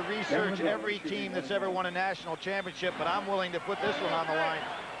wasn't able to research every team that's ever won a national championship, but I'm willing to put this one on the line.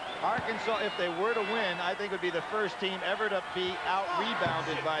 Arkansas, if they were to win, I think would be the first team ever to be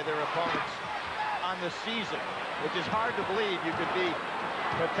out-rebounded by their opponents on the season, which is hard to believe you could be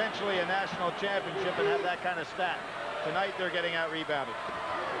potentially a national championship and have that kind of stat. Tonight they're getting out-rebounded,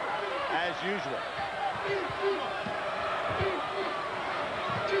 as usual.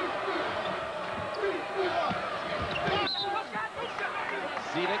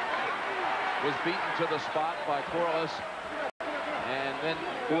 Zedek was beaten to the spot by Corliss and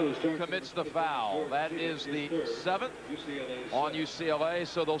then commits the foul. That is the 7th on UCLA,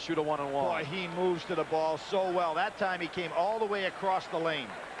 so they'll shoot a 1-on-1. Boy, he moves to the ball so well. That time he came all the way across the lane.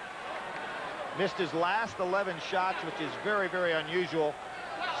 Missed his last 11 shots, which is very, very unusual.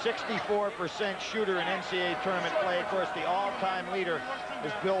 64% shooter in NCAA tournament play. Of course, the all-time leader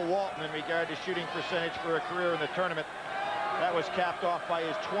is Bill Walton in regard to shooting percentage for a career in the tournament. That was capped off by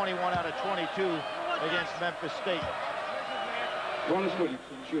his 21 out of 22 against Memphis State.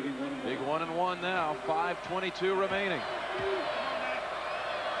 Big 1-on-1 now, 5:22 remaining.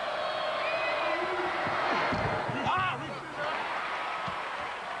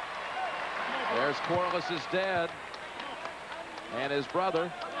 There's Corliss's dad and his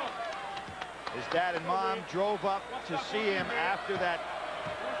brother. His dad and mom drove up to see him after that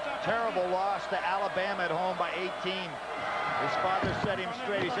terrible loss to Alabama at home by 18. His father set him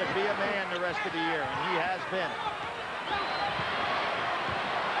straight. He said, be a man the rest of the year, and he has been.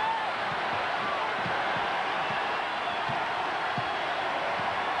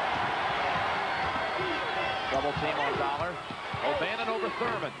 Double team on Dollar. O'Bannon over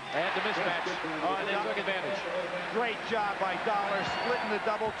Thurman. And the mismatch. And they took advantage. Great job by Dollar splitting the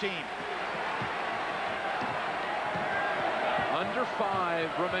double team. Under 5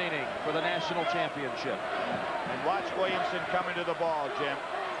 remaining for the national championship. And watch Williamson coming to the ball, Jim.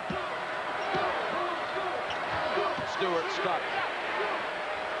 Stewart stuck.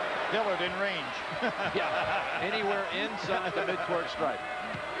 Dillard in range. Yeah, anywhere inside the midcourt stripe.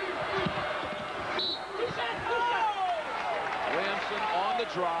 Williamson on the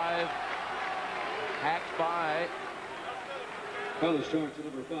drive. Hacked by.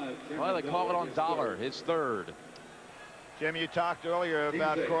 Well, they call it on Dollar, his third. Jim, you talked earlier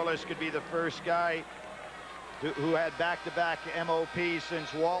about Corliss could be the first guy who had back-to-back MOPs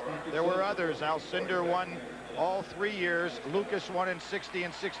since Walton. There were others. Alcindor won all 3 years. Lucas won in 60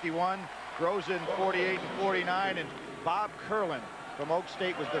 and 61. Groza in 48 and 49. And Bob Curlin from Oak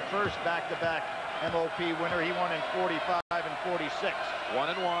State was the first back-to-back MOP winner. He won in 45 and 46.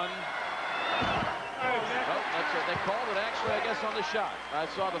 1-1. Oh, that's it. They called it actually, I guess, on the shot. I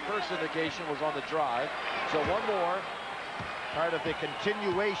saw the first indication was on the drive. So one more. Part of the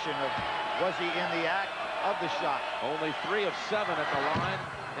continuation of was he in the act of the shot. Only 3 of 7 at the line.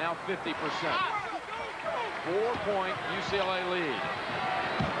 Now 50%. 4-point UCLA lead.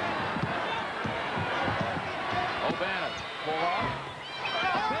 O'Bannon pull off.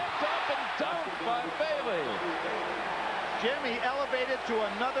 Picked up and dunked by Bailey. Jim, he elevated to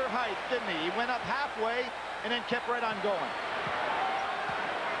another height, didn't he? He went up halfway and then kept right on going.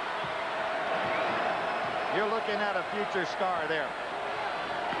 You're looking at a future star there.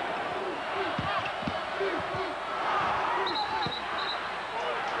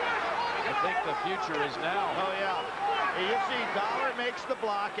 I think the future is now. Oh, yeah. You see, Dollar makes the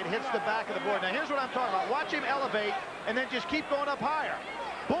block. It hits the back of the board. Now, here's what I'm talking about. Watch him elevate and then just keep going up higher.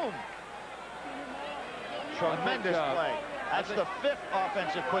 Boom. Tremendous play. That's the 5th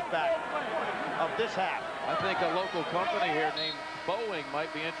offensive putback of this half. I think a local company here named Boeing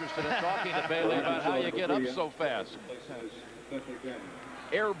might be interested in talking to Bailey about how you get up so fast.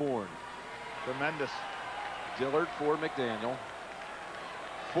 Airborne. Tremendous. Dillard for McDaniel.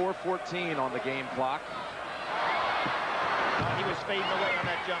 4:14 on the game clock. He was fading away on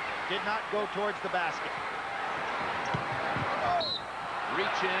that jump. Did not go towards the basket.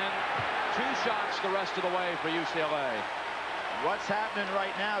 Reach in. 2 shots the rest of the way for UCLA. What's happening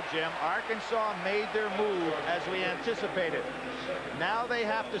right now, Jim? Arkansas made their move as we anticipated. Now they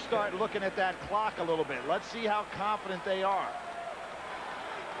have to start looking at that clock a little bit. Let's see how confident they are.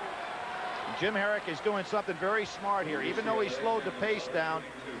 Jim Herrick is doing something very smart here. Even though he slowed the pace down,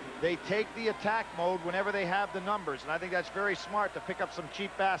 they take the attack mode whenever they have the numbers, and I think that's very smart to pick up some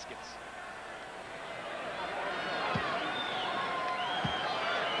cheap baskets.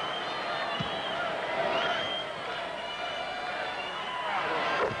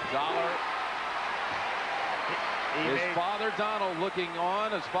 Dollar. His father, Donald, looking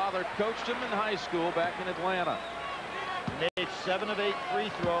on. His father coached him in high school back in Atlanta. Made 7 of 8 free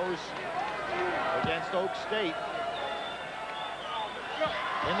throws against Oak State.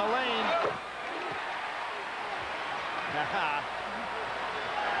 In the lane.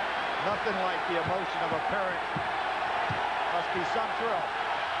 Nothing like the emotion of a parent. Must be some thrill.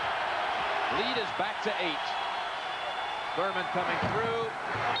 Lead is back to 8. Thurman coming through.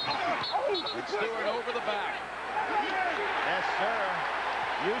 And Stewart over the back. Yes, sir.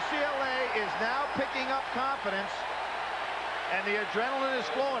 UCLA is now picking up confidence, and the adrenaline is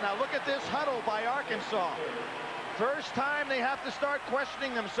flowing. Now look at this huddle by Arkansas. First time they have to start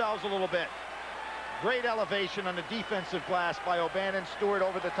questioning themselves a little bit. Great elevation on the defensive glass by O'Bannon. Stewart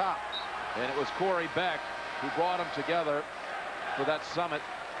over the top. And it was Corey Beck who brought them together for that summit.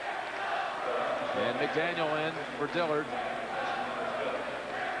 And McDaniel in for Dillard.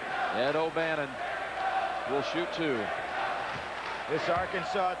 Ed O'Bannon will shoot 2. This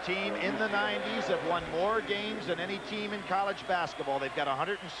Arkansas team in the 90s have won more games than any team in college basketball. They've got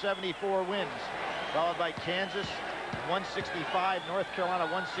 174 wins, followed by Kansas 165, North Carolina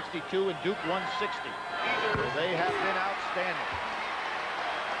 162, and Duke 160. So they have been outstanding.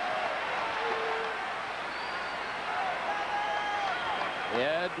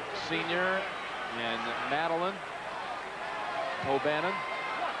 Ed, senior, and Madeline O'Bannon.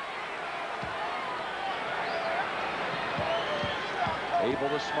 Able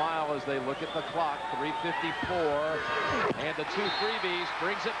to smile as they look at the clock. 3:54, and the 2 freebies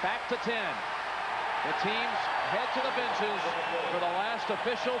brings it back to 10. The teams head to the benches for the last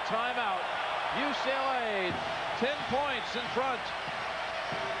official timeout. UCLA 10 points in front.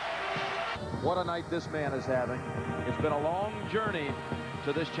 What a night this man is having. It's been a long journey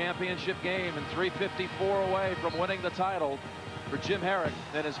to this championship game, and 3:54 away from winning the title for Jim Herrick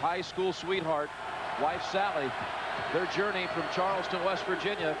and his high school sweetheart, wife Sally. Their journey from Charleston, West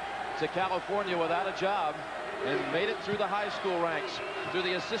Virginia to California without a job, and made it through the high school ranks, through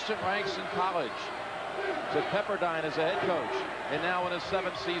the assistant ranks in college, to Pepperdine as a head coach, and now in his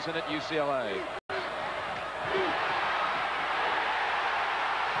 7th season at UCLA.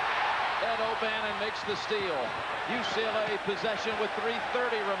 Ed O'Bannon makes the steal. UCLA possession with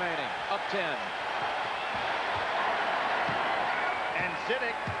 3:30 remaining, up 10. And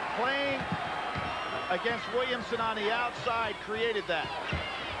Zidek playing against Williamson on the outside created that.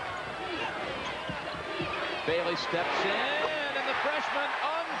 Bailey steps in, and the freshman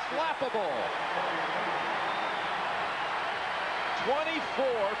unflappable.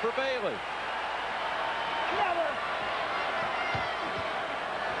 24 for Bailey.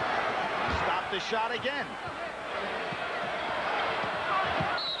 Stop the shot again.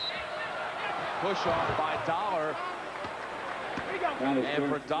 Push off by Dollar. And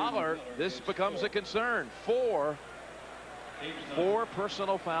for Dollar, this becomes a concern. 4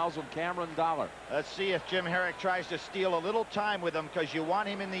 personal fouls of Cameron Dollar. Let's see if Jim Herrick tries to steal a little time with him, because you want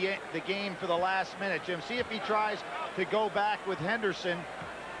him in the game for the last minute. Jim, see if he tries to go back with Henderson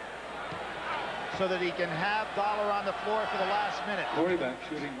so that he can have Dollar on the floor for the last minute. Corey Beck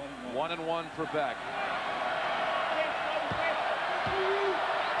shooting 1-1 for Beck.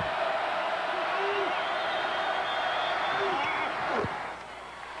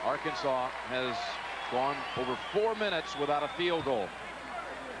 Arkansas has gone over 4 minutes without a field goal.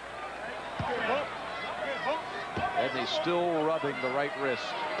 Edney still rubbing the right wrist.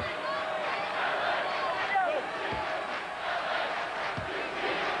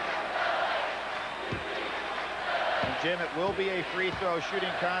 And Jim, it will be a free throw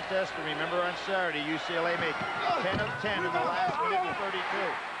shooting contest. And remember, on Saturday, UCLA made 10 of 10 in the last minute and 32.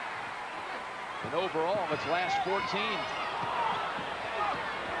 And overall, its last 14.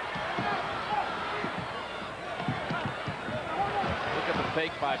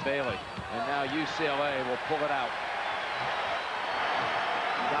 Fake by Bailey, and now UCLA will pull it out.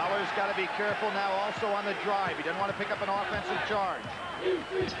 Dollar's got to be careful now also on the drive. He doesn't want to pick up an offensive charge.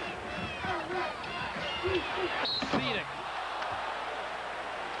 Scenic.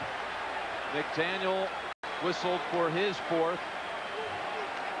 McDaniel whistled for his fourth.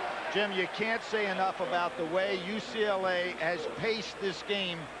 Jim, you can't say enough about the way UCLA has paced this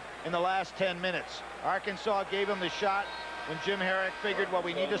game in the last 10 minutes. Arkansas gave him the shot when Jim Herrick figured, well,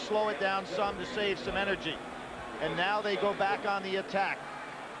 we need to slow it down some to save some energy. And now they go back on the attack.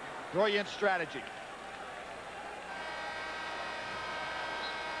 Brilliant strategy.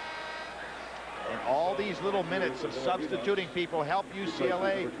 And all these little minutes of substituting people help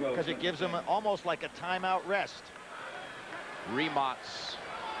UCLA because it gives them almost like a timeout rest. Remots,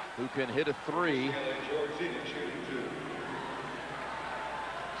 who can hit a three.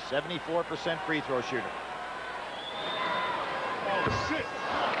 74% free throw shooter.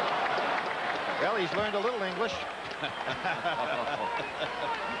 Well, he's learned a little English.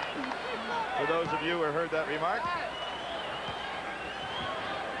 For those of you who heard that remark.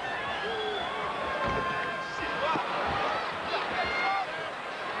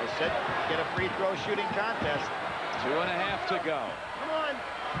 I said, get a free throw shooting contest. 2.5 to go. Come on.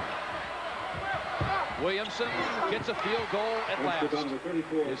 Williamson gets a field goal at last.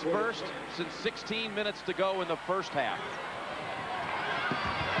 His first since 16 minutes to go in the first half.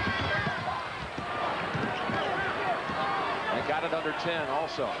 And got it under 10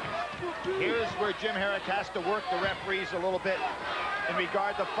 also. Here's where Jim Herrick has to work the referees a little bit in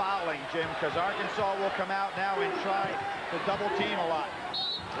regard to fouling, Jim, because Arkansas will come out now and try to double team a lot.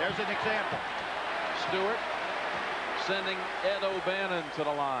 There's an example. Stewart sending Ed O'Bannon to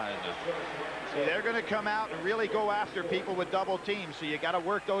the line. See, they're going to come out and really go after people with double teams, so you got to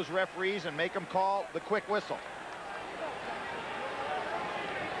work those referees and make them call the quick whistle.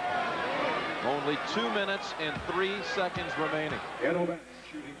 Only 2 minutes and 3 seconds remaining. Ed O'Bannon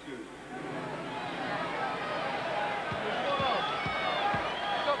shooting 2.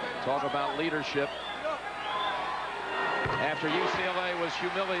 Talk about leadership. After UCLA was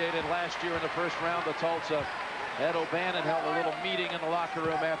humiliated last year in the first round of Tulsa, Ed O'Bannon held a little meeting in the locker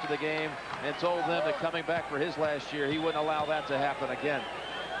room after the game and told them that coming back for his last year, he wouldn't allow that to happen again.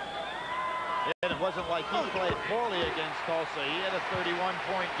 And it wasn't like he played poorly against Tulsa. He had a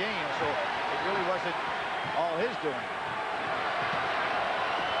 31-point game, so it really wasn't all his doing.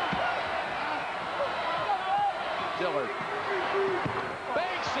 Dillard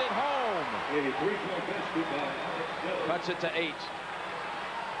banks it home. Cuts it to 8.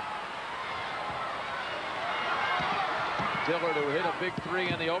 Dillard, who hit a big 3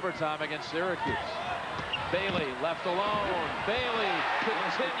 in the overtime against Syracuse. Bailey left alone. Bailey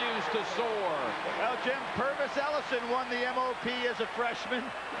continues to soar. Well, Jim, Purvis Ellison won the MOP as a freshman.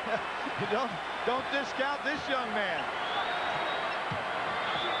 don't discount this young man.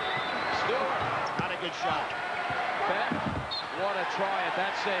 Stewart. Not a good shot. Beck, want to try at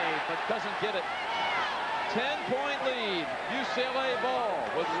that save, but doesn't get it. 10-point lead, UCLA ball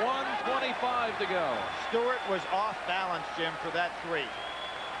with 1:25 to go. Stewart was off balance, Jim, for that 3.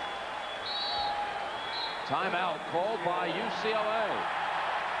 Timeout called by UCLA.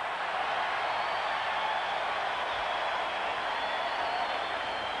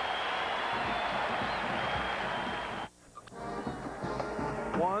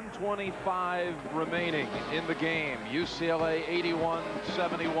 .125 remaining in the game. UCLA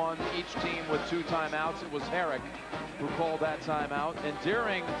 81-71, each team with 2 timeouts. It was Herrick who called that timeout. And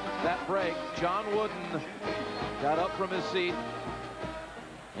during that break, John Wooden got up from his seat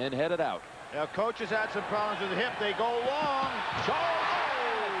and headed out. Now, coach has had some problems with the hip. They go long. Charles!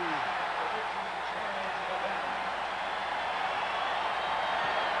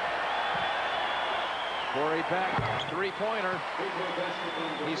 Corey Beck, 3-pointer.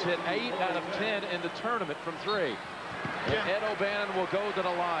 He's hit 8 out of 10 in the tournament from 3. And Ed O'Bannon will go to the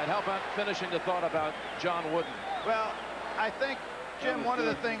line. How about finishing the thought about John Wooden? Well, I think, Jim, one of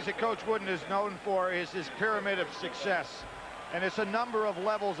the things that Coach Wooden is known for is his pyramid of success. And it's a number of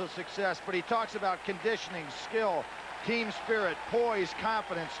levels of success, but he talks about conditioning, skill, team spirit, poise,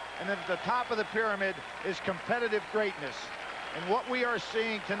 confidence, and then at the top of the pyramid is competitive greatness. And what we are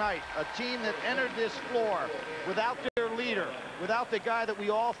seeing tonight, a team that entered this floor without their leader, without the guy that we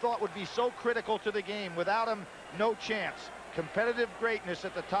all thought would be so critical to the game, without him, no chance. Competitive greatness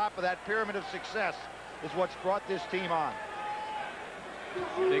at the top of that pyramid of success is what's brought this team on.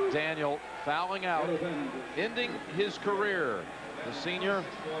 McDaniel fouling out, ending his career. The senior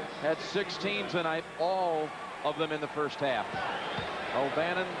had 16 tonight, all of them in the first half.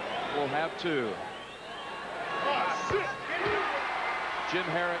 O'Bannon will have 2. Jim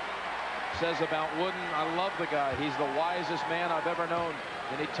Herrick says about Wooden, I love the guy. He's the wisest man I've ever known,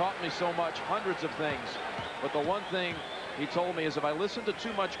 and he taught me so much, hundreds of things. But the one thing he told me is if I listened to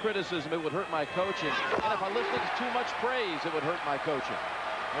too much criticism, it would hurt my coaching. And if I listened to too much praise, it would hurt my coaching.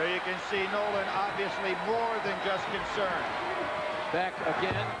 There you can see Nolan obviously more than just concerned. Beck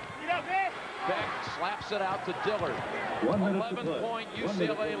again. Beck slaps it out to Dillard. 11-point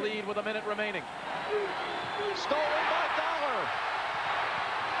UCLA lead with a minute remaining. Stolen by Dollar.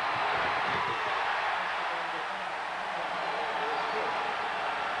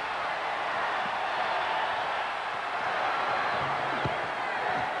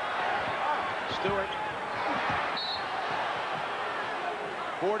 Stewart.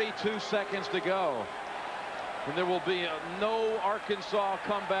 42 seconds to go. And there will be no Arkansas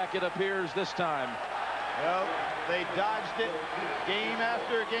comeback, it appears, this time. Well, they dodged it game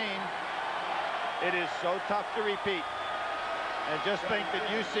after game. It is so tough to repeat. And just think that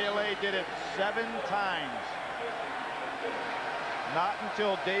UCLA did it 7 times. Not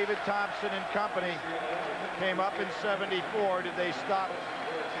until David Thompson and company came up in '74 did they stop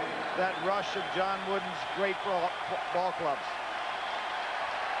that rush of John Wooden's great ball clubs.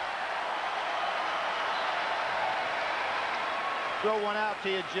 Throw one out to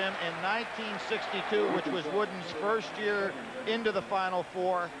you, Jim. In 1962, which was Wooden's first year into the Final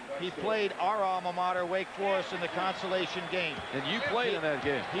Four, he played our alma mater, Wake Forest, in the consolation game. And you played in that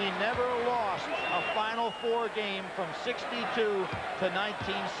game. He never lost a Final Four game from '62 to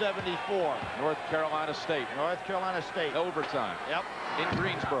 1974. North Carolina State. North Carolina State. Overtime. Yep. In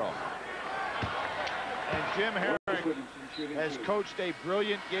Greensboro. And Jim Herrick has coached a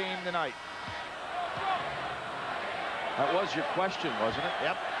brilliant game tonight. That was your question, wasn't it?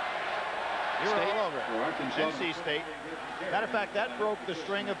 Yep. You were all over it. NC State. Matter of fact, that broke the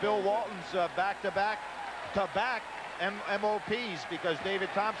string of Bill Walton's back-to-back MOPs because David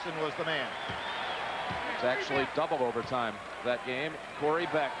Thompson was the man. It's actually double overtime that game. Corey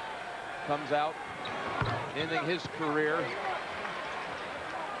Beck comes out, ending his career.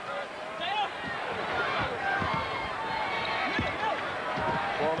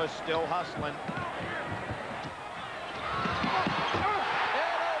 Corliss still hustling.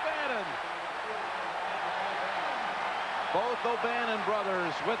 Both O'Bannon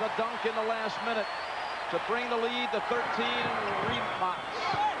brothers with a dunk in the last minute to bring the lead to 13 rebounds.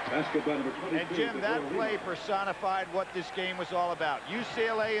 Basketball number 22. And Jim, that play personified what this game was all about.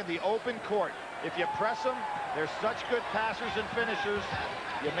 UCLA in the open court. If you press them, they're such good passers and finishers.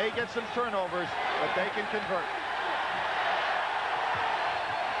 You may get some turnovers, but they can convert.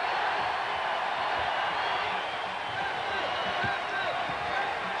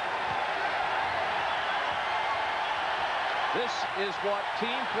 This is what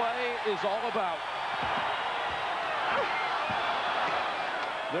team play is all about.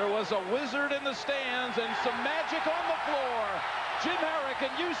 There was a wizard in the stands and some magic on the floor. Jim Herrick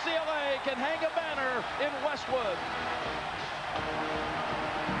and UCLA can hang a banner in Westwood.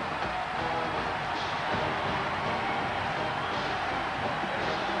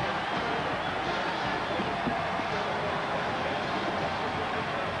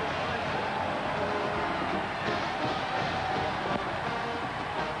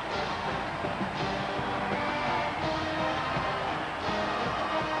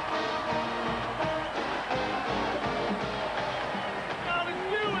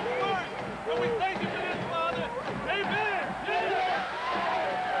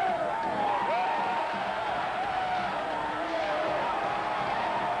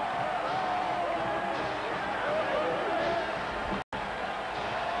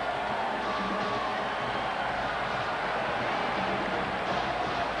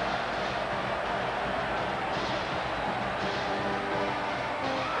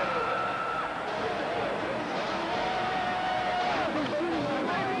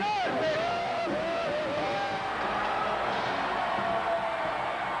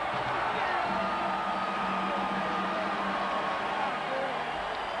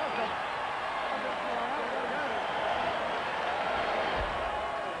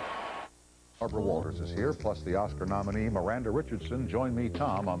 Barbara Walters is here, plus the Oscar nominee Miranda Richardson. Join me,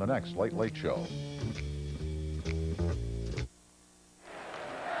 Tom, on the next Late Late Show.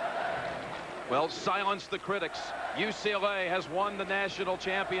 Well, silence the critics. UCLA has won the national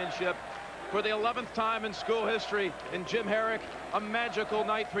championship for the 11th time in school history. And Jim Herrick, a magical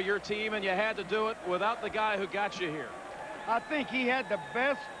night for your team, and you had to do it without the guy who got you here. I think he had the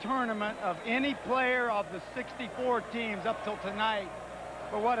best tournament of any player of the 64 teams up till tonight.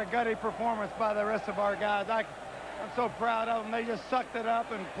 But what a gutty performance by the rest of our guys. I'm so proud of them. They just sucked it up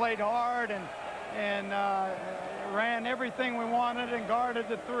and played hard and ran everything we wanted and guarded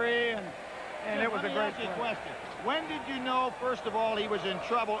the three. And it was a great question. When did you know, first of all, he was in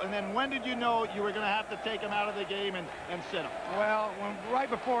trouble, and then when did you know you were going to have to take him out of the game and sit him? Well, right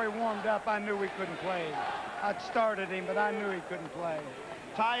before he warmed up, I knew he couldn't play. I'd started him, but I knew he couldn't play.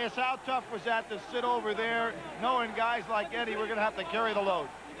 Tyus, how tough was that to sit over there, knowing guys like Eddie were going to have to carry the load?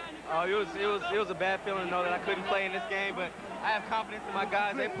 Oh, it was a bad feeling to know that I couldn't play in this game, but I have confidence in my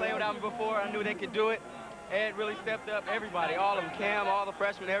guys. They played without me before. I knew they could do it. Ed really stepped up. Everybody, all of them, Cam, all the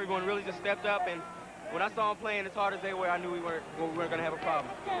freshmen, everyone really just stepped up. And when I saw them playing as hard as they were, I knew we weren't going to have a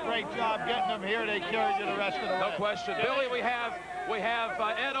problem. Great job getting them here. They carried you the rest of the way. No question. Billy, we have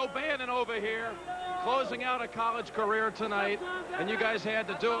Ed O'Bannon over here, closing out a college career tonight, and you guys had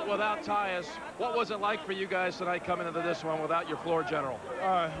to do it without Tyus. What was it like for you guys tonight coming into this one without your floor general?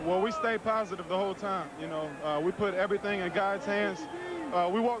 Well, we stayed positive the whole time. You know, we put everything in God's hands.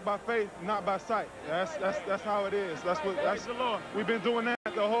 We walk by faith, not by sight. That's how it is. We've been doing that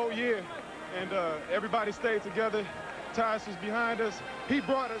the whole year, and everybody stayed together. Tyus was behind us. He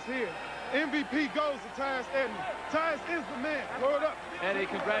brought us here. MVP goes to Tyus Edney. Tyus is the man. Word up. Eddie,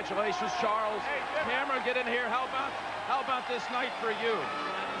 congratulations. Charles, Cameron, get in here. How about this night for you?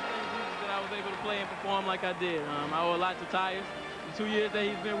 That I was able to play and perform like I did. I owe a lot to Tyus. The 2 years that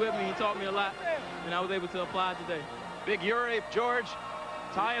he's been with me, he taught me a lot, and I was able to apply today. Big Yuri, George,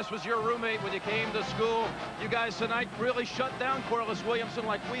 Tyus was your roommate when you came to school. You guys tonight really shut down Corliss Williamson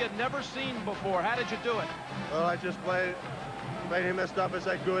like we had never seen before. How did you do it? Well, I just played him as tough as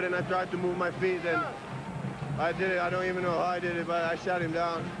I could, and I tried to move my feet, and I did it. I don't even know how I did it, but I shut him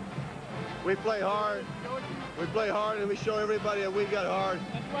down. We play hard. We play hard, and we show everybody that we got hard.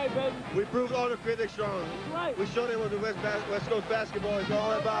 That's right, baby. We proved all the critics wrong. That's right. We showed them what the West Coast basketball is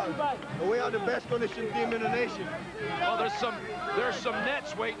all about. And we are the best conditioned team in the nation. Well, there's some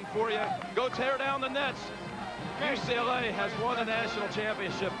nets waiting for you. Go tear down the nets. UCLA has won a national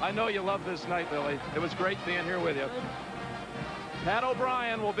championship. I know you love this night, Billy. It was great being here with you. Pat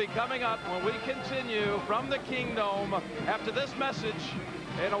O'Brien will be coming up when we continue from the Kingdome after this message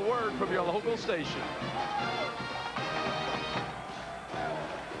and a word from your local station.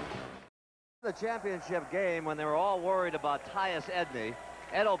 The championship game, when they were all worried about Tyus Edney,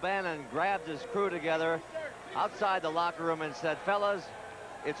 Ed O'Bannon grabbed his crew together outside the locker room and said, fellas,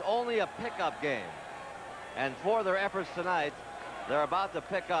 it's only a pickup game. And for their efforts tonight, they're about to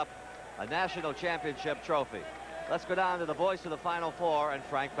pick up a national championship trophy. Let's go down to the voice of the Final Four and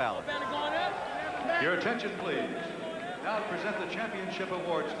Frank Ballard. Your attention, please. Now to present the championship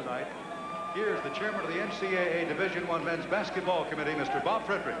awards tonight, here's the chairman of the NCAA Division I Men's Basketball Committee, Mr. Bob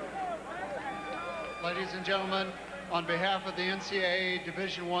Frederick. Ladies and gentlemen, on behalf of the NCAA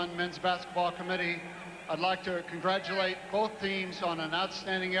Division I Men's Basketball Committee, I'd like to congratulate both teams on an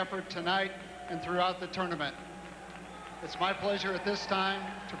outstanding effort tonight and throughout the tournament. It's my pleasure at this time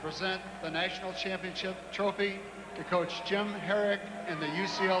to present the National Championship Trophy to Coach Jim Herrick and the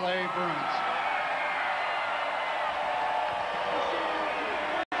UCLA Bruins.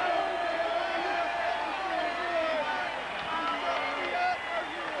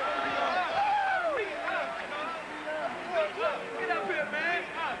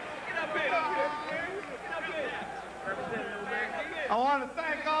 I want to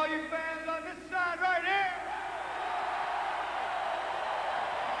thank all you fans on this side right here.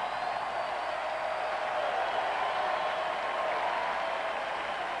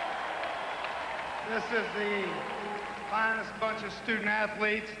 This is the finest bunch of student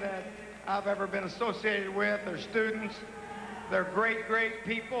athletes that I've ever been associated with. They're students, they're great, great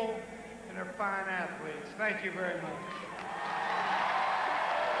people, and they're fine athletes. Thank you very much.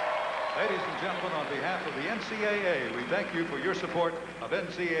 Ladies and gentlemen, on behalf of the NCAA, we thank you for your support of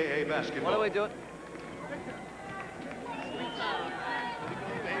NCAA basketball. What are we doing?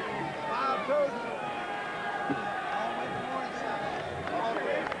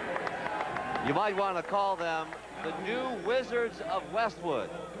 You might want to call them the new Wizards of Westwood.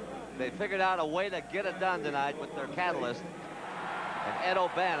 They figured out a way to get it done tonight with their catalyst, and Ed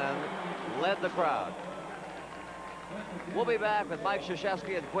O'Bannon led the crowd. We'll be back with Mike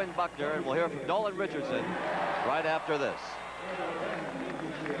Krzyzewski and Quinn Buckner, and we'll hear from Nolan Richardson right after this.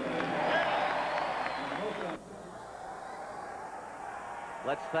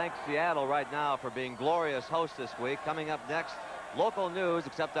 Let's thank Seattle right now for being glorious hosts this week. Coming up next, local news,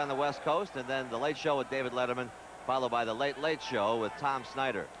 except on the West Coast, and then the Late Show with David Letterman, followed by the Late Late Show with Tom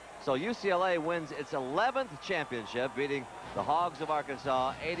Snyder. So UCLA wins its 11th championship, beating the Hogs of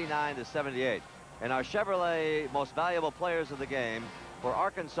Arkansas 89-78. And our Chevrolet most valuable players of the game, for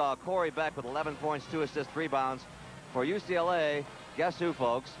Arkansas, Corey Beck with 11 points, 2 assists, 3 rebounds. For UCLA, guess who,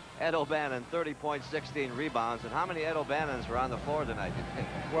 folks? Ed O'Bannon, 30 points, 16 rebounds. And how many Ed O'Bannons were on the floor tonight, do you think?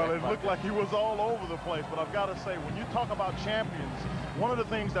 Well, it looked like he was all over the place, but I've got to say, when you talk about champions, one of the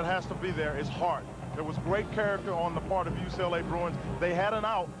things that has to be there is heart. There was great character on the part of UCLA Bruins. They had an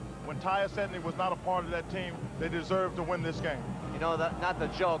out. When Tyus Edney was not a part of that team, they deserved to win this game. You know, not the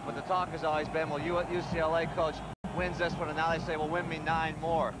joke, but the talk has always been, well, UCLA coach wins this one, and now they say, well, win me 9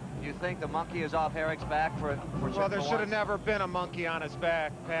 more. Do you think the monkey is off Herrick's back for Well, there should have never been a monkey on his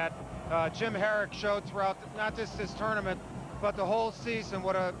back, Pat. Jim Herrick showed throughout not just this tournament, but the whole season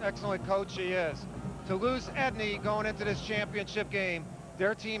what an excellent coach he is. To lose Edney going into this championship game,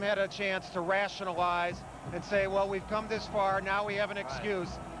 their team had a chance to rationalize and say, well, we've come this far, now we have an excuse.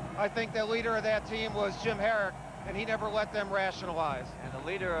 I think the leader of that team was Jim Herrick, and he never let them rationalize. And the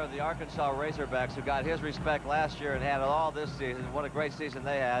leader of the Arkansas Razorbacks, who got his respect last year and had it all this season, what a great season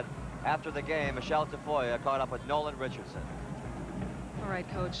they had. After the game, Michelle Tafoya caught up with Nolan Richardson. All right,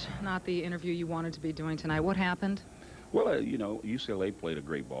 Coach, not the interview you wanted to be doing tonight. What happened? Well, you know, UCLA played a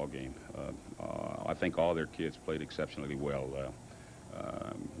great ball game. I think all their kids played exceptionally well.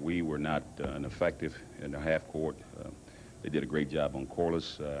 We were not effective in the half court. They did a great job on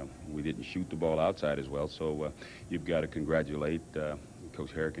Corliss. We didn't shoot the ball outside as well, so you've got to congratulate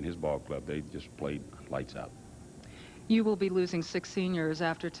Coach Herrick and his ball club. They just played lights out. You will be losing 6 seniors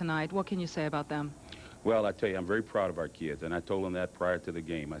after tonight. What can you say about them? Well, I tell you, I'm very proud of our kids, and I told them that prior to the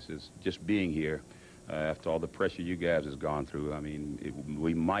game. I says, just being here, after all the pressure you guys has gone through, I mean,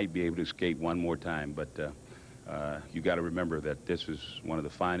 we might be able to escape one more time, but you got to remember that this is one of the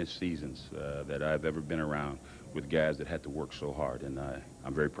finest seasons that I've ever been around with guys that had to work so hard, and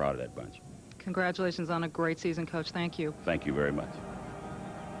I'm very proud of that bunch. Congratulations on a great season, Coach. Thank you. Thank you very much.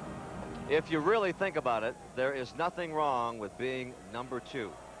 If you really think about it, there is nothing wrong with being number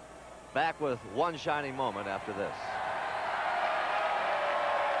 2. Back with one shining moment after this.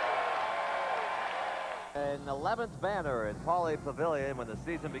 An 11th banner in Pauley Pavilion when the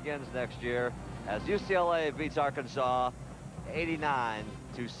season begins next year as UCLA beats Arkansas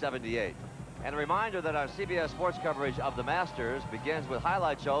 89-78. And a reminder that our CBS sports coverage of the Masters begins with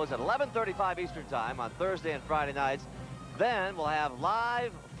highlight shows at 11:35 Eastern Time on Thursday and Friday nights. Then we'll have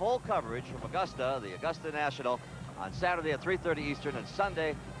live full coverage from Augusta, the Augusta National, on Saturday at 3:30 Eastern and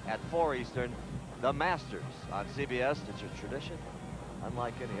Sunday at 4 Eastern. The Masters on CBS. It's a tradition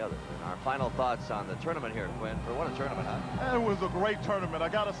unlike any other. And our final thoughts on the tournament here, Quinn. For what a tournament, huh? It was a great tournament. I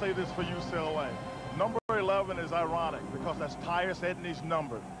got to say this for UCLA. Number 11 is ironic because that's Tyus Edney's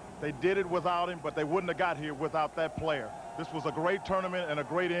number. They did it without him, but they wouldn't have got here without that player. This was a great tournament and a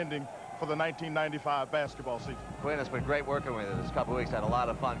great ending for the 1995 basketball season. Quinn, it's been great working with you this couple of weeks. Had a lot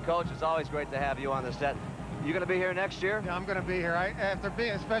of fun. Coach, it's always great to have you on the set. You going to be here next year? Yeah, I'm going to be here. After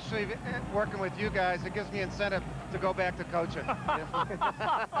being, especially working with you guys, it gives me incentive to go back to coaching.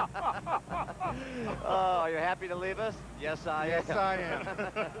 Oh, you're happy to leave us? Yes, I am. Yes, I am.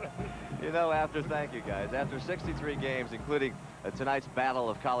 You know, thank you guys. After 63 games, including tonight's battle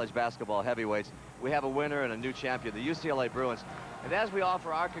of college basketball heavyweights, we have a winner and a new champion, the UCLA Bruins. And as we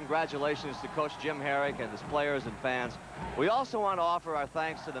offer our congratulations to Coach Jim Herrick and his players and fans, we also want to offer our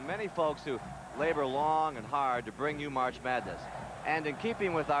thanks to the many folks who labor long and hard to bring you March Madness. And in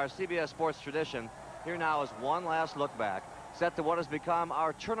keeping with our CBS Sports tradition, here now is one last look back, set to what has become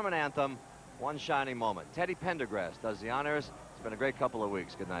our tournament anthem, One Shining Moment. Teddy Pendergrass does the honors. It's been a great couple of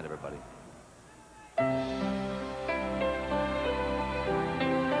weeks. Good night, everybody.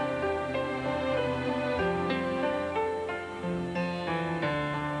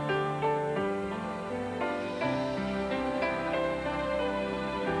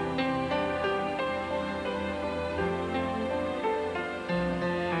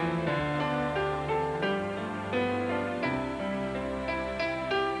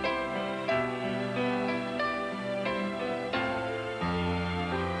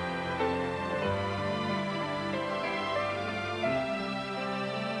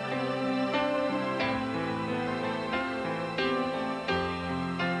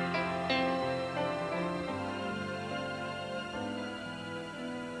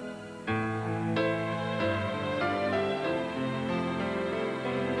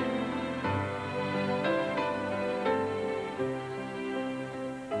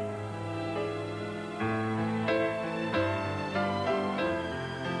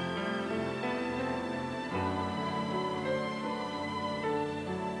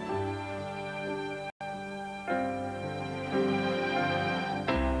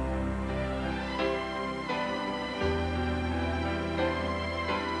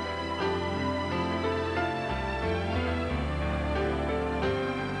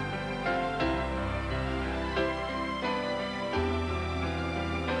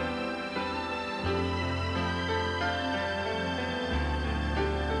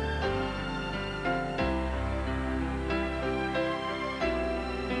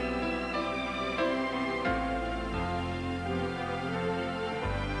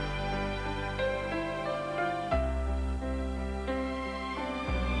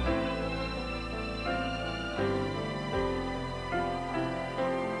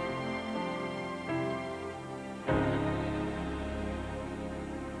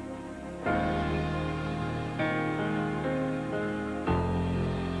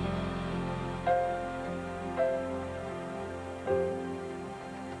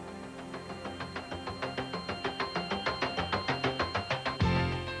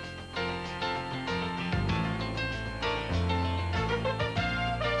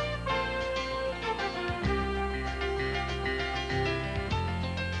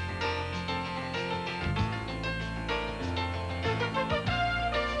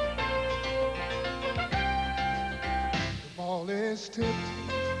 tipped.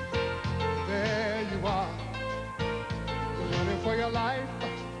 There you are. You're running for your life.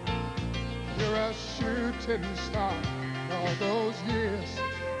 You're a shooting star. All those years,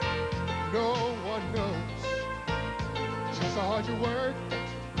 no one knows just how hard you work.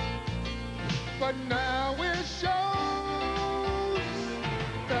 But now it shows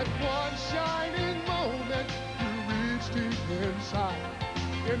that one shining moment you reached deep inside.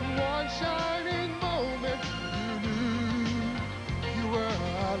 In one shining moment you knew you were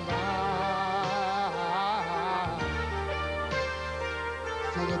alive.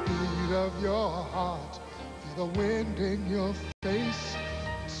 Feel the beat of your heart, feel the wind in your face.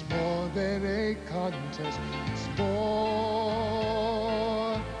 It's more than a contest, it's more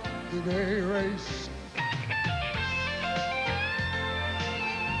than a race.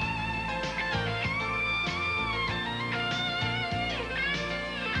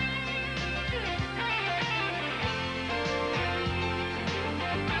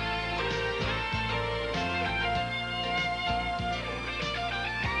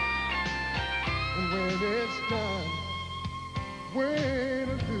 It's done, win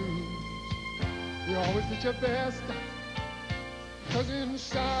or lose, you always did your best, 'cause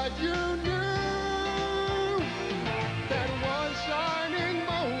inside you knew that one shining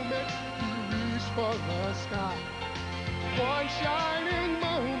moment you reached for the sky. One shining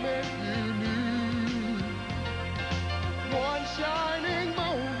moment you knew. One shining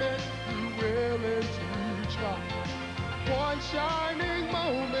moment you're willing to try. One shining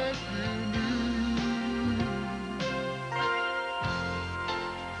moment you knew.